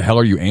 who the hell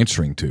are you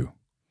answering to?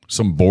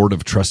 Some board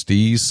of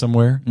trustees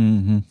somewhere?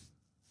 Mm-hmm.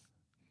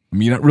 I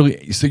mean,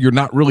 you're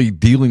not really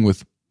dealing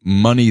with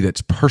money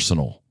that's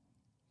personal.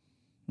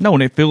 No,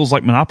 and it feels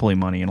like monopoly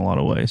money in a lot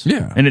of ways.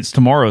 Yeah. And it's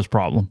tomorrow's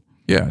problem.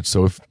 Yeah.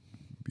 So if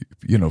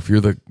you're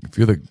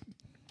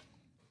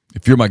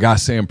my guy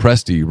Sam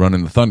Presti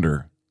running the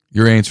Thunder,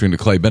 you're answering to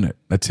Clay Bennett.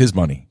 That's his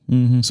money.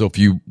 Mm-hmm. So if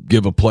you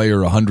give a player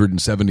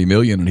 $170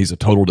 million and he's a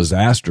total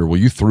disaster, well,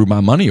 you threw my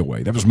money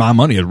away. That was my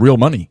money, it's real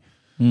money.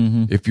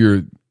 Mm-hmm. If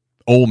you're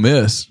Ole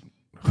Miss,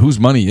 whose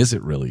money is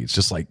it really? It's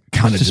just like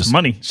kind of just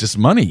money. It's just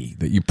money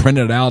that you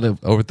printed out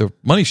over at the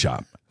money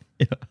shop,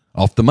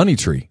 off the money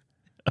tree.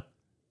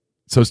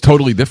 So it's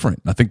totally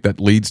different. I think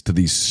that leads to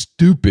these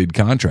stupid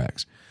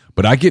contracts.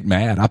 But I get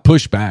mad. I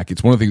push back.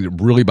 It's one of the things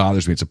that really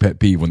bothers me. It's a pet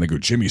peeve when they go,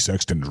 Jimmy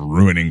Sexton's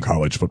ruining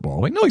college football.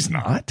 I'm like, no, he's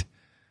not.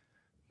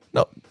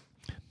 No.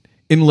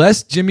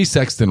 Unless Jimmy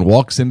Sexton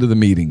walks into the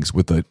meetings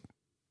with a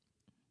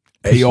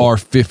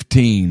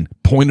AR-15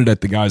 pointed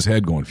at the guy's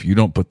head going, if you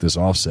don't put this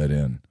offset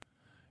in,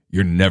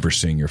 you're never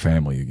seeing your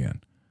family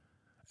again.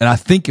 And I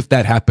think if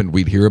that happened,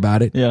 we'd hear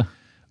about it. Yeah.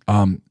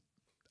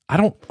 I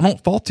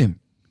don't fault him.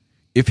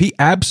 If he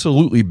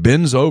absolutely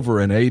bends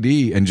over an AD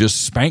and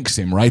just spanks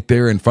him right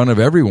there in front of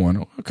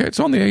everyone, okay, it's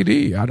on the AD.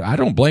 I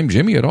don't blame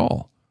Jimmy at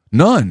all.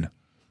 None.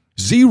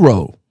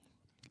 Zero.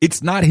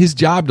 It's not his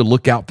job to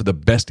look out for the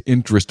best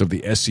interest of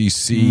the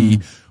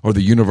SEC or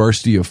the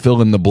University of fill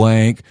in the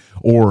blank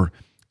or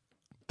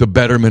the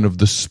betterment of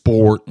the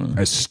sport.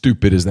 As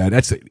stupid as that.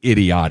 That's an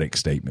idiotic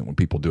statement when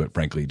people do it,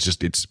 frankly. It's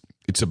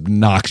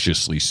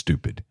obnoxiously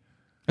stupid.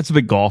 That's a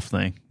big golf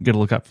thing. You got to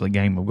look out for the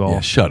game of golf.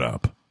 Yeah, shut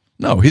up.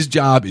 No, his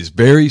job is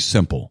very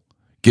simple.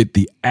 Get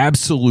the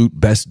absolute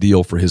best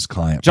deal for his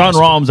client. John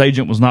Rahm's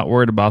agent was not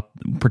worried about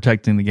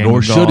protecting the game Nor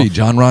of golf. should he.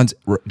 John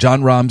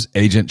Rahm's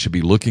agent should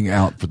be looking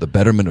out for the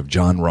betterment of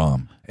John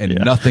Rahm and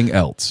nothing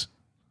else.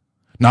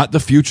 Not the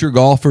future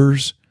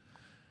golfers,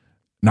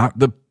 not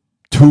the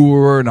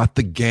tour, not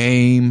the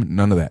game,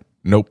 none of that.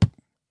 Nope.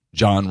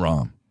 John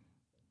Rahm.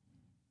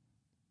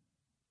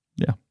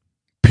 Yeah.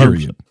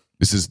 Period.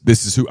 100%.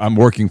 This is who I'm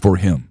working for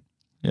him.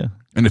 Yeah.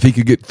 And if he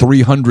could get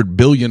 $300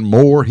 billion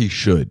more, he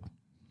should.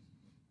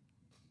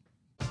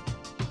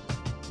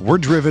 We're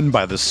driven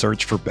by the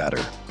search for better.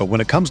 But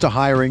when it comes to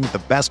hiring,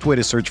 the best way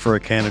to search for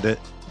a candidate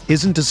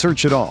isn't to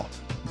search at all.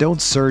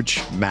 Don't search,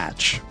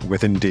 match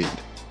with Indeed.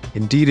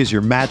 Indeed is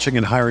your matching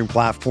and hiring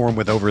platform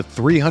with over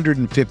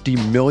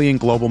 350 million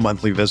global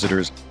monthly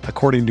visitors,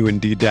 according to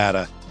Indeed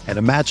data, and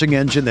a matching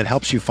engine that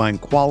helps you find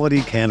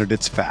quality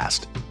candidates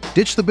fast.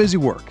 Ditch the busy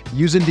work.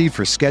 Use Indeed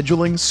for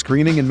scheduling,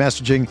 screening, and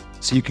messaging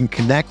so you can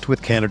connect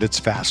with candidates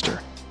faster.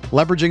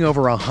 Leveraging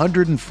over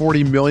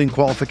 140 million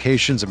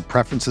qualifications and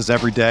preferences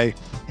every day,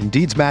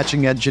 Indeed's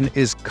matching engine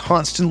is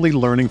constantly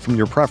learning from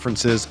your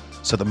preferences,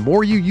 so the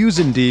more you use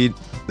Indeed,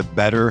 the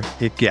better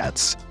it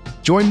gets.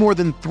 Join more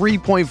than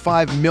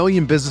 3.5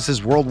 million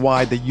businesses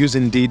worldwide that use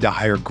Indeed to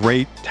hire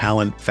great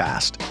talent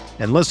fast.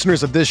 And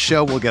listeners of this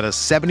show will get a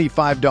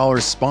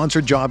 $75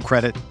 sponsored job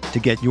credit to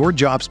get your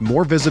jobs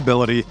more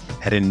visibility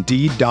at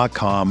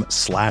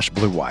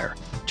Indeed.com/Blue Wire.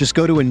 Just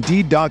go to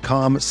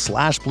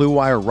Indeed.com/Blue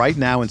Wire right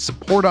now and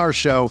support our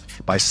show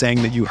by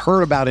saying that you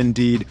heard about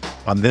Indeed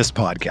on this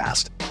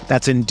podcast.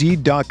 That's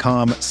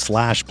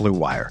Indeed.com/Blue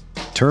Wire.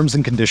 Terms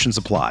and conditions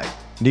apply.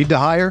 Need to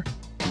hire?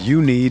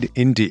 You need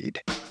Indeed.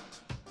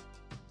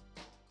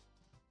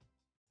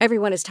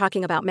 Everyone is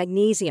talking about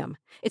magnesium.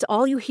 It's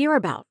all you hear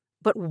about.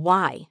 But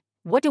why?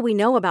 What do we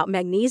know about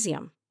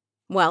magnesium?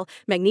 Well,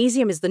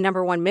 magnesium is the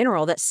 #1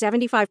 mineral that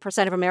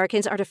 75% of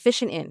Americans are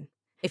deficient in.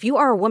 If you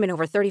are a woman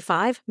over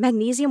 35,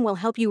 magnesium will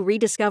help you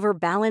rediscover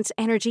balance,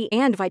 energy,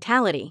 and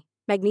vitality.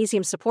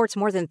 Magnesium supports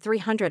more than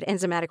 300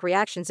 enzymatic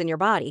reactions in your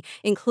body,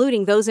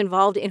 including those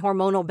involved in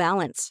hormonal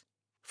balance.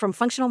 From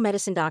functional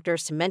medicine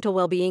doctors to mental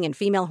well-being and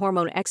female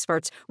hormone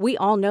experts, we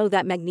all know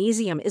that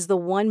magnesium is the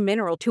one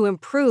mineral to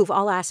improve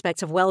all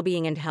aspects of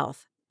well-being and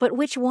health. But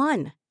which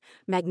one?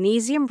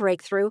 Magnesium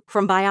Breakthrough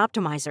from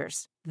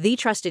Bioptimizers, the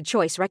trusted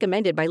choice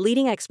recommended by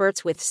leading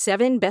experts with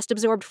 7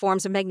 best-absorbed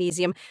forms of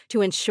magnesium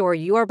to ensure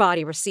your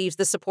body receives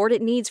the support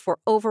it needs for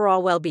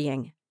overall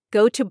well-being.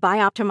 Go to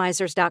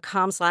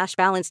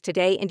bioptimizers.com/balance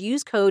today and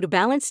use code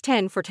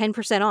BALANCE10 for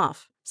 10%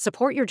 off.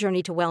 Support your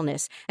journey to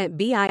wellness at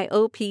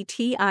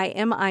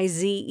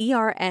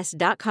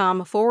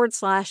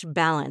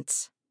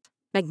bioptimizers.com/balance.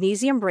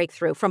 Magnesium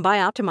Breakthrough from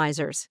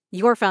Bioptimizers,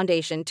 your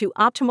foundation to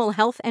optimal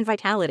health and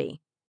vitality.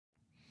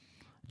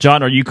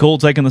 John, are you cool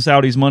taking the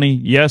Saudis' money?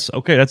 Yes.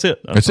 Okay, that's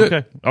it. That's it.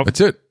 Okay. That's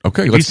it.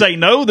 Okay. If you say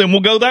no, then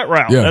we'll go that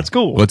route. Yeah, that's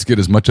cool. Let's get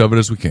as much of it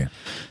as we can.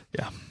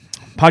 Yeah.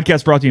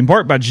 Podcast brought to you in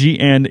part by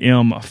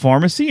G&M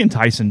Pharmacy and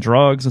Tyson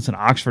Drugs. It's in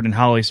Oxford and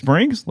Holly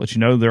Springs. Let you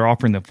know they're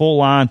offering the full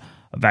line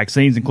of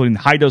vaccines, including the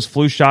high-dose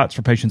flu shots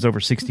for patients over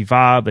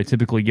 65. They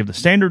typically give the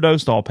standard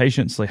dose to all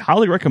patients. They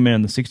highly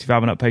recommend the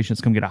 65 and up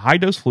patients come get a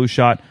high-dose flu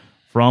shot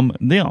from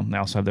them. They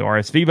also have the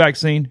RSV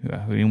vaccine.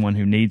 Anyone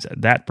who needs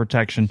that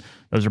protection,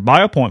 those are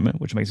by appointment,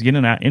 which makes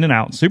getting in and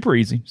out super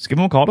easy. Just give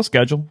them a call to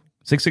schedule.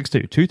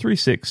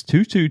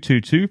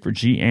 662-236-2222 for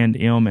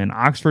G&M in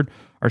Oxford,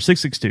 or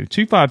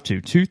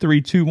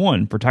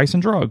 662-252-2321 for Tyson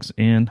Drugs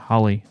in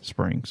Holly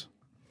Springs.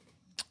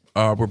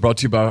 We're brought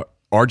to you by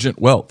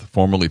Argent Wealth,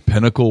 formerly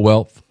Pinnacle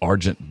Wealth.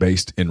 Argent,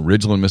 based in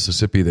Ridgeland,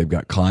 Mississippi. They've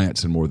got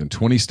clients in more than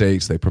 20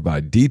 states. They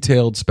provide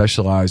detailed,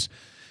 specialized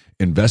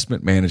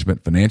investment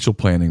management, financial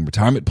planning,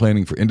 retirement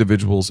planning for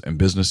individuals and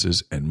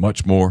businesses, and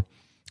much more.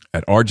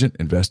 At Argent,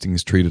 investing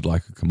is treated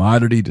like a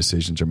commodity.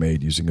 Decisions are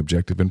made using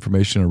objective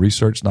information and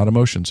research, not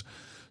emotions.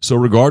 So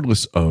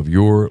regardless of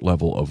your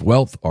level of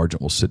wealth, Argent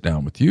will sit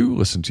down with you,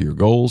 listen to your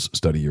goals,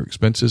 study your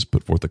expenses,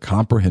 put forth a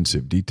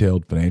comprehensive,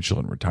 detailed financial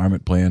and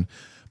retirement plan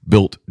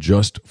built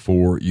just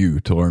for you.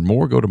 To learn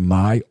more, go to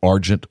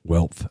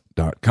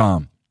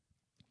myargentwealth.com.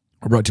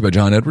 We're brought to you by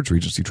John Edwards,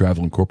 Regency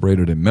Travel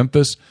Incorporated in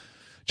Memphis.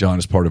 John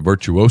is part of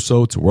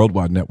Virtuoso. It's a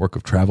worldwide network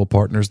of travel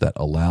partners that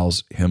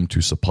allows him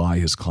to supply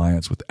his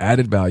clients with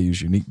added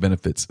values, unique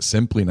benefits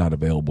simply not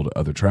available to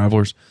other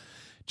travelers.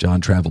 John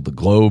traveled the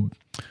globe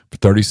for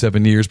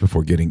 37 years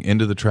before getting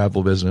into the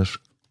travel business.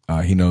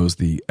 He knows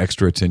the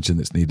extra attention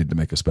that's needed to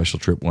make a special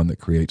trip one that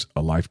creates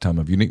a lifetime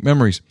of unique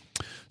memories.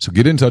 So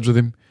get in touch with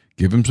him.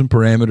 Give him some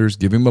parameters.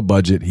 Give him a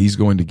budget. He's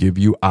going to give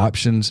you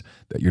options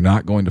that you're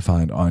not going to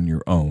find on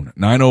your own.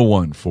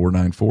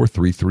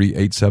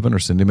 901-494-3387 or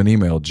send him an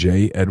email,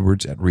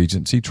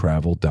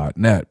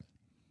 jedwards@regencytravel.net.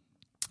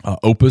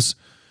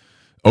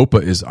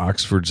 Opa is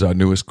Oxford's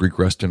newest Greek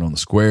restaurant on the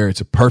square.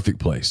 It's a perfect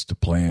place to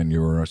plan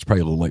it's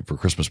probably a little late for a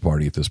Christmas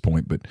party at this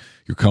point, but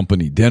your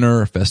company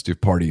dinner, festive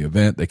party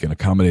event. They can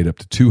accommodate up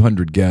to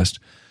 200 guests.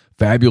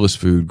 Fabulous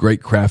food,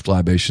 great craft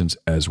libations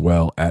as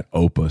well at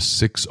Opa.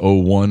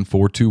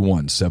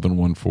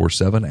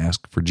 601-421-7147.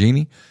 Ask for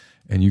Jeannie,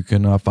 and you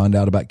can find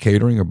out about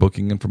catering or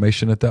booking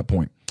information at that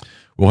point.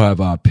 We'll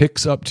have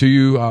picks up to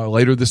you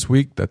later this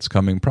week. That's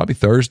coming probably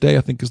Thursday,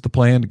 I think is the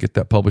plan, to get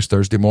that published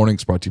Thursday morning.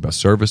 It's brought to you by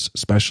Service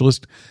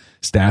Specialist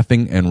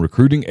Staffing and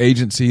Recruiting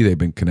Agency. They've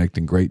been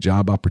connecting great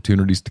job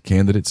opportunities to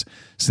candidates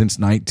since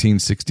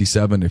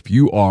 1967. If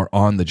you are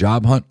on the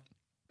job hunt,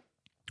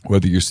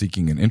 whether you're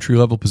seeking an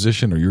entry-level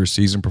position or you're a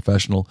seasoned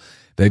professional,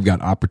 they've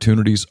got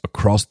opportunities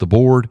across the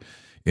board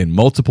in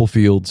multiple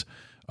fields.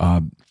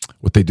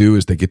 What they do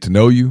is they get to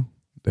know you.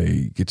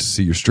 They get to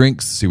see your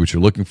strengths, see what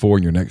you're looking for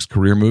in your next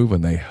career move,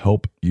 and they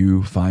help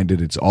you find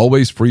it. It's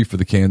always free for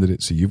the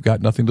candidate, so you've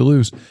got nothing to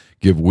lose.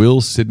 Give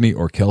Will, Sydney,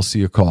 or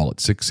Kelsey a call at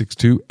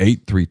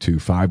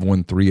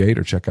 662-832-5138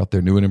 or check out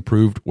their new and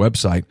improved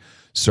website,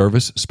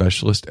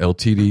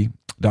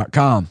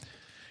 servicespecialistltd.com.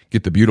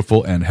 Get the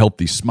beautiful and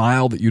healthy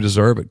smile that you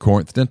deserve at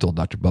Corinth Dental.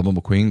 Dr. Bubba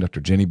McQueen, Dr.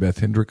 Jenny Beth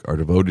Hendrick are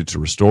devoted to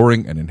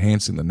restoring and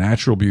enhancing the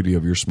natural beauty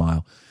of your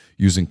smile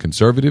using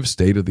conservative,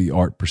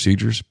 state-of-the-art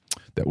procedures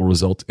that will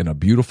result in a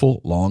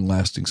beautiful,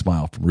 long-lasting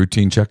smile. From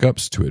routine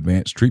checkups to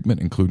advanced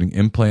treatment, including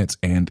implants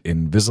and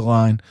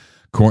Invisalign,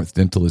 Corinth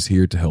Dental is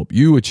here to help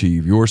you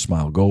achieve your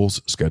smile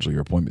goals. Schedule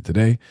your appointment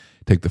today.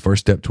 Take the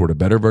first step toward a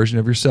better version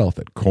of yourself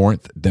at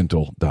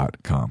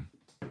corinthdental.com.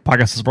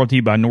 Podcast is brought to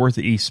you by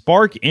Northeast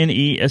Spark,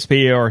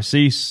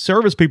 NESPARC.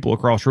 Service people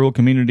across rural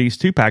communities.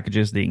 2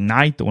 packages, the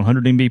Ignite, the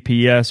 100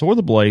 Mbps, or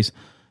the Blaze,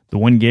 the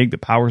 1 gig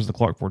that powers the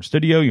Clark Ford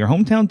Studio. Your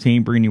hometown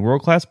team bringing you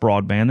world-class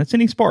broadband. That's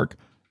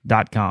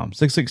NESPARC.com.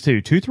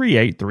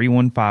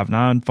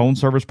 662-238-3159. Phone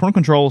service, parental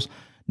controls,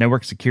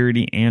 network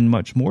security, and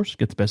much more. So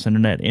get the best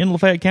internet in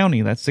Lafayette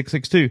County. That's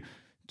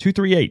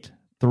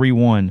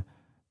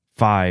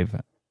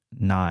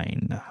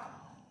 662-238-3159.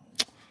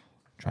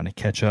 Trying to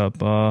catch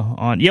up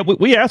on. Yeah,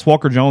 we asked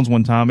Walker Jones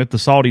one time if the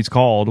Saudis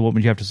called, what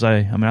would you have to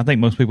say? I mean, I think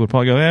most people would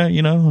probably go,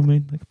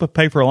 they could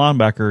pay for a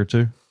linebacker or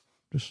two.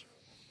 Just,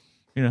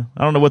 I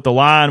don't know what the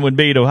line would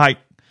be to how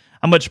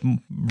much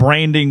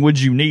branding would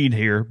you need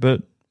here,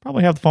 but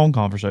probably have the phone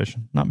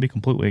conversation, not be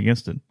completely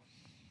against it.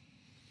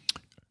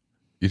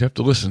 You'd have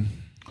to listen.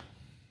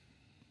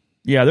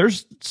 Yeah,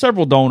 there's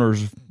several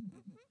donors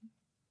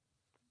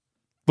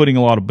footing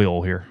a lot of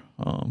bill here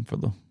for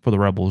the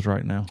Rebels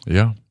right now.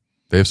 Yeah.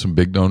 They have some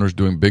big donors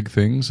doing big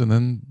things, and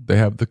then they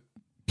have the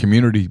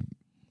community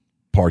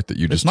part that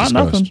you just discussed.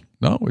 Nothing.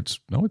 No, it's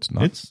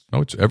not. It's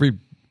every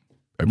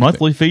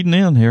monthly feeding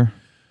in here.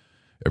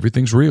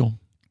 Everything's real.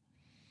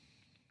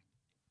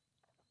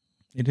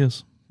 It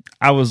is.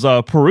 I was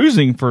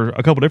perusing for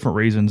a couple different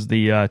reasons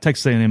the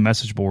Texas A&M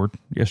message board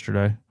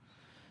yesterday.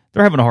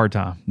 They're having a hard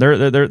time. They're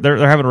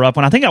having a rough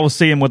one. I think I was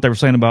seeing what they were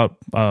saying about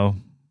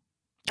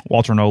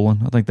Walter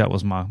Nolan. I think that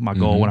was my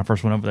goal when I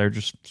first went over there.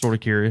 Just sort of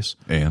curious.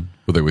 And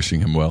were they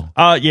wishing him well?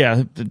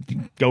 Yeah,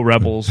 go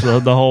Rebels.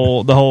 the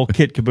whole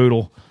kit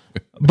caboodle.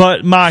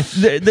 But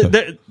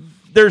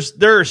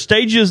there are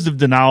stages of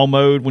denial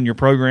mode when your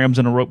program's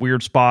in a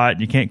weird spot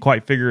and you can't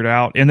quite figure it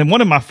out. And then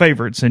one of my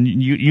favorites, and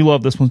you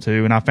love this one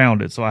too, and I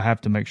found it, so I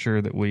have to make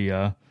sure that we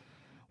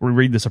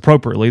read this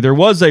appropriately. There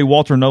was a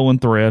Walter Nolan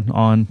thread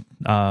on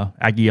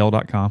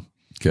AggieL.com.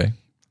 Okay.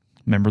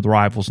 Remember the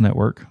Rivals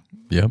Network.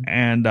 Yeah.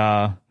 And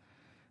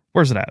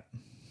where's it at?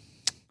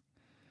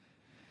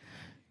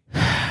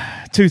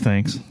 got two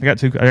things. I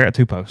got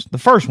two posts. The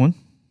first one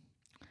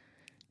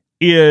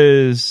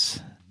is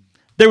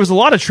there was a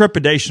lot of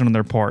trepidation on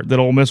their part that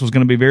Ole Miss was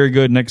going to be very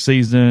good next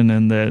season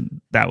and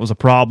that was a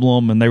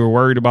problem, and they were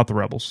worried about the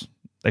Rebels.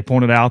 They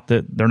pointed out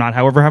that they're not,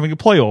 however, having to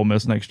play Ole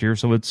Miss next year,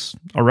 so it's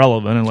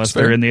irrelevant unless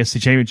they're in the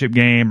SEC championship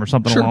game or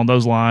something along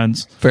those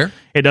lines. Fair.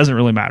 It doesn't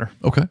really matter.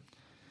 Okay.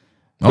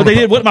 But they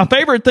did what my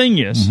favorite thing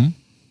is.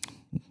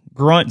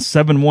 Grunt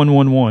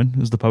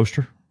 7111 is the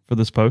poster for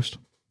this post.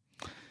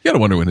 You got to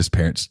wonder when his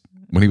parents,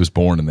 when he was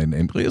born,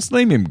 and let's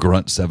name him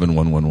Grunt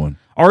 7111.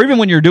 Or even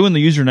when you're doing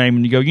the username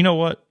and you go, you know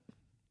what?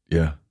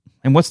 Yeah.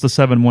 And what's the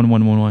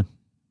 71111? What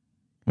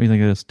do you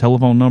think it is?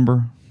 Telephone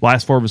number?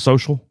 Last four of his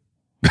social?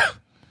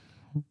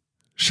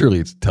 Surely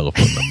it's a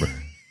telephone number.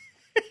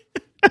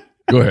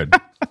 Go ahead.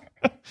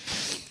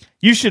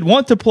 You should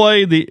want to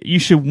play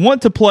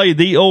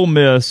the Ole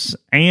Miss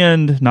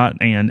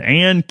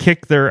and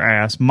kick their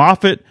ass.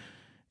 Moffitt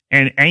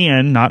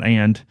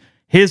and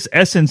his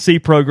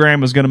SNC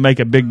program is going to make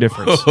a big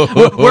difference.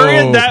 We're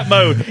in that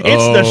mode. It's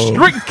the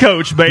strength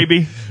coach,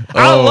 baby.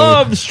 I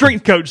love the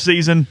strength coach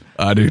season.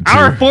 I do too.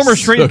 Our former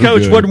strength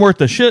coach wasn't worth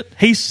the shit.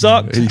 He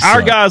sucked. He Our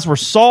sucked. guys were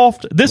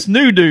soft. This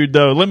new dude,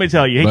 though, let me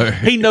tell you,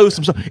 he knows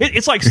some stuff.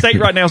 It's like State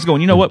right now is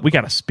going, you know what? We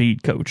got a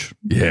speed coach.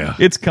 Yeah.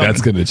 It's coming.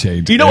 That's going to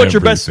change. You know what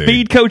your best everything.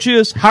 speed coach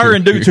is?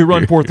 Hiring dudes who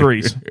run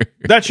 4.3s.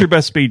 That's your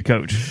best speed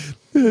coach.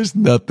 There's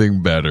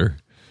nothing better.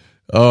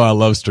 Oh, I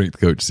love strength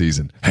coach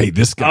season. Hey,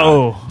 this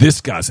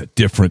guy's a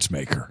difference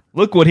maker.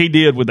 Look what he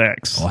did with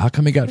X. Well, how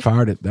come he got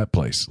fired at that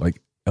place? Like,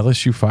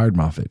 LSU fired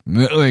Moffitt.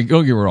 Like,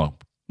 don't get me wrong.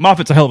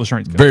 Moffitt's a hell of a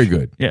strength coach. Very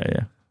good.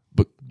 Yeah.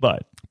 But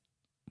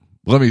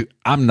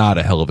I'm not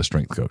a hell of a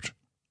strength coach.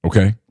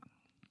 Okay?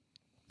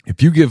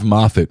 If you give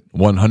Moffitt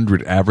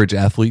 100 average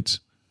athletes,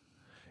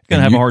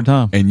 gonna have a hard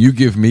time. And you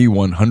give me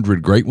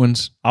 100 great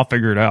ones, I'll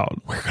figure it out.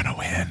 we're going to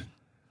win.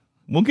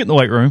 We'll get in the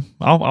weight room.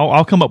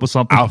 I'll come up with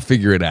something. I'll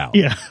figure it out.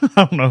 Yeah, I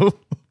don't know.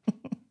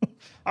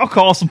 I'll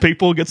call some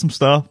people, get some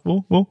stuff.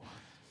 We'll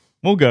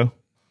go.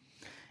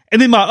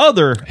 And then my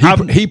other,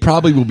 He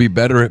probably will be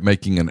better at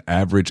making an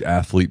average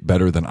athlete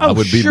better than I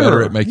would be sure.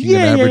 better at making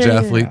an average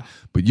athlete.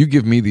 But you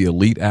give me the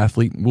elite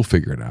athlete, and we'll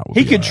figure it out.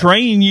 he could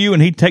train you,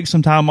 and he'd take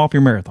some time off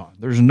your marathon.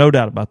 There's no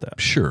doubt about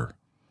that. Sure.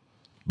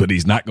 But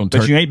he's not going to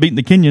But you ain't beating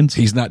the Kenyans.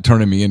 He's not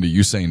turning me into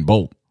Usain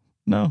Bolt.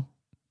 No.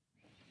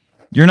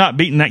 You're not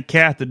beating that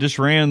cat that just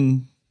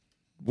ran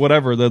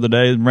whatever the other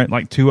day, ran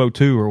like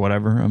 2:02 or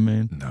whatever. I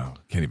mean, No,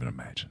 can't even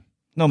imagine.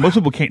 no, most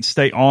people can't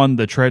stay on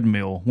the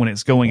treadmill when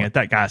it's going at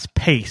that guy's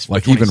pace.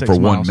 Like even 26 for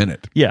 1 miles.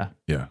 minute. Yeah.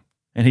 Yeah.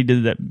 And he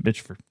did that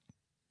bitch for.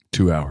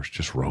 2 hours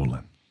just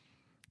rolling.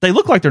 They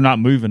look like they're not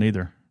moving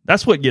either.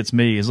 That's what gets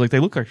me is like they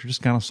look like they're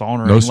just kind of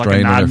sauntering No like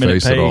strain a on their 9-minute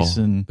face at all. pace.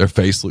 And Their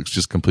face looks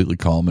just completely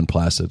calm and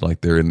placid,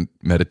 like they're in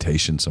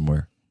meditation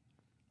somewhere.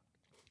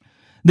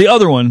 the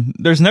other one,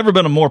 there's never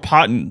been a more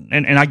pot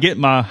and I get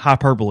my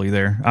hyperbole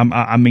there.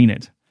 I mean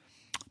it.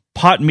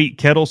 Pot meat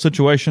kettle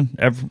situation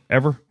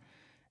ever.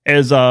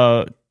 As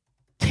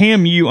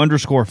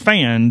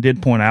TAMU_fan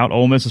did point out,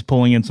 Ole Miss is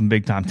pulling in some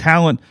big time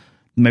talent,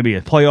 maybe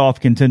a playoff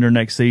contender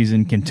next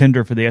season,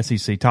 contender for the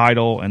SEC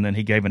title, and then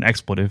he gave an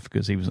expletive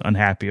because he was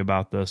unhappy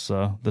about this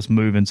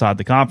move inside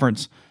the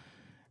conference.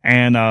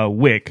 And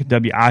Wick,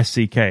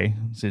 W-I-C-K,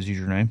 is his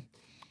username.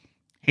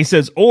 He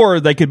says, or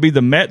they could be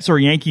the Mets or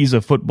Yankees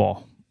of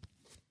football.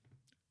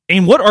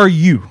 And what are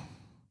you?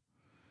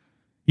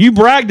 You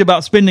bragged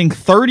about spending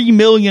 $30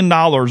 million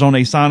on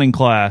a signing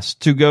class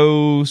to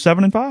go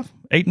 7-5,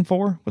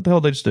 8-4. What the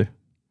hell did they just do?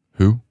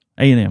 Who?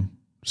 A&M.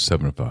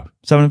 7-5.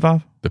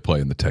 7-5. They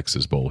play in the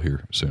Texas Bowl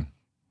here soon.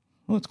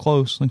 Well, it's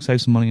close. They can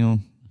save some money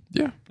on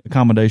Yeah.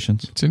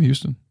 accommodations. It's in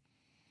Houston.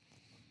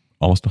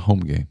 Almost a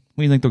home game.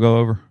 What do you think they'll go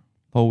over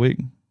the whole week?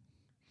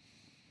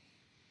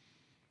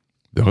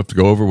 They'll have to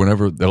go over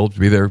whenever they'll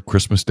be there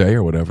Christmas Day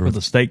or whatever. For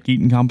the steak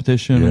eating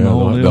competition Yeah, and the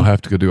whole deal? they'll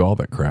have to go do all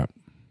that crap.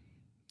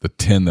 The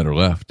 10 that are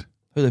left.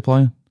 Who are they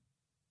playing?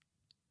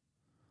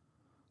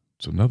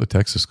 It's another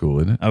Texas school,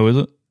 isn't it? Oh, is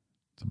it?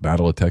 It's a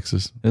Battle of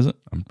Texas. Is it?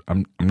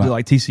 I'm Is not it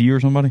like TCU or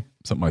somebody?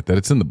 something like that.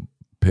 It's in the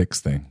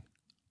picks thing.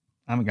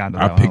 I haven't gotten to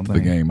I that one, picked don't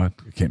the think. game. I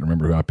can't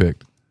remember who I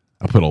picked.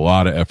 I put a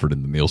lot of effort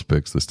into Neil's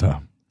picks this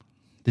time.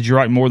 Did you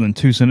write more than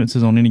 2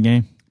 sentences on any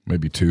game?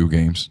 Maybe 2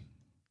 games.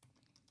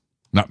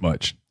 Not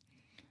much.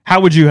 How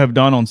would you have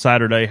done on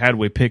Saturday had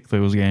we picked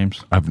those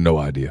games? I have no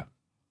idea.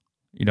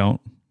 You don't?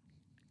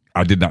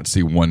 I did not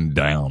see one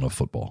down of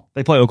football.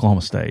 They play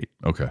Oklahoma State.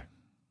 Okay.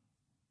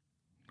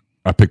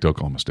 I picked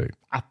Oklahoma State.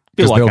 I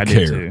feel 'Cause like they'll I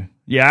did care. too.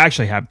 Yeah, I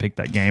actually have picked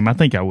that game. I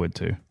think I would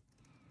too.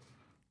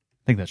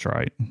 I think that's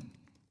right.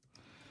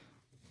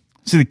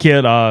 See the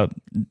kid,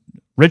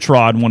 Rich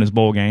Rod won his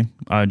bowl game.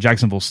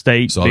 Jacksonville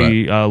State Saw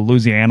beat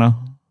Louisiana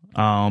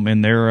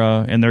in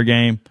their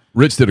game.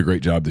 Rich did a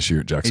great job this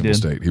year at Jacksonville did.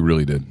 State. He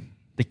really did.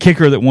 The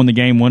kicker that won the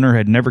game winner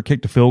had never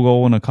kicked a field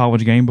goal in a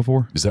college game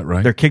before. Is that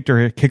right? Their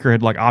kicker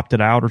had like opted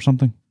out or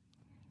something.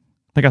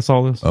 I think I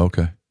saw this. Oh,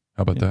 okay.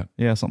 How about that?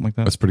 Yeah, something like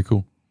that. That's pretty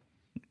cool.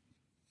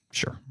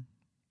 Sure.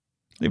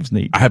 It was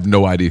neat. I have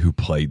no idea who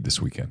played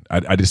this weekend.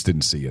 I just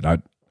didn't see it. I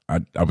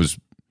was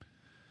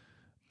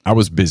I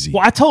was busy.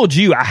 Well, I told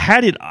you I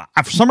had it.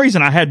 For some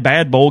reason, I had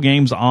bad bowl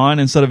games on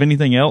instead of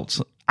anything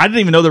else. I didn't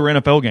even know there were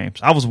NFL games.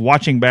 I was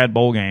watching bad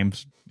bowl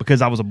games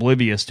because I was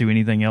oblivious to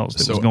anything else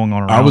that was going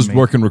on around me. I was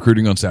working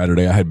recruiting on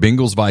Saturday. I had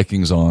Bengals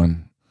Vikings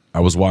on.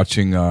 I was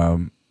watching.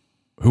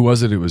 Who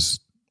was it? It was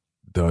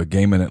the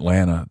game in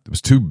Atlanta. It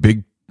was two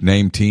big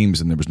name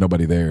teams, and there was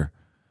nobody there.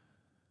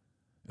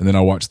 And then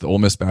I watched the Ole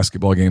Miss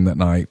basketball game that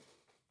night.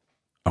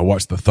 I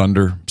watched the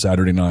Thunder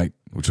Saturday night,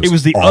 which was it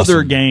was the awesome.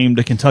 other game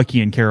to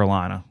Kentucky and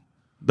Carolina.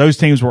 Those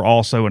teams were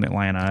also in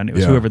Atlanta, and it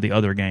was whoever the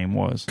other game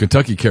was.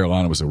 Kentucky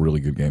Carolina was a really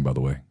good game, by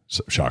the way.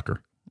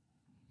 Shocker.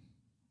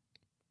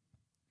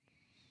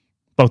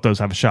 Both those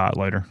have a shot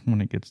later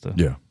when it gets to.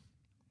 Yeah.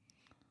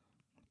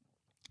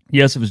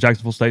 Yes, it was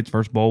Jacksonville State's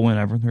first bowl win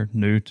ever. They're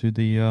new to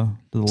the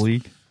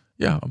league.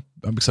 Yeah,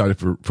 I'm excited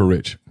for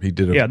Rich. He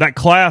did Yeah, that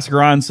class,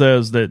 Grind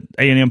says that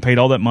A&M paid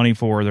all that money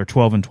for. They're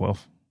 12-12.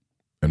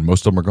 And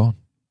most of them are gone.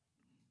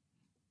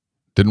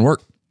 Didn't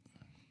work.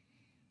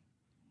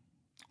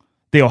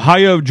 The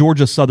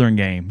Ohio-Georgia Southern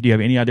game. Do you have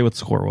any idea what the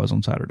score was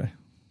on Saturday?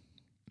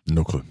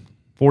 No clue.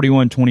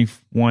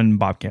 41-21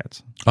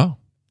 Bobcats. Oh.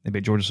 They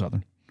beat Georgia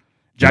Southern.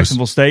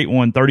 Jacksonville State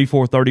won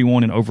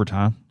 34-31 in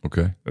overtime.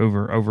 Okay.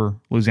 Over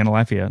Louisiana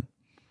Lafayette.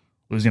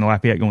 Louisiana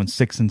Lafayette going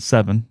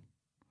 6-7.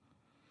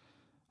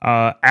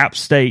 App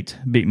State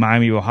beat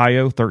Miami of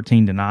Ohio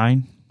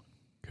 13-9.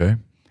 Okay.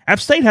 App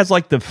State has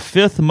like the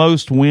fifth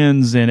most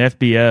wins in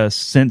FBS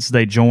since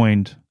they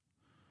joined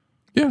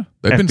Yeah,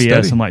 they've been FBS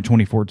steady. in like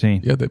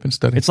 2014. Yeah, they've been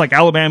steady. It's like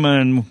Alabama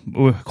and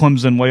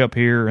Clemson way up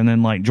here, and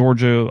then like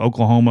Georgia,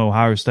 Oklahoma,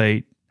 Ohio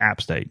State,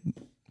 App State,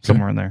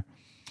 somewhere in there.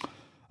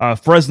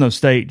 Fresno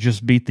State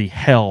just beat the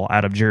hell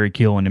out of Jerry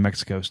Kill in New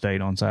Mexico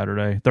State on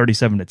Saturday,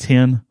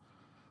 37-10.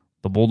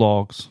 The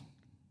Bulldogs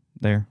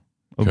there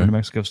over New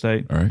Mexico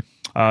State. All right.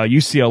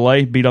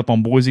 UCLA beat up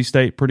on Boise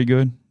State pretty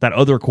good. That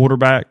other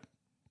quarterback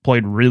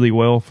played really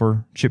well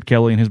for Chip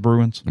Kelly and his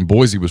Bruins. And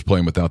Boise was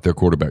playing without their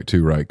quarterback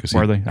too, right? Because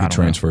Were they? he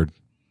transferred.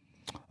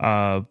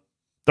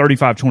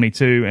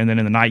 35-22, and then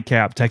in the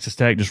nightcap, Texas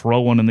Tech just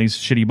rolling in these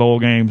shitty bowl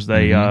games.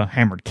 They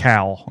hammered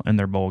Cal in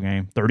their bowl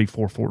game,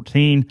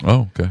 34-14.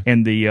 Oh, okay.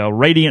 In the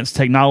Radiance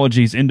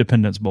Technologies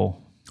Independence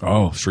Bowl.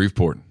 Oh,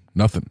 Shreveport.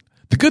 Nothing.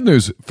 The good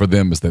news for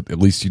them is that at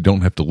least you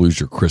don't have to lose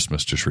your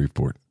Christmas to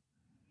Shreveport.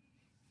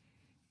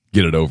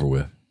 Get it over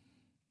with.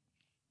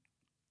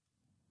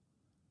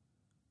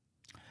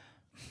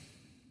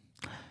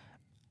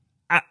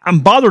 I'm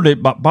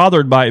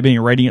bothered by it being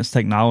Radiance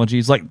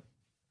Technologies. Like,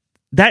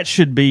 that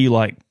should be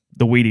like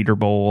the Weed Eater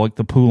Bowl, like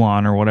the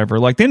Poulon or whatever.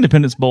 Like, the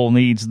Independence Bowl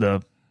needs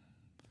the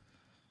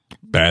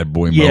Bad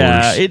Boy Mowers.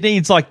 Yeah, it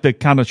needs like the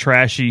kind of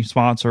trashy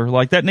sponsor.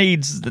 Like, that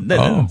needs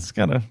that's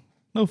kind of,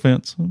 no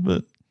offense,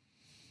 but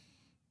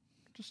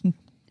just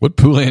What'd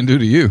Poulan do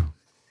to you?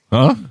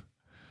 Huh?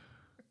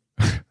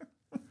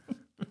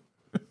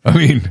 I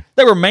mean,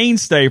 they were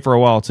mainstay for a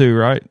while too,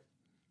 right?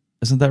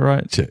 Isn't that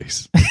right?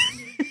 Chase.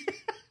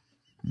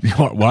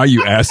 Why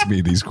you ask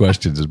me these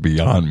questions is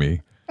beyond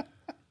me.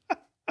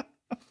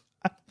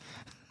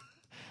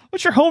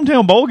 What's your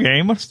hometown bowl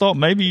game? I just thought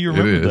maybe you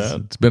remember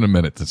that. It's been a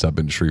minute since I've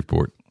been to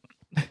Shreveport.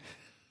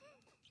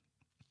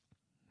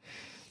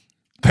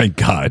 Thank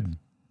God.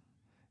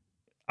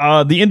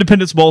 The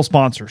Independence Bowl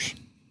sponsors.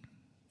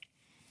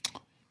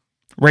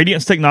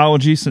 Radiance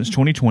Technology since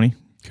 2020.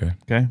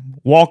 Okay.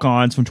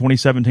 Walk-ons from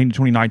 2017 to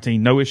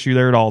 2019. No issue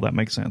there at all. That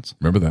makes sense.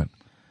 Remember that.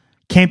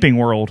 Camping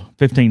World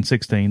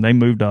 15-16. They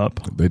moved up.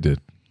 They did.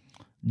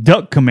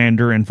 Duck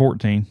Commander in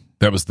 14.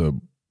 That was the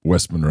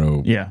West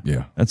Monroe. Yeah.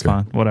 Yeah. That's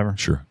fine. Whatever.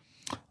 Sure.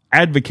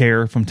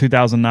 Advocare from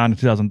 2009 to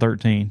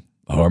 2013.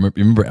 Oh, you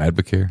remember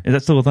Advocare? Is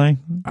that still a thing?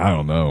 I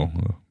don't know.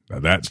 Now,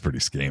 that's pretty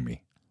scammy.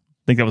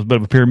 Think that was a bit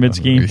of a pyramid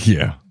scheme?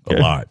 Yeah,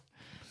 a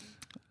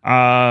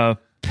lot.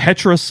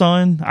 Petra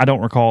Sun, I don't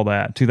recall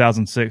that.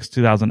 2006,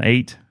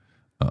 2008.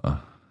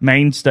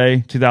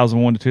 Mainstay,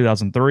 2001 to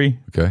 2003.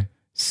 Okay.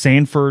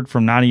 Sanford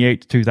from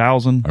 98 to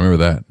 2000. I remember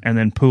that. And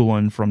then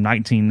Poulin from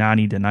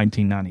 1990 to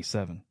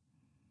 1997.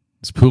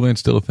 Is Poulan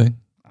still a thing?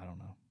 I don't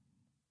know.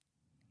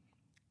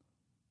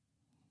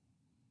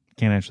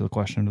 Can't answer the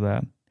question to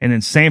that. And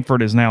then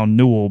Sanford is now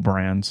Newell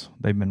Brands.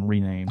 They've been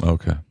renamed.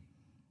 Okay.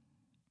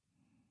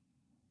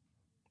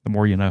 The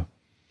more you know.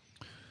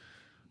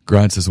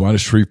 Grind says, why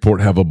does Shreveport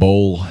have a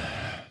bowl?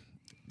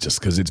 Just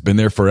because it's been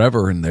there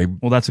forever, and they.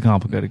 Well, that's a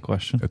complicated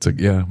question. It's a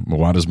yeah. Well,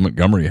 why does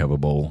Montgomery have a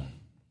bowl?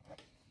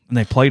 And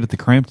they played at the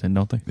Crampton,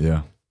 don't they?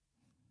 Yeah.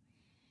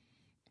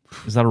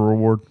 Is that a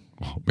reward?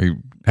 Well,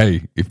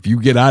 hey, if you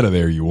get out of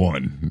there, you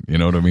won. You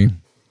know what I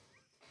mean?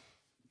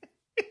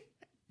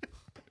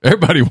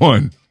 Everybody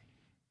won.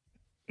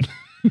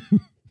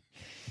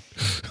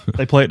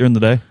 They play it during the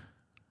day?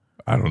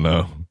 I don't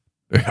know.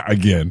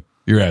 Again,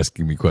 you're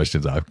asking me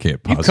questions I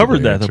can't possibly You've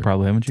covered that, answer. though,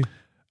 probably, haven't you?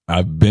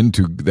 I've been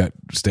to that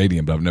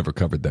stadium, but I've never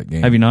covered that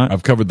game. Have you not?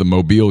 I've covered the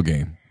Mobile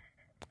game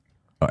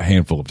a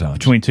handful of times.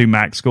 Between two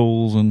MAC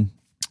schools and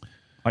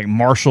like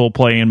Marshall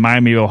playing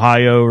Miami,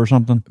 Ohio or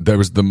something? There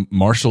was the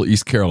Marshall,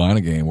 East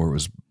Carolina game where it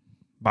was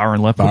Byron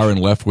Leftwich. Byron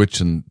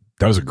Leftwich, and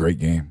that was a great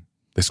game.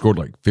 They scored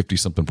like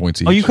 50-something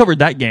points each. Oh, you covered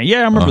that game. Yeah,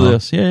 I remember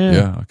this. Yeah.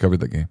 Yeah, I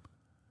covered that game.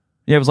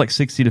 Yeah, it was like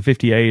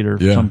 60-58 or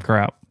some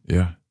crap.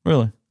 Yeah.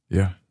 Really?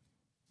 Yeah.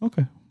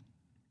 Okay.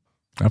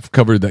 I've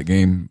covered that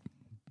game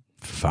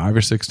 5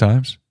 or 6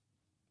 times.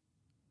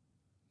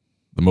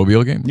 The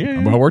Mobile game?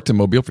 Yeah. I worked in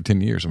Mobile for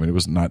 10 years. I mean, it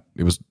was not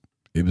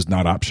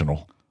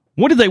optional.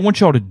 What did they want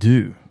y'all to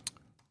do?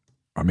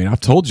 I mean, I've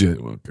told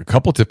you a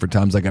couple different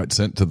times I got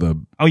sent to the...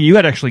 Oh, you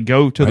had to actually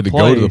go to the place.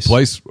 I had to go to the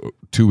place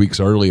 2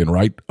 weeks early and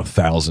write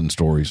 1,000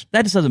 stories.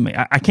 That just doesn't make...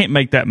 I can't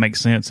make that make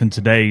sense in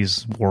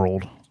today's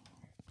world.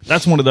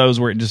 That's one of those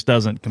where it just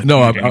doesn't compute.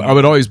 No, I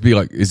would always be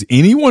like, is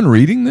anyone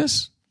reading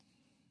this?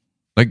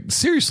 Like,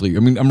 seriously. I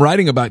mean, I'm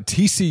writing about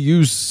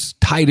TCU's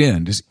tight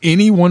end. Is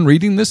anyone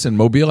reading this in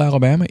Mobile,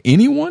 Alabama?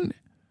 Anyone?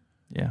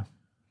 Yeah.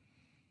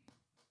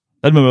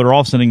 That'd be better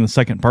off sending the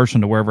second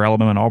person to wherever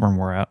Alabama and Auburn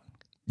were at.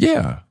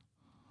 Yeah.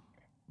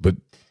 But,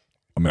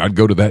 I mean, I'd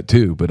go to that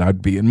too, but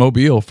I'd be in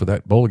Mobile for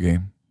that bowl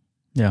game.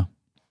 Yeah.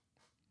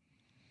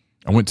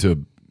 I went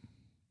to...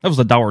 That was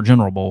the Dollar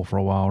General Bowl for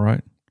a while, right?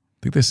 I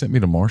think they sent me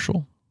to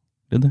Marshall.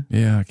 Did they?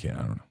 Yeah, I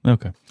don't know.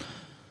 Okay.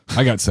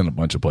 I got sent a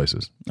bunch of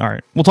places. All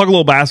right. We'll talk a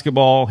little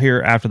basketball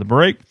here after the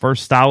break.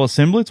 First, Style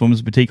Assembly. It's a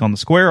women's boutique on the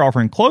square,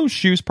 offering clothes,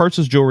 shoes,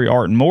 purses, jewelry,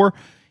 art, and more.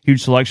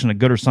 Huge selection of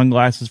Gooder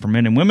sunglasses for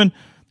men and women.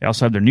 They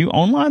also have their new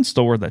online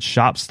store that's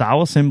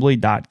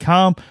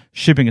shopstyleassembly.com.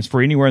 Shipping is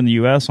free anywhere in the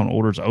U.S. on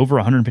orders over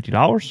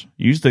 $150.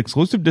 Use the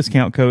exclusive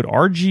discount code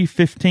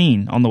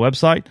RG15 on the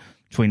website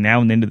between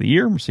now and the end of the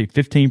year. Receive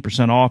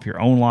 15% off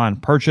your online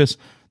purchase.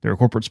 They're a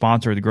corporate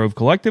sponsor of the Grove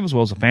Collective, as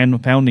well as a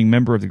founding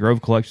member of the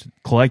Grove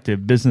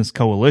Collective Business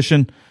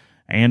Coalition.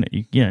 And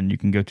again, you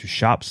can go to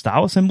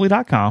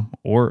shopstyleassembly.com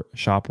or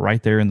shop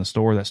right there in the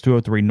store. That's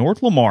 203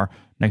 North Lamar,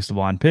 next to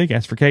Blind Pig.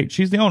 Ask for Kate.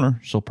 She's the owner.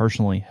 She'll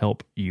personally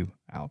help you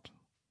out.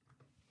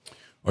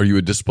 Are you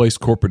a displaced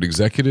corporate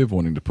executive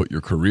wanting to put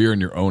your career in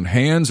your own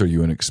hands? Are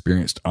you an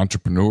experienced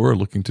entrepreneur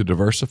looking to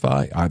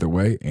diversify? Either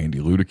way, Andy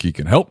Ludicky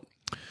can help.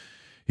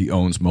 He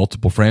owns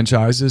multiple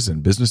franchises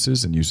and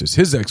businesses and uses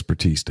his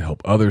expertise to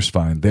help others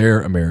find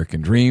their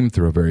American dream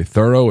through a very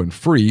thorough and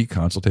free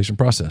consultation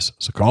process.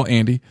 So call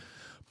Andy.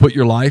 Put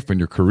your life and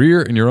your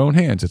career in your own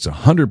hands. It's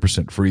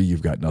 100% free.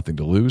 You've got nothing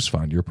to lose.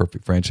 Find your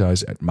perfect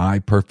franchise at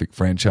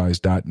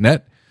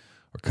myperfectfranchise.net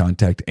or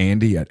contact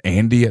Andy at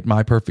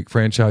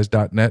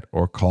myperfectfranchise.net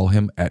or call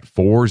him at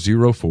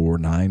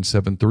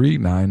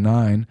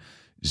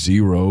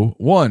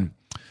 404-973-9901.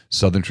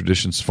 Southern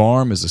Traditions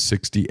Farm is a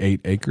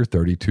 68-acre,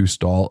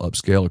 32-stall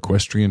upscale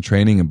equestrian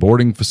training and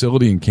boarding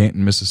facility in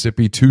Canton,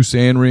 Mississippi. 2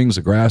 sand rings,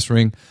 a grass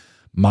ring,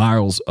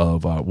 miles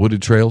of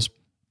wooded trails.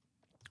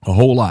 A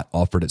whole lot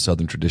offered at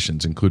Southern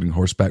Traditions, including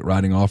horseback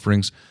riding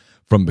offerings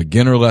from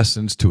beginner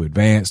lessons to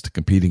advanced,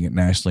 competing at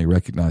nationally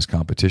recognized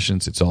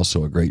competitions. It's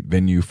also a great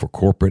venue for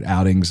corporate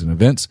outings and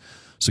events.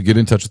 So get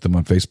in touch with them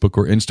on Facebook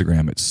or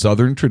Instagram at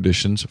Southern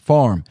Traditions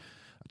Farm.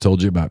 I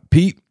told you about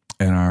Pete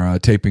and our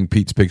taping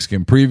Pete's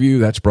Pigskin Preview.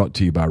 That's brought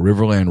to you by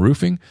Riverland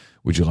Roofing.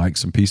 Would you like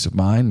some peace of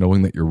mind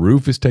knowing that your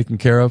roof is taken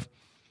care of?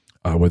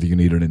 Whether you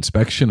need an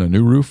inspection, a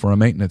new roof, or a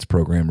maintenance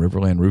program,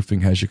 Riverland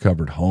Roofing has you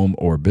covered, home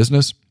or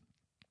business.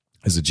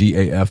 As a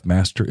GAF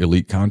Master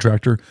Elite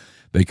Contractor,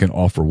 they can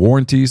offer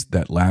warranties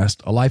that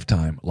last a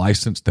lifetime.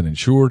 Licensed and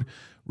insured,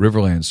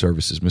 Riverland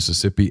services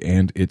Mississippi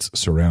and its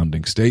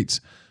surrounding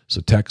states.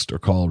 So text or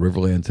call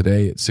Riverland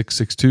today at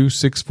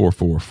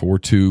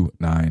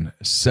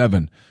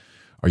 662-644-4297.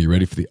 Are you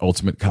ready for the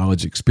ultimate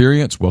college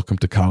experience? Welcome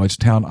to College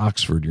Town,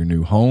 Oxford, your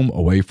new home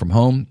away from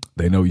home.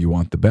 They know you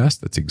want the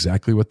best. That's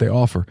exactly what they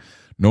offer.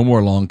 No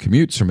more long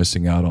commutes or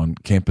missing out on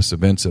campus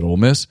events at Ole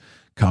Miss.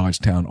 College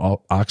Town,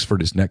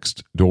 Oxford is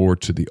next door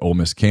to the Ole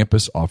Miss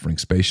campus, offering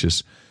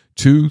spacious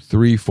 2,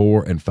 3,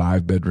 4, and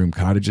 5 bedroom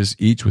cottages,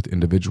 each with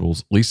individual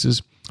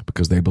leases,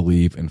 because they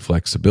believe in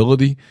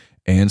flexibility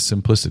and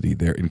simplicity.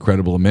 Their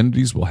incredible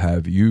amenities will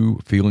have you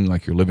feeling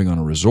like you're living on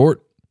a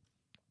resort.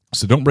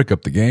 So don't break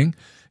up the gang.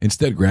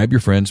 Instead, grab your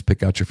friends,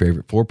 pick out your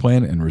favorite floor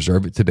plan, and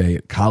reserve it today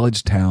at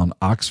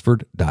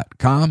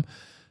collegetownoxford.com.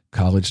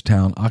 College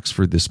Town,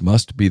 Oxford, this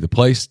must be the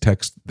place.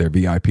 Text their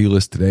VIP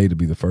list today to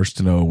be the first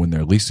to know when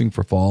their leasing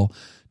for fall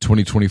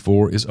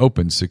 2024 is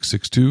open,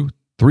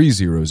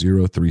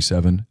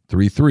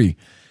 662-300-3733.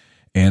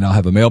 And I'll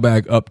have a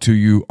mailbag up to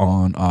you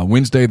on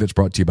Wednesday that's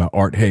brought to you by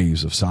Art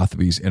Hayes of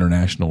Sotheby's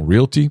International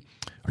Realty.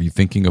 Are you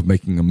thinking of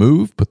making a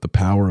move? Put the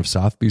power of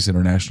Sotheby's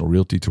International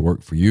Realty to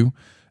work for you.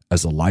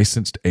 As a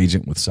licensed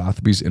agent with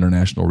Sotheby's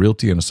International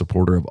Realty and a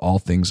supporter of all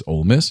things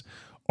Ole Miss,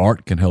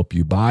 Art can help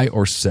you buy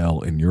or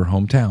sell in your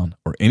hometown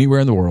or anywhere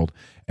in the world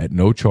at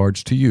no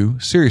charge to you.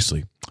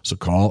 Seriously. So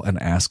call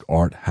and ask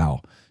Art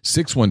how.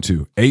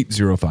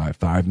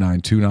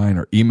 612-805-5929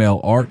 or email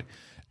Art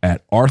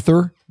at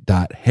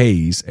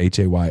arthur.hayes,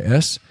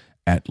 Hays,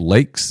 at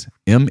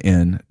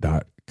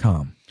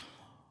lakesmn.com.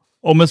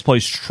 Ole Miss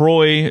plays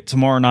Troy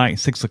tomorrow night,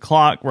 6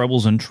 o'clock.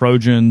 Rebels and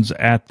Trojans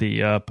at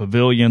the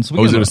Pavilion.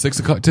 So is it a 6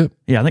 o'clock tip?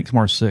 Yeah, I think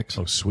tomorrow's 6.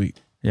 Oh,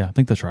 sweet. Yeah, I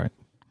think that's right.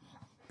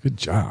 Good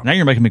job. Now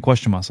you're making me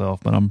question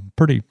myself, but I'm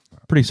pretty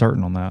pretty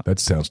certain on that. That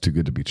sounds too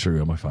good to be true.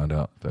 I'm going to find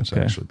out if that's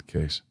actually the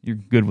case. You're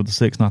good with the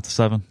 6, not the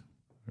 7.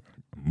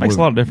 Makes a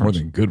lot of difference.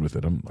 More than good with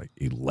it. I'm like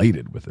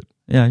elated with it.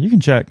 Yeah, you can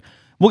check.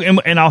 Well,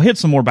 and I'll hit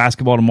some more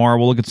basketball tomorrow.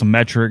 We'll look at some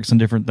metrics and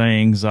different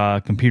things.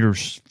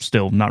 Computers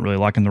still not really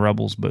liking the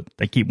Rebels, but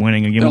they keep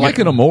winning again. They're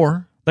liking them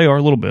more. They are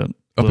a little bit.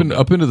 Up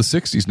into the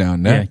 60s now.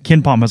 Yeah,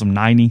 Ken Palm has them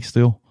 90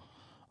 still.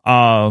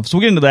 So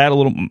we'll get into that a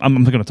little.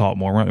 I'm going to talk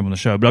more on the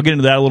show, but I'll get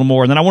into that a little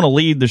more. And then I want to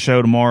lead the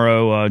show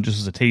tomorrow, just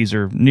as a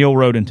teaser. Neil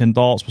Road in 10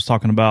 Thoughts was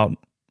talking about,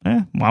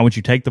 why would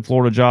you take the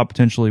Florida job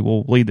potentially?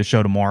 We'll lead the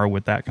show tomorrow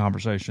with that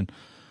conversation,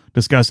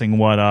 discussing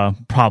what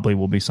probably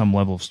will be some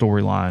level of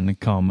storyline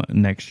come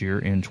next year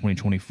in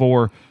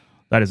 2024.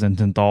 That is in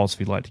 10 Thoughts if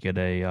you'd like to get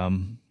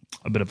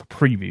a bit of a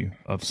preview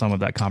of some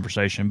of that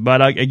conversation.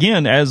 But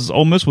again, as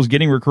Ole Miss was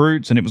getting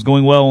recruits and it was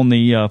going well on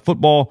the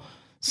football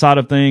side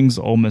of things,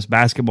 Ole Miss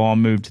basketball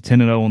moved to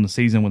 10-0 on the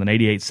season with an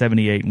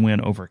 88-78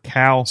 win over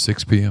Cal.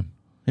 6 p.m.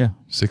 Yeah.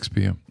 6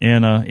 p.m.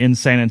 In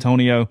San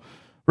Antonio.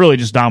 Really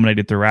just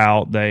dominated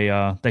throughout.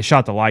 They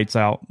shot the lights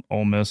out.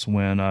 Ole Miss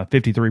went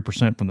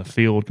 53% from the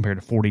field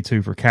compared to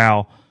 42% for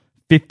Cal.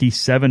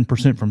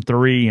 57% from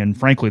three, and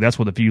frankly, that's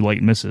with a few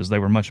late misses. They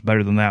were much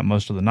better than that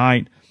most of the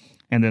night.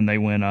 And then they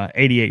went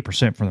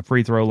 88% from the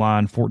free throw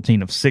line,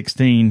 14 of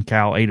 16,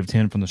 Cal 8 of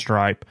 10 from the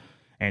stripe,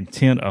 and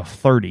 10 of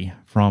 30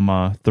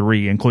 from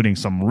three, including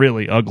some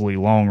really ugly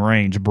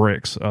long-range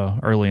bricks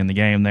early in the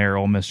game there.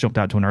 Ole Miss jumped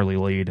out to an early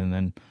lead and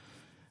then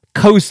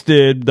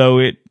coasted,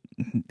 though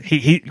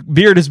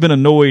Beard has been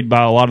annoyed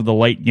by a lot of the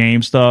late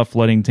game stuff,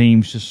 letting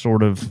teams just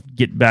sort of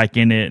get back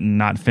in it and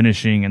not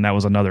finishing, and that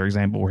was another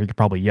example where he could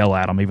probably yell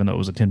at them, even though it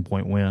was a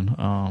 10-point win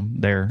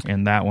there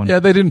in that one. Yeah,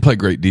 they didn't play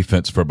great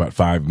defense for about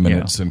 5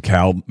 minutes, and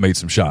Cal made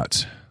some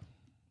shots.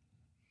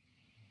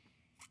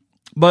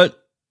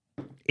 But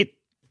it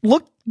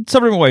looked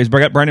several different ways.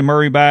 Got Brandon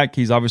Murray back.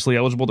 He's obviously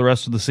eligible the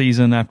rest of the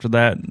season after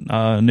that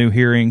new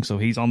hearing, so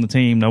he's on the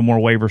team. No more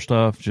waiver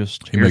stuff.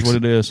 Just here's what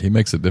it is. He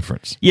makes a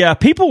difference. Yeah,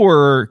 people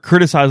were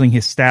criticizing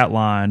his stat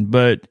line,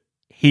 but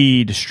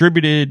he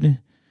distributed.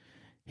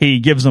 He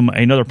gives them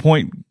another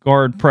point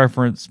guard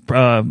preference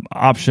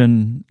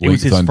option. It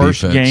was his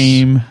first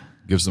game.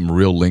 Gives them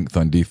real length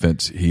on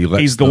defense.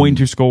 He's going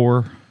to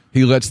score.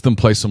 He lets them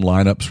play some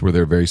lineups where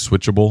they're very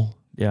switchable.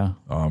 Yeah.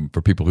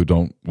 For people who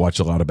don't watch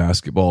a lot of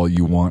basketball,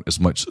 you want as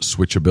much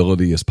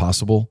switchability as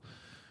possible.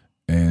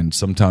 And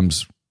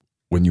sometimes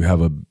when you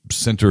have a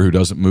center who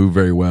doesn't move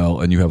very well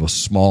and you have a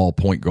small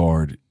point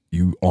guard,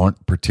 you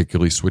aren't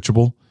particularly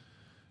switchable.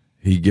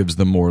 He gives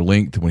them more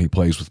length when he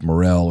plays with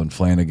Morrell and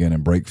Flanagan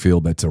and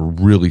Brakefield. That's a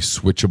really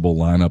switchable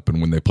lineup.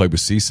 And when they play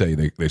with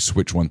Cisse, they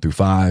switch 1 through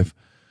 5.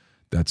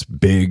 That's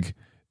big.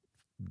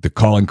 The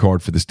calling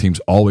card for this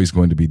team's always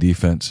going to be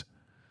defense.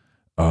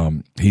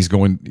 He's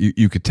going.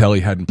 You could tell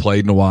he hadn't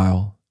played in a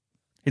while.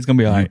 He's going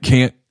to be all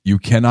right. You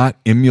cannot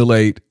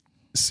emulate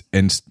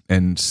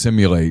and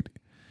simulate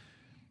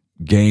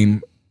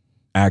game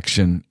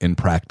action in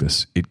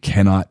practice. It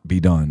cannot be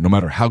done. No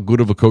matter how good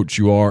of a coach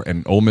you are,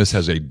 and Ole Miss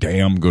has a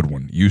damn good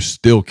one, you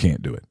still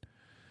can't do it.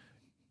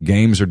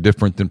 Games are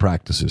different than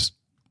practices.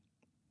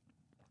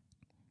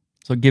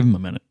 So give him a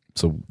minute.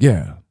 So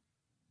yeah.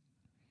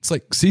 It's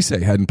like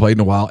Cisse hadn't played in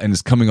a while and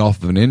is coming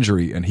off of an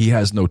injury, and he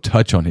has no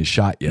touch on his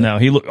shot yet. No,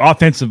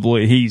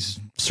 offensively, he's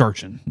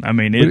searching. I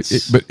mean,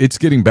 but it's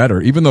getting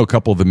better. Even though a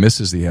couple of the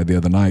misses he had the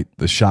other night,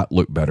 the shot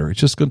looked better. It's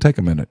just going to take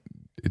a minute.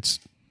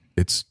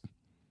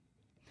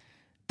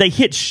 They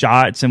hit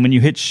shots, and when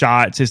you hit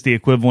shots, it's the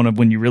equivalent of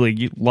when you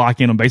really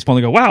lock in on baseball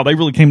and they go, "Wow, they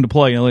really came to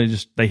play."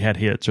 And they had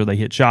hits or they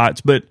hit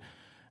shots, but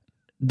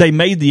they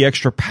made the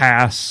extra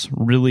pass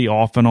really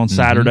often on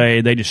Saturday.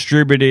 Mm-hmm. They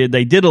distributed.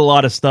 They did a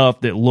lot of stuff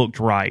that looked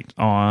right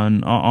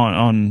on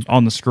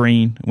the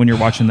screen when you're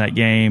watching that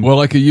game. Well,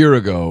 like a year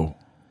ago,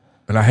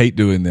 and I hate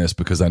doing this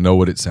because I know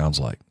what it sounds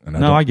like. And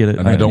I get it.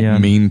 And I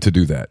don't mean to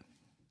do that.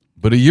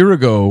 But a year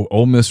ago,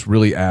 Ole Miss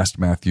really asked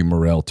Matthew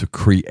Morrell to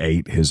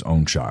create his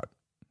own shot.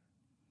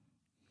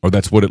 Or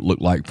that's what it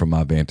looked like from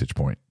my vantage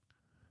point.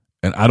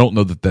 And I don't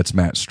know that that's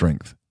Matt's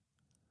strength.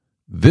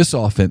 This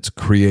offense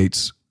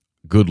creates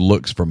good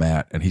looks for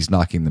Matt, and he's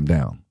knocking them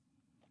down.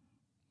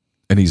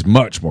 And he's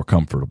much more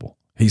comfortable.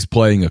 He's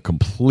playing a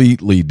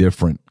completely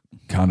different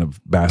kind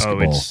of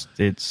basketball.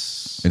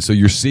 It's And so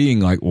you're seeing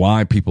like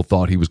why people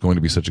thought he was going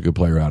to be such a good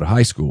player out of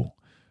high school,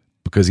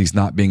 because he's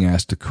not being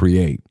asked to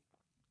create.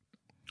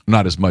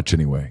 Not as much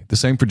anyway. The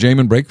same for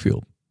Jamin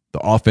Brakefield. The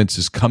offense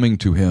is coming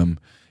to him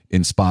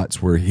in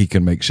spots where he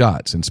can make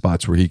shots, in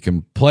spots where he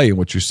can play. And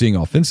what you're seeing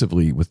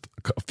offensively with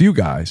a few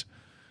guys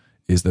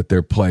is that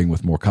they're playing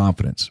with more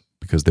confidence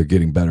because they're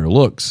getting better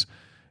looks.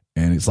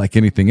 And it's like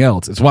anything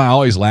else. It's why I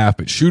always laugh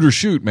at shoot or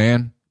shoot,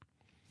 man.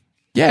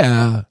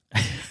 Yeah.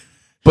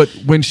 But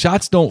when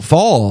shots don't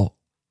fall,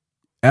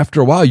 after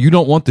a while, you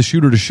don't want the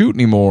shooter to shoot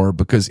anymore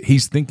because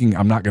he's thinking,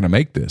 I'm not going to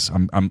make this.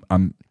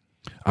 I'm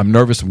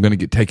nervous I'm going to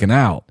get taken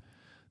out.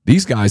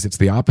 These guys, it's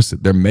the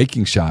opposite. They're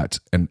making shots,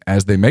 and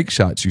as they make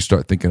shots, you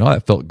start thinking, "Oh,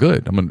 that felt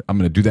good. I'm going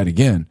to do that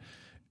again."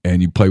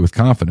 And you play with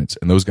confidence,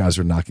 and those guys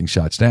are knocking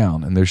shots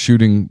down, and they're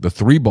shooting the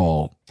 3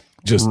 ball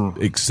just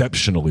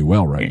exceptionally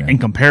well right now. And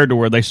compared to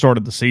where they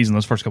started the season,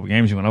 those first couple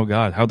games, you went, oh,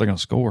 God, how are they going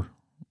to score?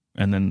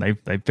 And then they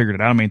figured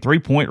it out. I mean,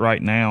 3-point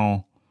right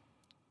now,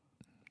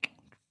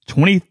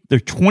 they're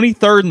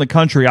 23rd in the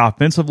country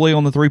offensively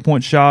on the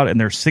 3-point shot,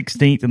 and they're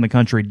 16th in the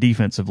country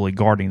defensively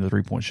guarding the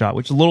 3-point shot,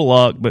 which is a little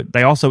luck, but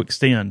they also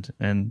extend,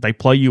 and they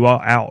play you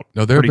out.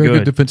 No, they're very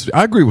good defensive.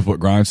 I agree with what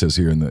Grimes says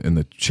here in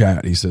the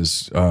chat. He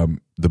says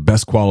the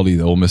best quality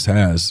that Ole Miss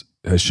has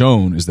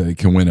shown is that it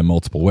can win in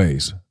multiple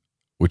ways,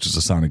 which is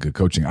a sign of good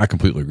coaching. I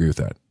completely agree with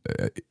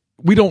that.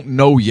 We don't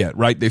know yet,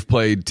 right? They've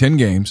played 10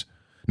 games.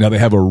 Now they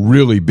have a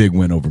really big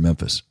win over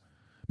Memphis.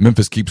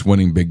 Memphis keeps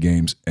winning big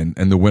games, and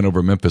the win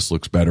over Memphis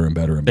looks better and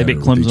better and better. They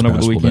beat Clemson over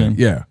the weekend.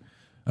 Day. Yeah.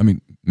 I mean,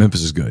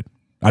 Memphis is good.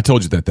 I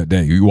told you that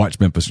day. You watch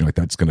Memphis, and you're like,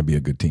 that's going to be a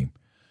good team.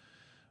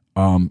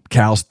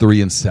 Cal's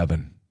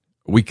 3-7.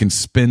 We can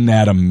spin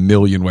that a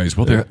million ways.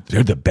 Well,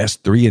 they're the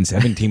best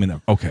 3-7 team in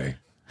the – okay.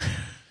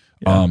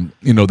 Yeah.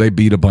 They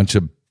beat a bunch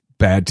of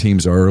bad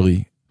teams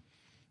early.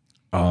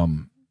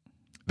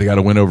 They got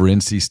to win over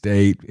NC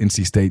State.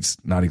 NC State's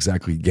not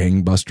exactly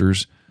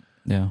gangbusters.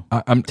 Yeah,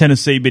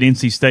 Tennessee beat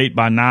NC State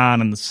by 9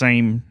 in the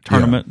same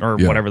tournament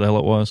whatever the hell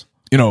it was.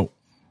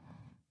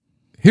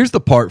 Here's the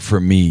part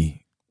for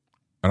me,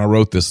 and I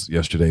wrote this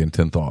yesterday in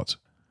 10 Thoughts.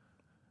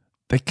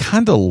 They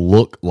kind of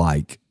look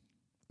like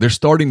they're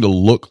starting to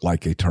look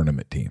like a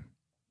tournament team.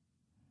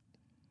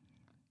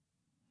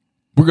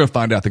 We're going to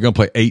find out they're going to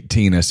play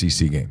 18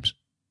 SEC games.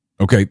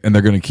 Okay, and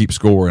they're going to keep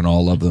scoring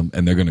all of them,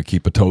 and they're going to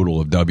keep a total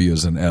of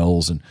W's and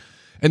L's, and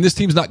this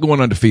team's not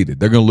going undefeated.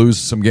 They're going to lose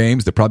some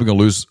games. They're probably going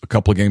to lose a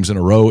couple of games in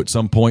a row at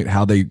some point.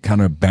 How they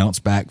kind of bounce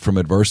back from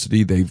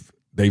adversity,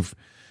 they've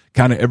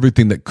kind of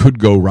everything that could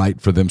go right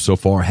for them so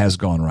far has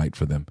gone right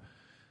for them.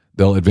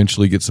 They'll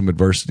eventually get some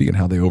adversity, and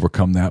how they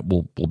overcome that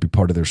will be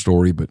part of their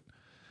story. But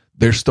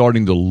they're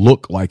starting to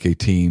look like a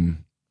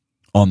team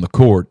on the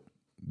court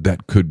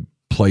that could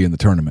play in the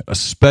tournament,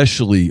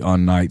 especially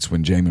on nights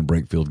when Jamin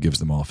Brakefield gives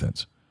them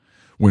offense.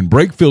 When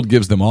Brakefield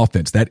gives them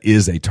offense, that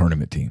is a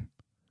tournament team.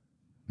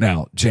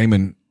 Now,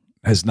 Jamin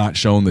has not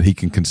shown that he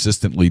can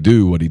consistently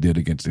do what he did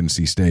against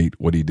NC State,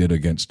 what he did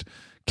against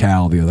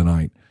Cal the other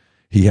night.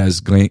 He has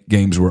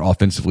games where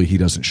offensively he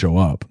doesn't show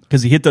up.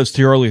 Because he hit those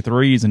 2 early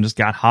threes and just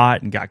got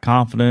hot and got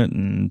confident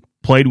and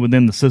played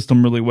within the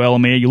system really well. I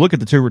mean, you look at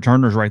the 2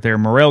 returners right there.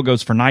 Morrell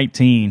goes for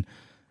 19,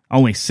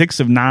 only 6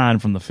 of 9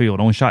 from the field,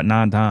 only shot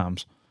 9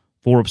 times.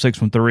 4 of 6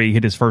 from 3,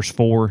 hit his first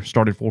 4,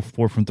 started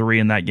 4 from 3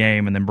 in that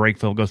game, and then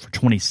Brakefield goes for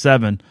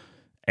 27.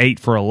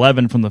 8 for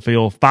 11 from the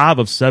field, 5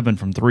 of 7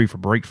 from 3 for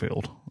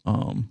Brakefield.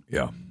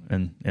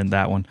 In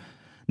that one.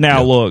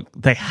 Now, look,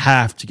 they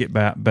have to get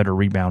better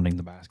rebounding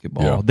the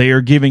basketball. Yeah. They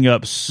are giving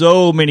up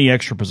so many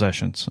extra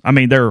possessions. I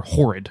mean, they're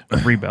horrid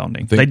at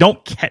rebounding. They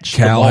don't catch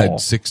Cal the ball. Had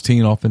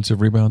 16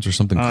 offensive rebounds or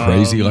something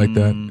crazy like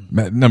that.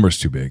 Number's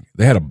too big.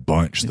 They had a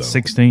bunch, though.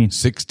 16.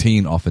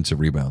 16 offensive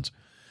rebounds.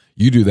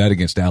 You do that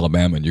against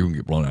Alabama, and you're going to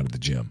get blown out of the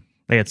gym.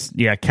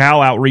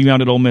 Cal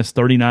out-rebounded Ole Miss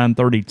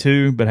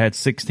 39-32, but had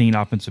 16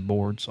 offensive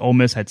boards. Ole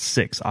Miss had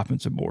 6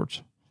 offensive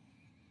boards.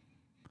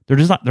 They're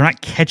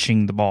not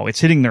catching the ball. It's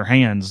hitting their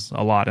hands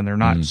a lot, and they're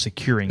not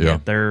securing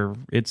it.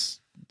 It's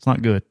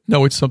not good.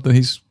 No, it's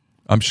something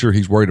I'm sure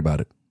he's worried about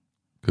it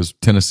because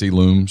Tennessee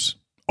looms,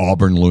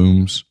 Auburn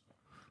looms.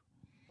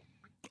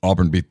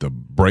 Auburn beat the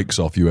brakes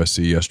off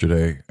USC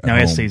yesterday.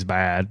 Now SC's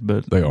bad,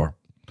 but they are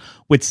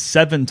with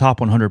 7 top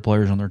 100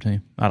 players on their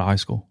team out of high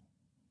school.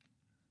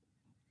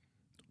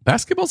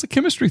 Basketball's a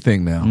chemistry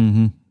thing now.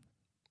 Mm-hmm.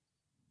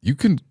 You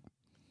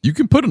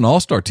can put an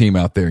all-star team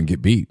out there and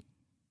get beat.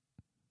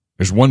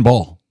 There's one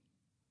ball.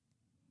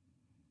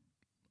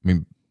 I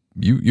mean,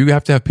 you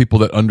have to have people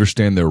that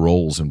understand their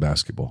roles in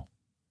basketball.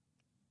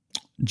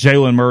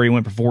 Jalen Murray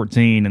went for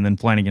 14, and then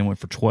Flanagan went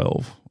for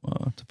 12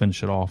 to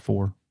finish it off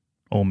for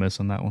Ole Miss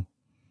in that one.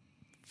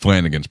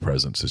 Flanagan's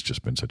presence has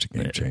just been such a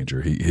game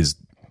changer.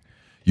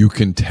 You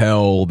can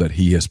tell that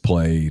he has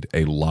played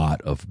a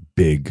lot of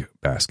big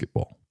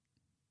basketball.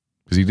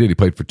 Because he did. He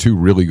played for 2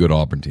 really good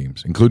Auburn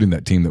teams, including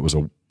that team that was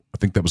I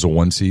think that was a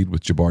 1 seed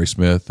with Jabari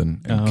Smith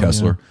and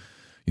Kessler.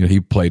 Yeah. He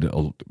played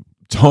a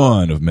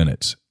ton of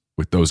minutes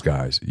with those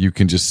guys. You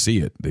can just see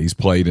it. He's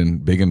played in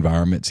big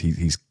environments.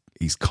 He's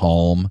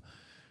calm.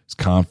 He's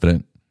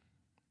confident.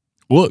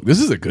 Look, this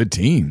is a good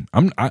team.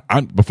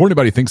 Before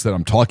anybody thinks that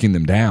I'm talking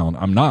them down,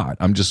 I'm not.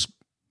 I'm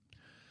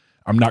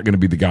not going to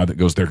be the guy that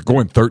goes, they're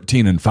going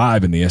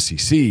 13-5 in the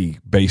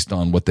SEC based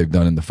on what they've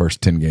done in the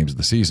first 10 games of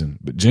the season.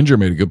 But Ginger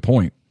made a good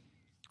point.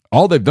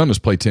 All they've done is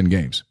play 10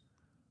 games.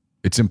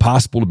 It's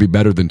impossible to be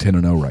better than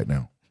 10-0 right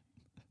now.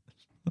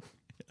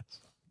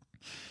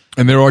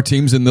 And there are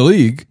teams in the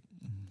league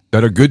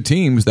that are good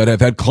teams that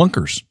have had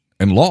clunkers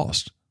and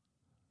lost.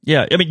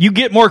 Yeah, I mean, you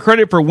get more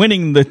credit for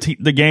winning the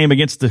game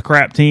against the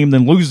crap team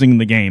than losing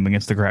the game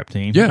against the crap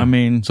team. Yeah, I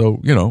mean, so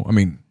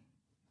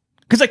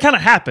because it kind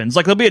of happens.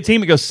 Like there'll be a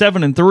team that goes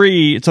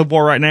 7-3 so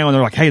far right now, and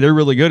they're like, "Hey, they're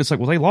really good." It's like,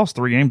 well, they lost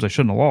 3 games they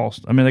shouldn't have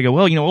lost. I mean, they go,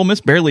 "Well, Ole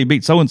Miss barely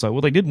beat so and so."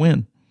 Well, they did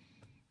win.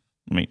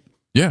 I mean,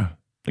 yeah.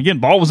 Again,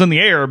 ball was in the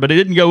air, but it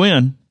didn't go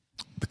in.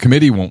 The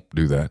committee won't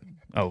do that.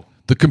 Oh,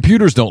 The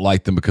computers don't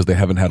like them because they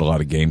haven't had a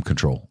lot of game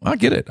control. I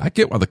get it. I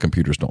get why the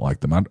computers don't like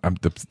them.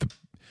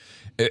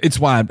 It's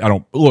why I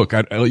don't look.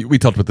 We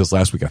talked about this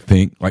last week. I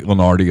think like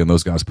Lenardi and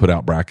those guys put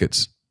out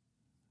brackets.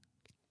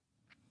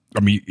 I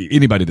mean,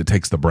 anybody that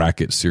takes the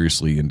bracket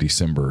seriously in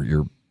December,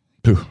 you're.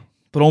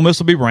 But Ole Miss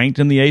will be ranked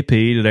in the AP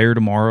today or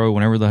tomorrow,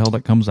 whenever the hell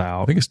that comes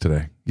out. I think it's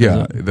today.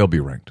 Yeah, they'll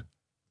be ranked.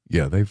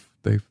 Yeah,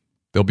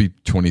 they'll be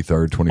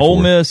 23rd, 24th.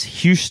 Ole Miss,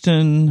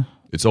 Houston.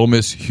 It's Ole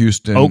Miss,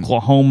 Houston,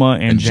 Oklahoma,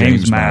 and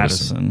James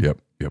Madison. Yep.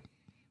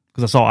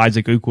 Because I saw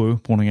Isaac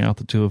Ukwu pointing out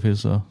the two of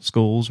his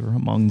schools are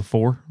among the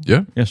four.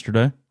 Yeah.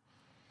 Yesterday.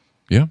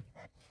 Yeah.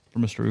 For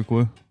Mr.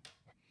 Ukwu.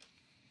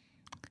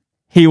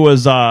 He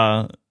was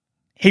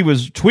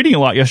tweeting a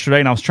lot yesterday,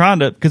 and I was trying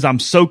to, because I'm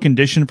so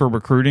conditioned for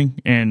recruiting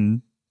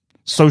and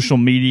social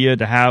media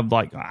to have,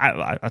 like,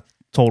 I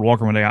told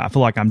Walker one day, I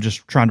feel like I'm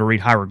just trying to read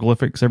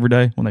hieroglyphics every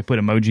day when they put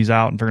emojis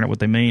out and figuring out what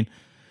they mean.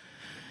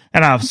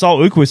 And I saw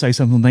Ukwu say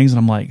some things, and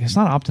I'm like, it's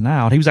not opting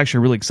out. He was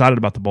actually really excited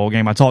about the bowl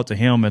game. I talked to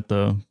him at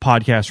the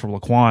podcast for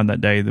Laquan that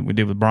day that we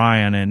did with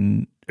Brian,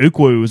 and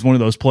Ukwu is one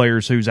of those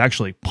players who's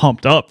actually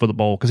pumped up for the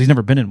bowl because he's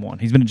never been in one.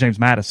 He's been at James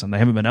Madison. They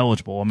haven't been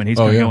eligible. I mean, he's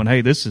going,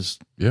 hey, this is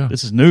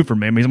new for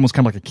me. I mean, he's almost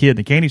kind of like a kid in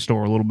a candy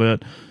store a little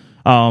bit.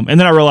 And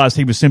then I realized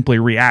he was simply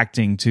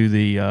reacting to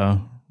the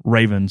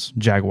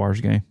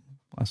Ravens-Jaguars game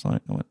last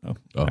night. I went,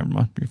 never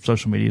mind. Your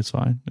social media is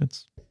fine.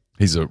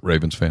 He's a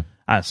Ravens fan.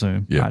 I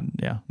assume. Yeah.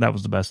 That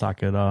was the best I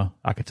could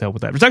tell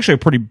with that. It was actually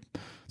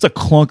it's a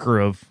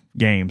clunker of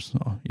games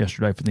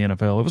yesterday for the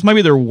NFL. It was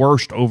maybe their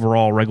worst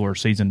overall regular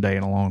season day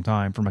in a long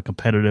time from a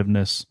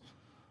competitiveness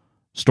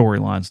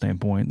storyline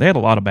standpoint. They had a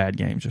lot of bad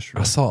games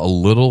yesterday. I saw a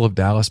little of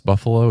Dallas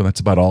Buffalo, and that's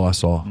about all I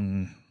saw.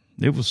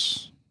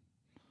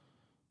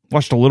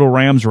 Watched a little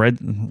Rams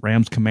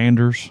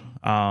Commanders.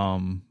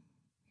 It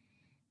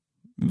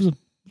was a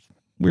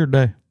weird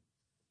day.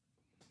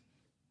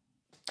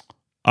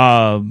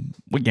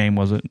 What game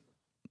was it?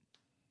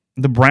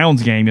 The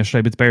Browns game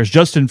yesterday, but the Bears.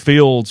 Justin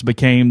Fields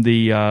became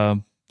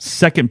the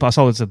second. I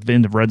saw this at the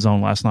end of Red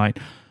Zone last night.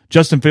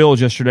 Justin Fields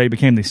yesterday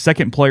became the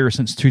second player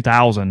since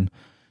 2000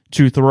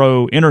 to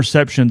throw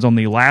interceptions on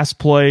the last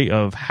play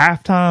of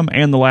halftime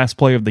and the last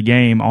play of the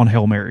game on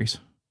Hail Marys.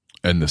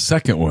 And the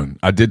second one,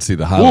 I did see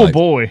the highlight. Oh,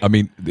 boy. I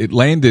mean, it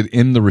landed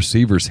in the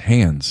receiver's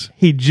hands.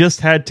 He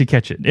just had to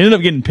catch it. It ended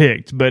up getting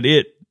picked, but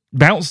it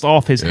bounced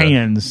off his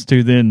hands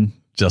to then.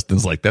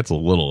 Justin's like, that's a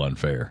little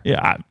unfair.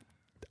 Yeah, I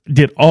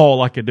did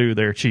all I could do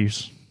there,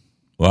 Chiefs.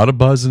 A lot of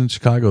buzz in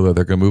Chicago, though.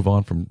 They're going to move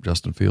on from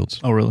Justin Fields.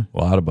 Oh, really? A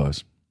lot of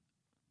buzz.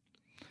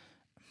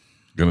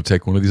 They're going to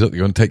take one of these. They're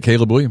going to take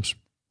Caleb Williams.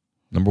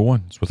 Number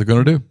one. That's what they're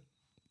going to do.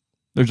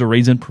 There's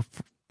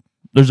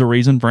a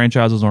reason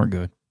franchises aren't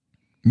good.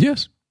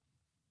 Yes.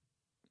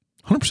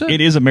 100%.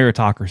 It is a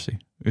meritocracy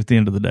at the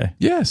end of the day.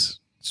 Yes.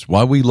 It's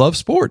why we love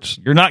sports.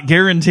 You're not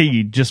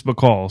guaranteed just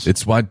because.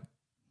 It's why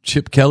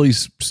Chip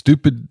Kelly's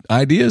stupid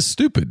idea is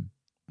stupid.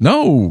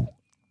 No.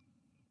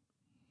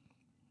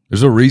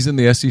 There's a reason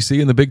the SEC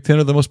and the Big Ten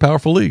are the most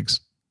powerful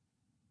leagues.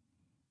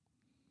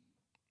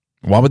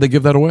 Why would they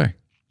give that away?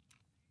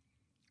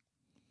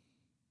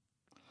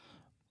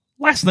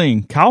 Last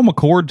thing, Kyle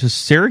McCord to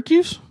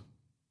Syracuse?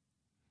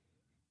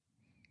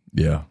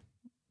 Yeah.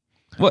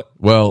 What?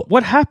 Well,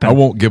 what happened? I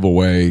won't give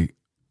away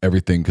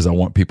everything because I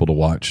want people to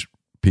watch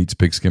Pete's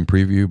Pigskin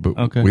preview,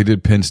 but we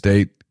did Penn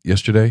State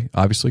yesterday,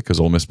 obviously, because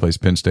Ole Miss plays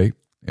Penn State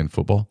in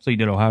football. So you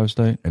did Ohio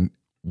State? And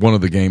one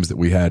of the games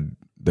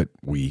that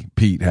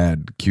Pete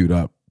had queued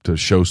up to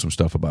show some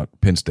stuff about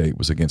Penn State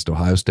was against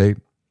Ohio State.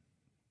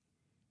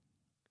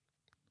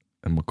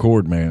 And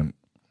McCord, man,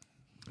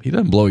 he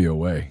doesn't blow you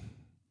away.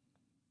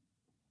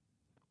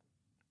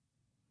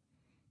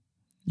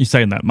 You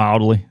saying that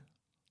mildly?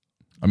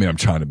 I mean, I'm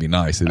trying to be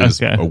nice. It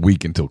is a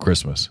week until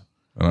Christmas,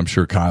 and I'm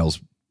sure Kyle's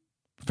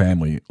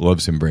family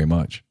loves him very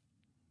much.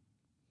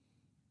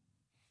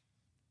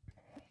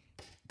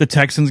 The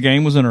Texans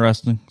game was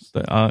interesting,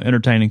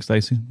 entertaining,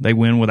 Stacey. They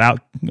win without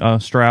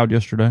Stroud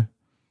yesterday.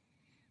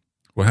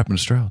 What happened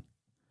to Stroud?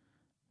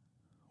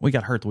 We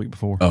got hurt the week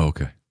before. Oh,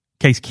 okay.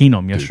 Case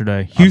Keenum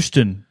yesterday.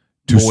 Houston,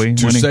 to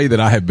say that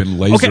I have been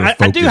laser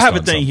focused I do have a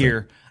thing something.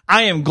 here.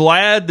 I am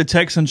glad the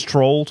Texans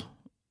trolled.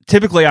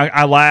 Typically,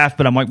 I laugh,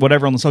 but I'm like,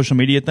 whatever on the social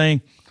media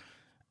thing.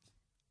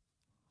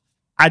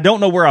 I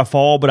don't know where I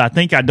fall, but I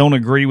think I don't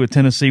agree with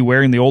Tennessee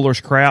wearing the Oilers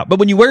crap. But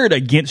when you wear it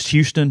against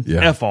Houston,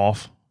 F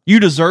off. You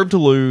deserve to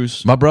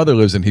lose. My brother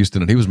lives in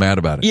Houston, and he was mad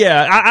about it.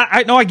 Yeah,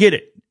 I know. I get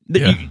it.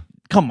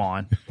 Come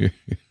on.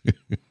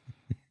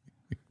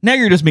 Now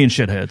you're just being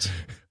shitheads.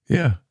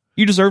 Yeah.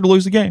 You deserve to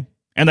lose the game.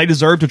 And they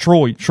deserve to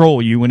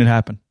troll you when it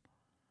happened.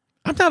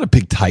 I'm not a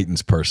big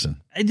Titans person.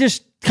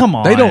 Come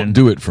on. They don't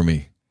do it for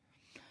me.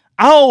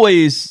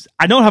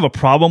 I don't have a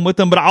problem with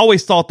them, but I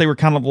always thought they were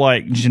kind of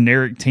like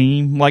generic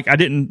team. Like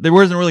there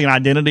wasn't really an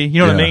identity. You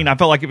know what I mean? I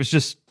felt like it was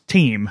just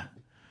team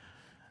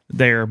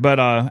there. But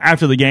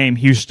after the game,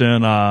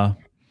 Houston,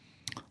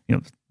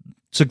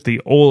 took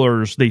the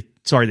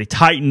the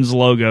Titans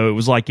logo. It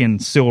was like in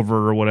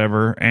silver or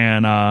whatever,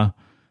 and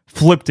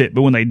flipped it.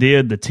 But when they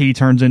did, the T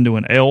turns into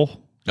an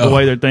L. the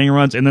way their thing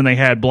runs, and then they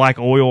had black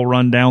oil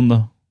run down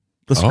the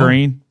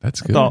screen.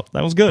 That's good. I thought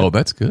that was good. Oh,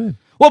 that's good.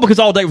 Well, because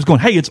all day it was going,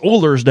 hey, it's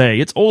Oilers Day.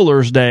 It's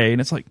Oilers Day.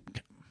 And it's like...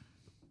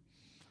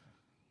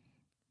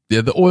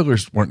 Yeah, the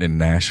Oilers weren't in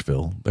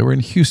Nashville. They were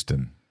in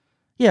Houston.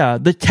 Yeah,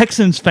 the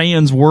Texans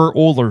fans were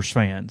Oilers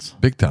fans.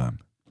 Big time.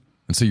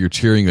 And so you're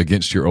cheering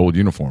against your old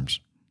uniforms.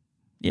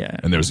 Yeah.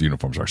 And those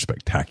uniforms are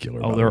spectacular.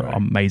 Oh, they're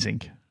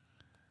amazing.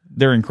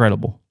 They're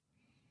incredible.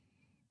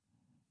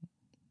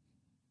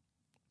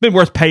 Been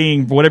worth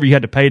paying for whatever you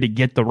had to pay to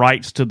get the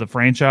rights to the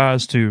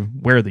franchise to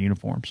wear the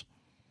uniforms.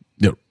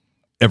 Yeah,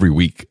 every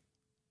week.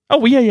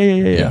 Oh,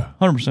 yeah.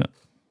 100%.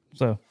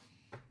 So,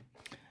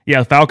 yeah,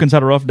 the Falcons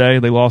had a rough day.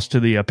 They lost to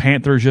the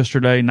Panthers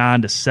yesterday,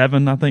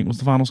 9-7, I think was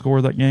the final score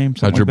of that game.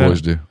 How'd your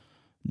boys do?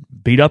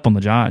 Beat up on the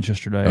Giants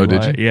yesterday. Oh,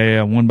 did you?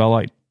 Yeah, won by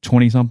like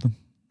 20-something.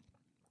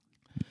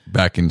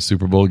 Back in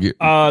Super Bowl they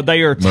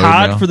are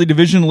tied now? for the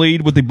division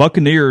lead with the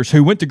Buccaneers,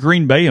 who went to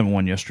Green Bay and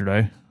won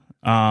yesterday.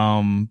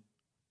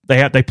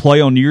 They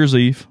play on New Year's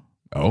Eve.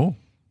 Oh.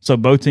 So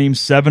both teams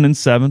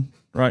 7-7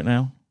 right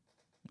now.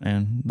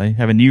 And they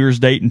have a New Year's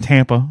date in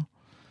Tampa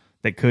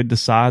that could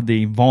decide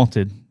the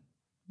vaunted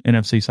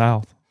NFC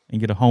South and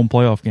get a home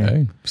playoff game.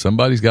 Hey,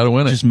 somebody's got to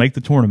win it. Just make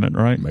the tournament,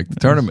 right? Make the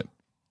tournament.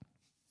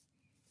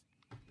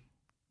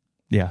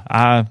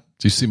 Yeah.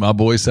 Did you see my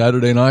boys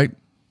Saturday night?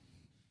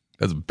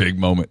 That's a big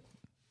moment.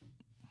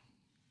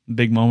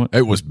 Big moment.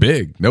 It was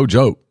big. No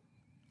joke.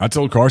 I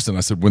told Carson,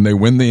 I said, when they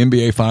win the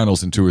NBA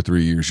Finals in 2 or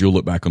 3 years, you'll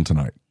look back on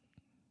tonight.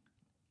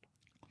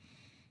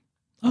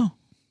 Oh,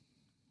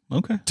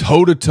 okay.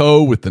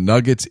 Toe-to-toe with the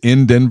Nuggets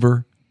in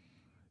Denver.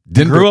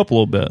 Grew up a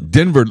little bit.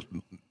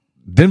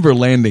 Denver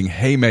landing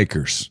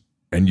haymakers,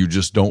 and you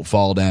just don't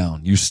fall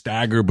down. You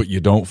stagger, but you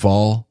don't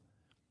fall.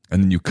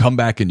 And then you come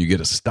back and you get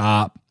a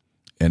stop,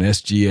 and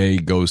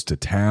SGA goes to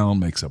town,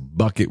 makes a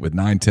bucket with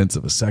 9/10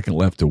 of a second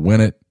left to win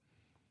it.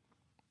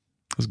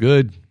 It was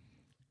good.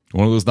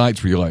 One of those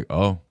nights where you're like,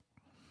 oh.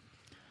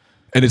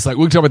 And it's like,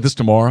 we'll talk about this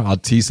tomorrow. I'll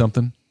tease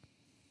something.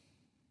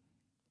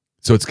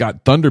 So it's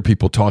got Thunder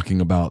people talking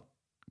about,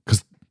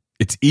 because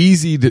it's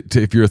easy to,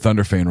 if you're a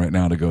Thunder fan right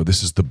now, to go,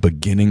 this is the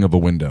beginning of a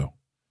window,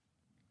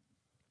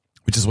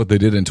 which is what they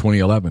did in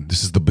 2011.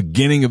 This is the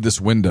beginning of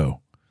this window.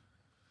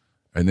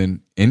 And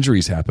then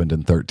injuries happened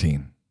in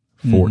 13,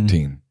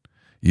 14. Mm-hmm.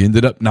 You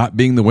ended up not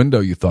being the window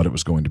you thought it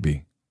was going to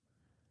be.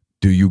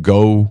 Do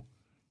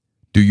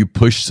you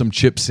push some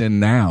chips in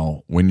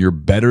now when you're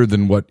better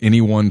than what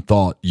anyone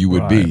thought you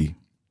would be?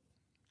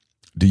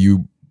 Do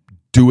you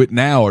do it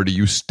now, or do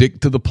you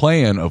stick to the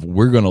plan of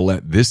we're going to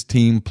let this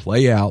team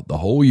play out the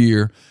whole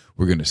year?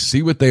 We're going to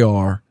see what they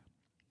are,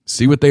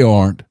 see what they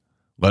aren't,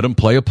 let them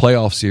play a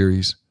playoff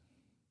series,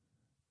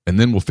 and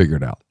then we'll figure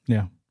it out.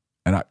 Yeah.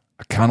 And I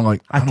kind of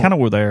like... I kind of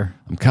were there.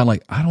 I'm kind of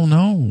like, I don't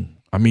know.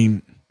 I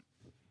mean,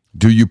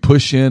 do you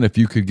push in if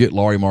you could get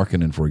Lauri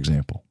Markkanen, for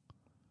example?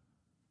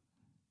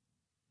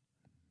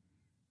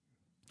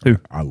 Who?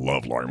 I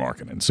love Lauri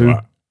Markkanen.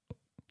 So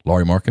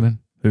Lauri Markkanen?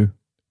 Who?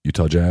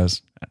 Utah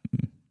Jazz?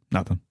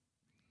 Nothing.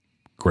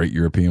 Great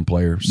European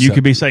player. You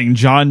could be saying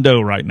John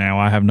Doe right now.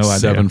 I have no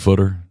idea.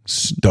 7-footer.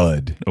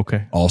 Stud.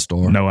 Okay.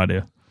 All-star. No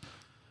idea.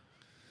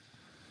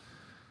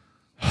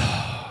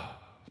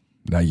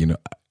 Now you know.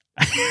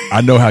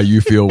 I know how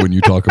you feel when you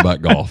talk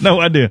about golf.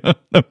 No idea.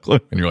 No clue.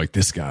 And you're like,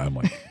 this guy. I'm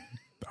like,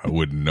 I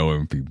wouldn't know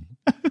him if he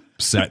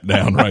sat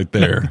down right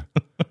there.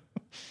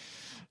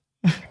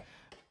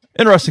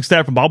 Interesting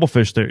stat from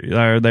Bobblefish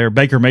there.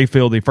 Baker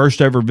Mayfield, the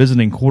first ever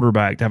visiting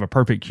quarterback to have a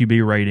perfect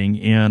QB rating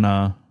in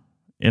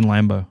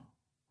Lambeau.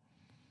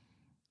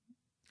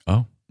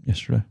 Oh.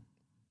 Yesterday.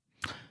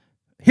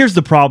 Here's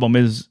the problem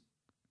is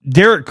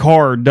Derek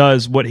Carr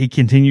does what he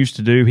continues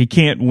to do. He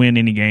can't win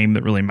any game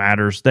that really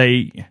matters.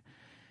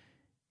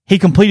 He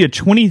completed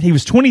 20. He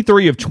was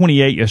 23 of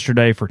 28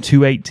 yesterday for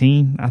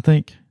 218, I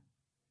think.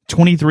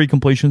 23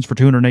 completions for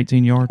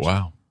 218 yards.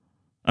 Wow.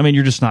 I mean,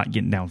 you're just not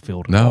getting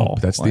downfield at all. No,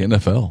 that's the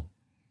NFL.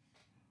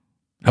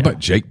 How about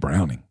Jake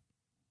Browning?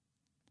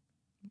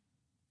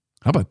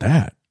 How about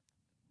that?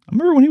 I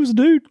remember when he was a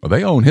dude. Well,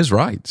 they own his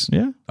rights.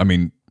 Yeah. I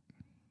mean,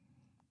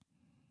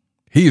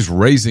 he's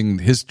raising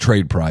his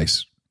trade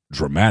price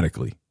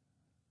dramatically.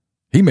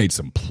 He made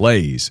some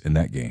plays in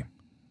that game.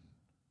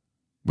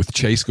 With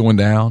Chase going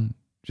down,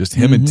 just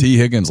him and T.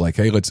 Higgins, like,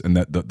 hey, let's, and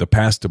the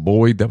pass to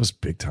Boyd, that was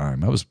big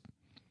time. That was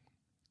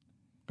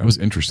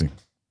interesting.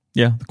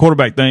 Yeah, the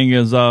quarterback thing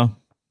is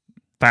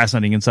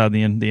fascinating inside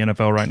the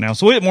NFL right now.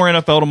 So we have more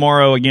NFL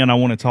tomorrow. Again, I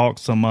want to talk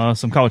some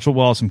college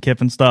football, some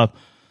Kiffin stuff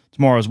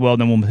tomorrow as well.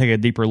 Then we'll take a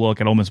deeper look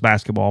at Ole Miss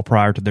basketball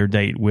prior to their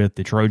date with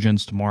the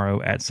Trojans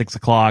tomorrow at 6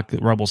 o'clock. The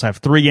Rebels have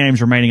 3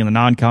 games remaining in the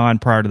non-con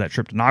prior to that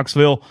trip to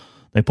Knoxville.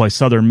 They play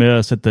Southern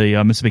Miss at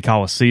the Mississippi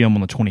Coliseum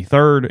on the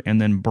 23rd,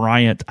 and then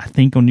Bryant, I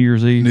think, on New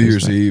Year's Eve. New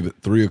Year's Eve at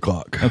 3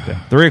 o'clock. Okay,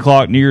 3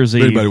 o'clock, New Year's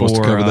Eve. If anybody wants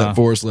to cover that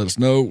for us, let us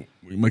know.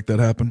 We can make that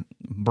happen.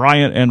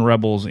 Bryant and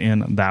Rebels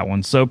in that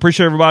one. So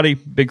appreciate everybody.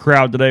 Big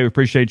crowd today. We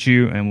appreciate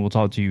you, and we'll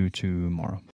talk to you tomorrow.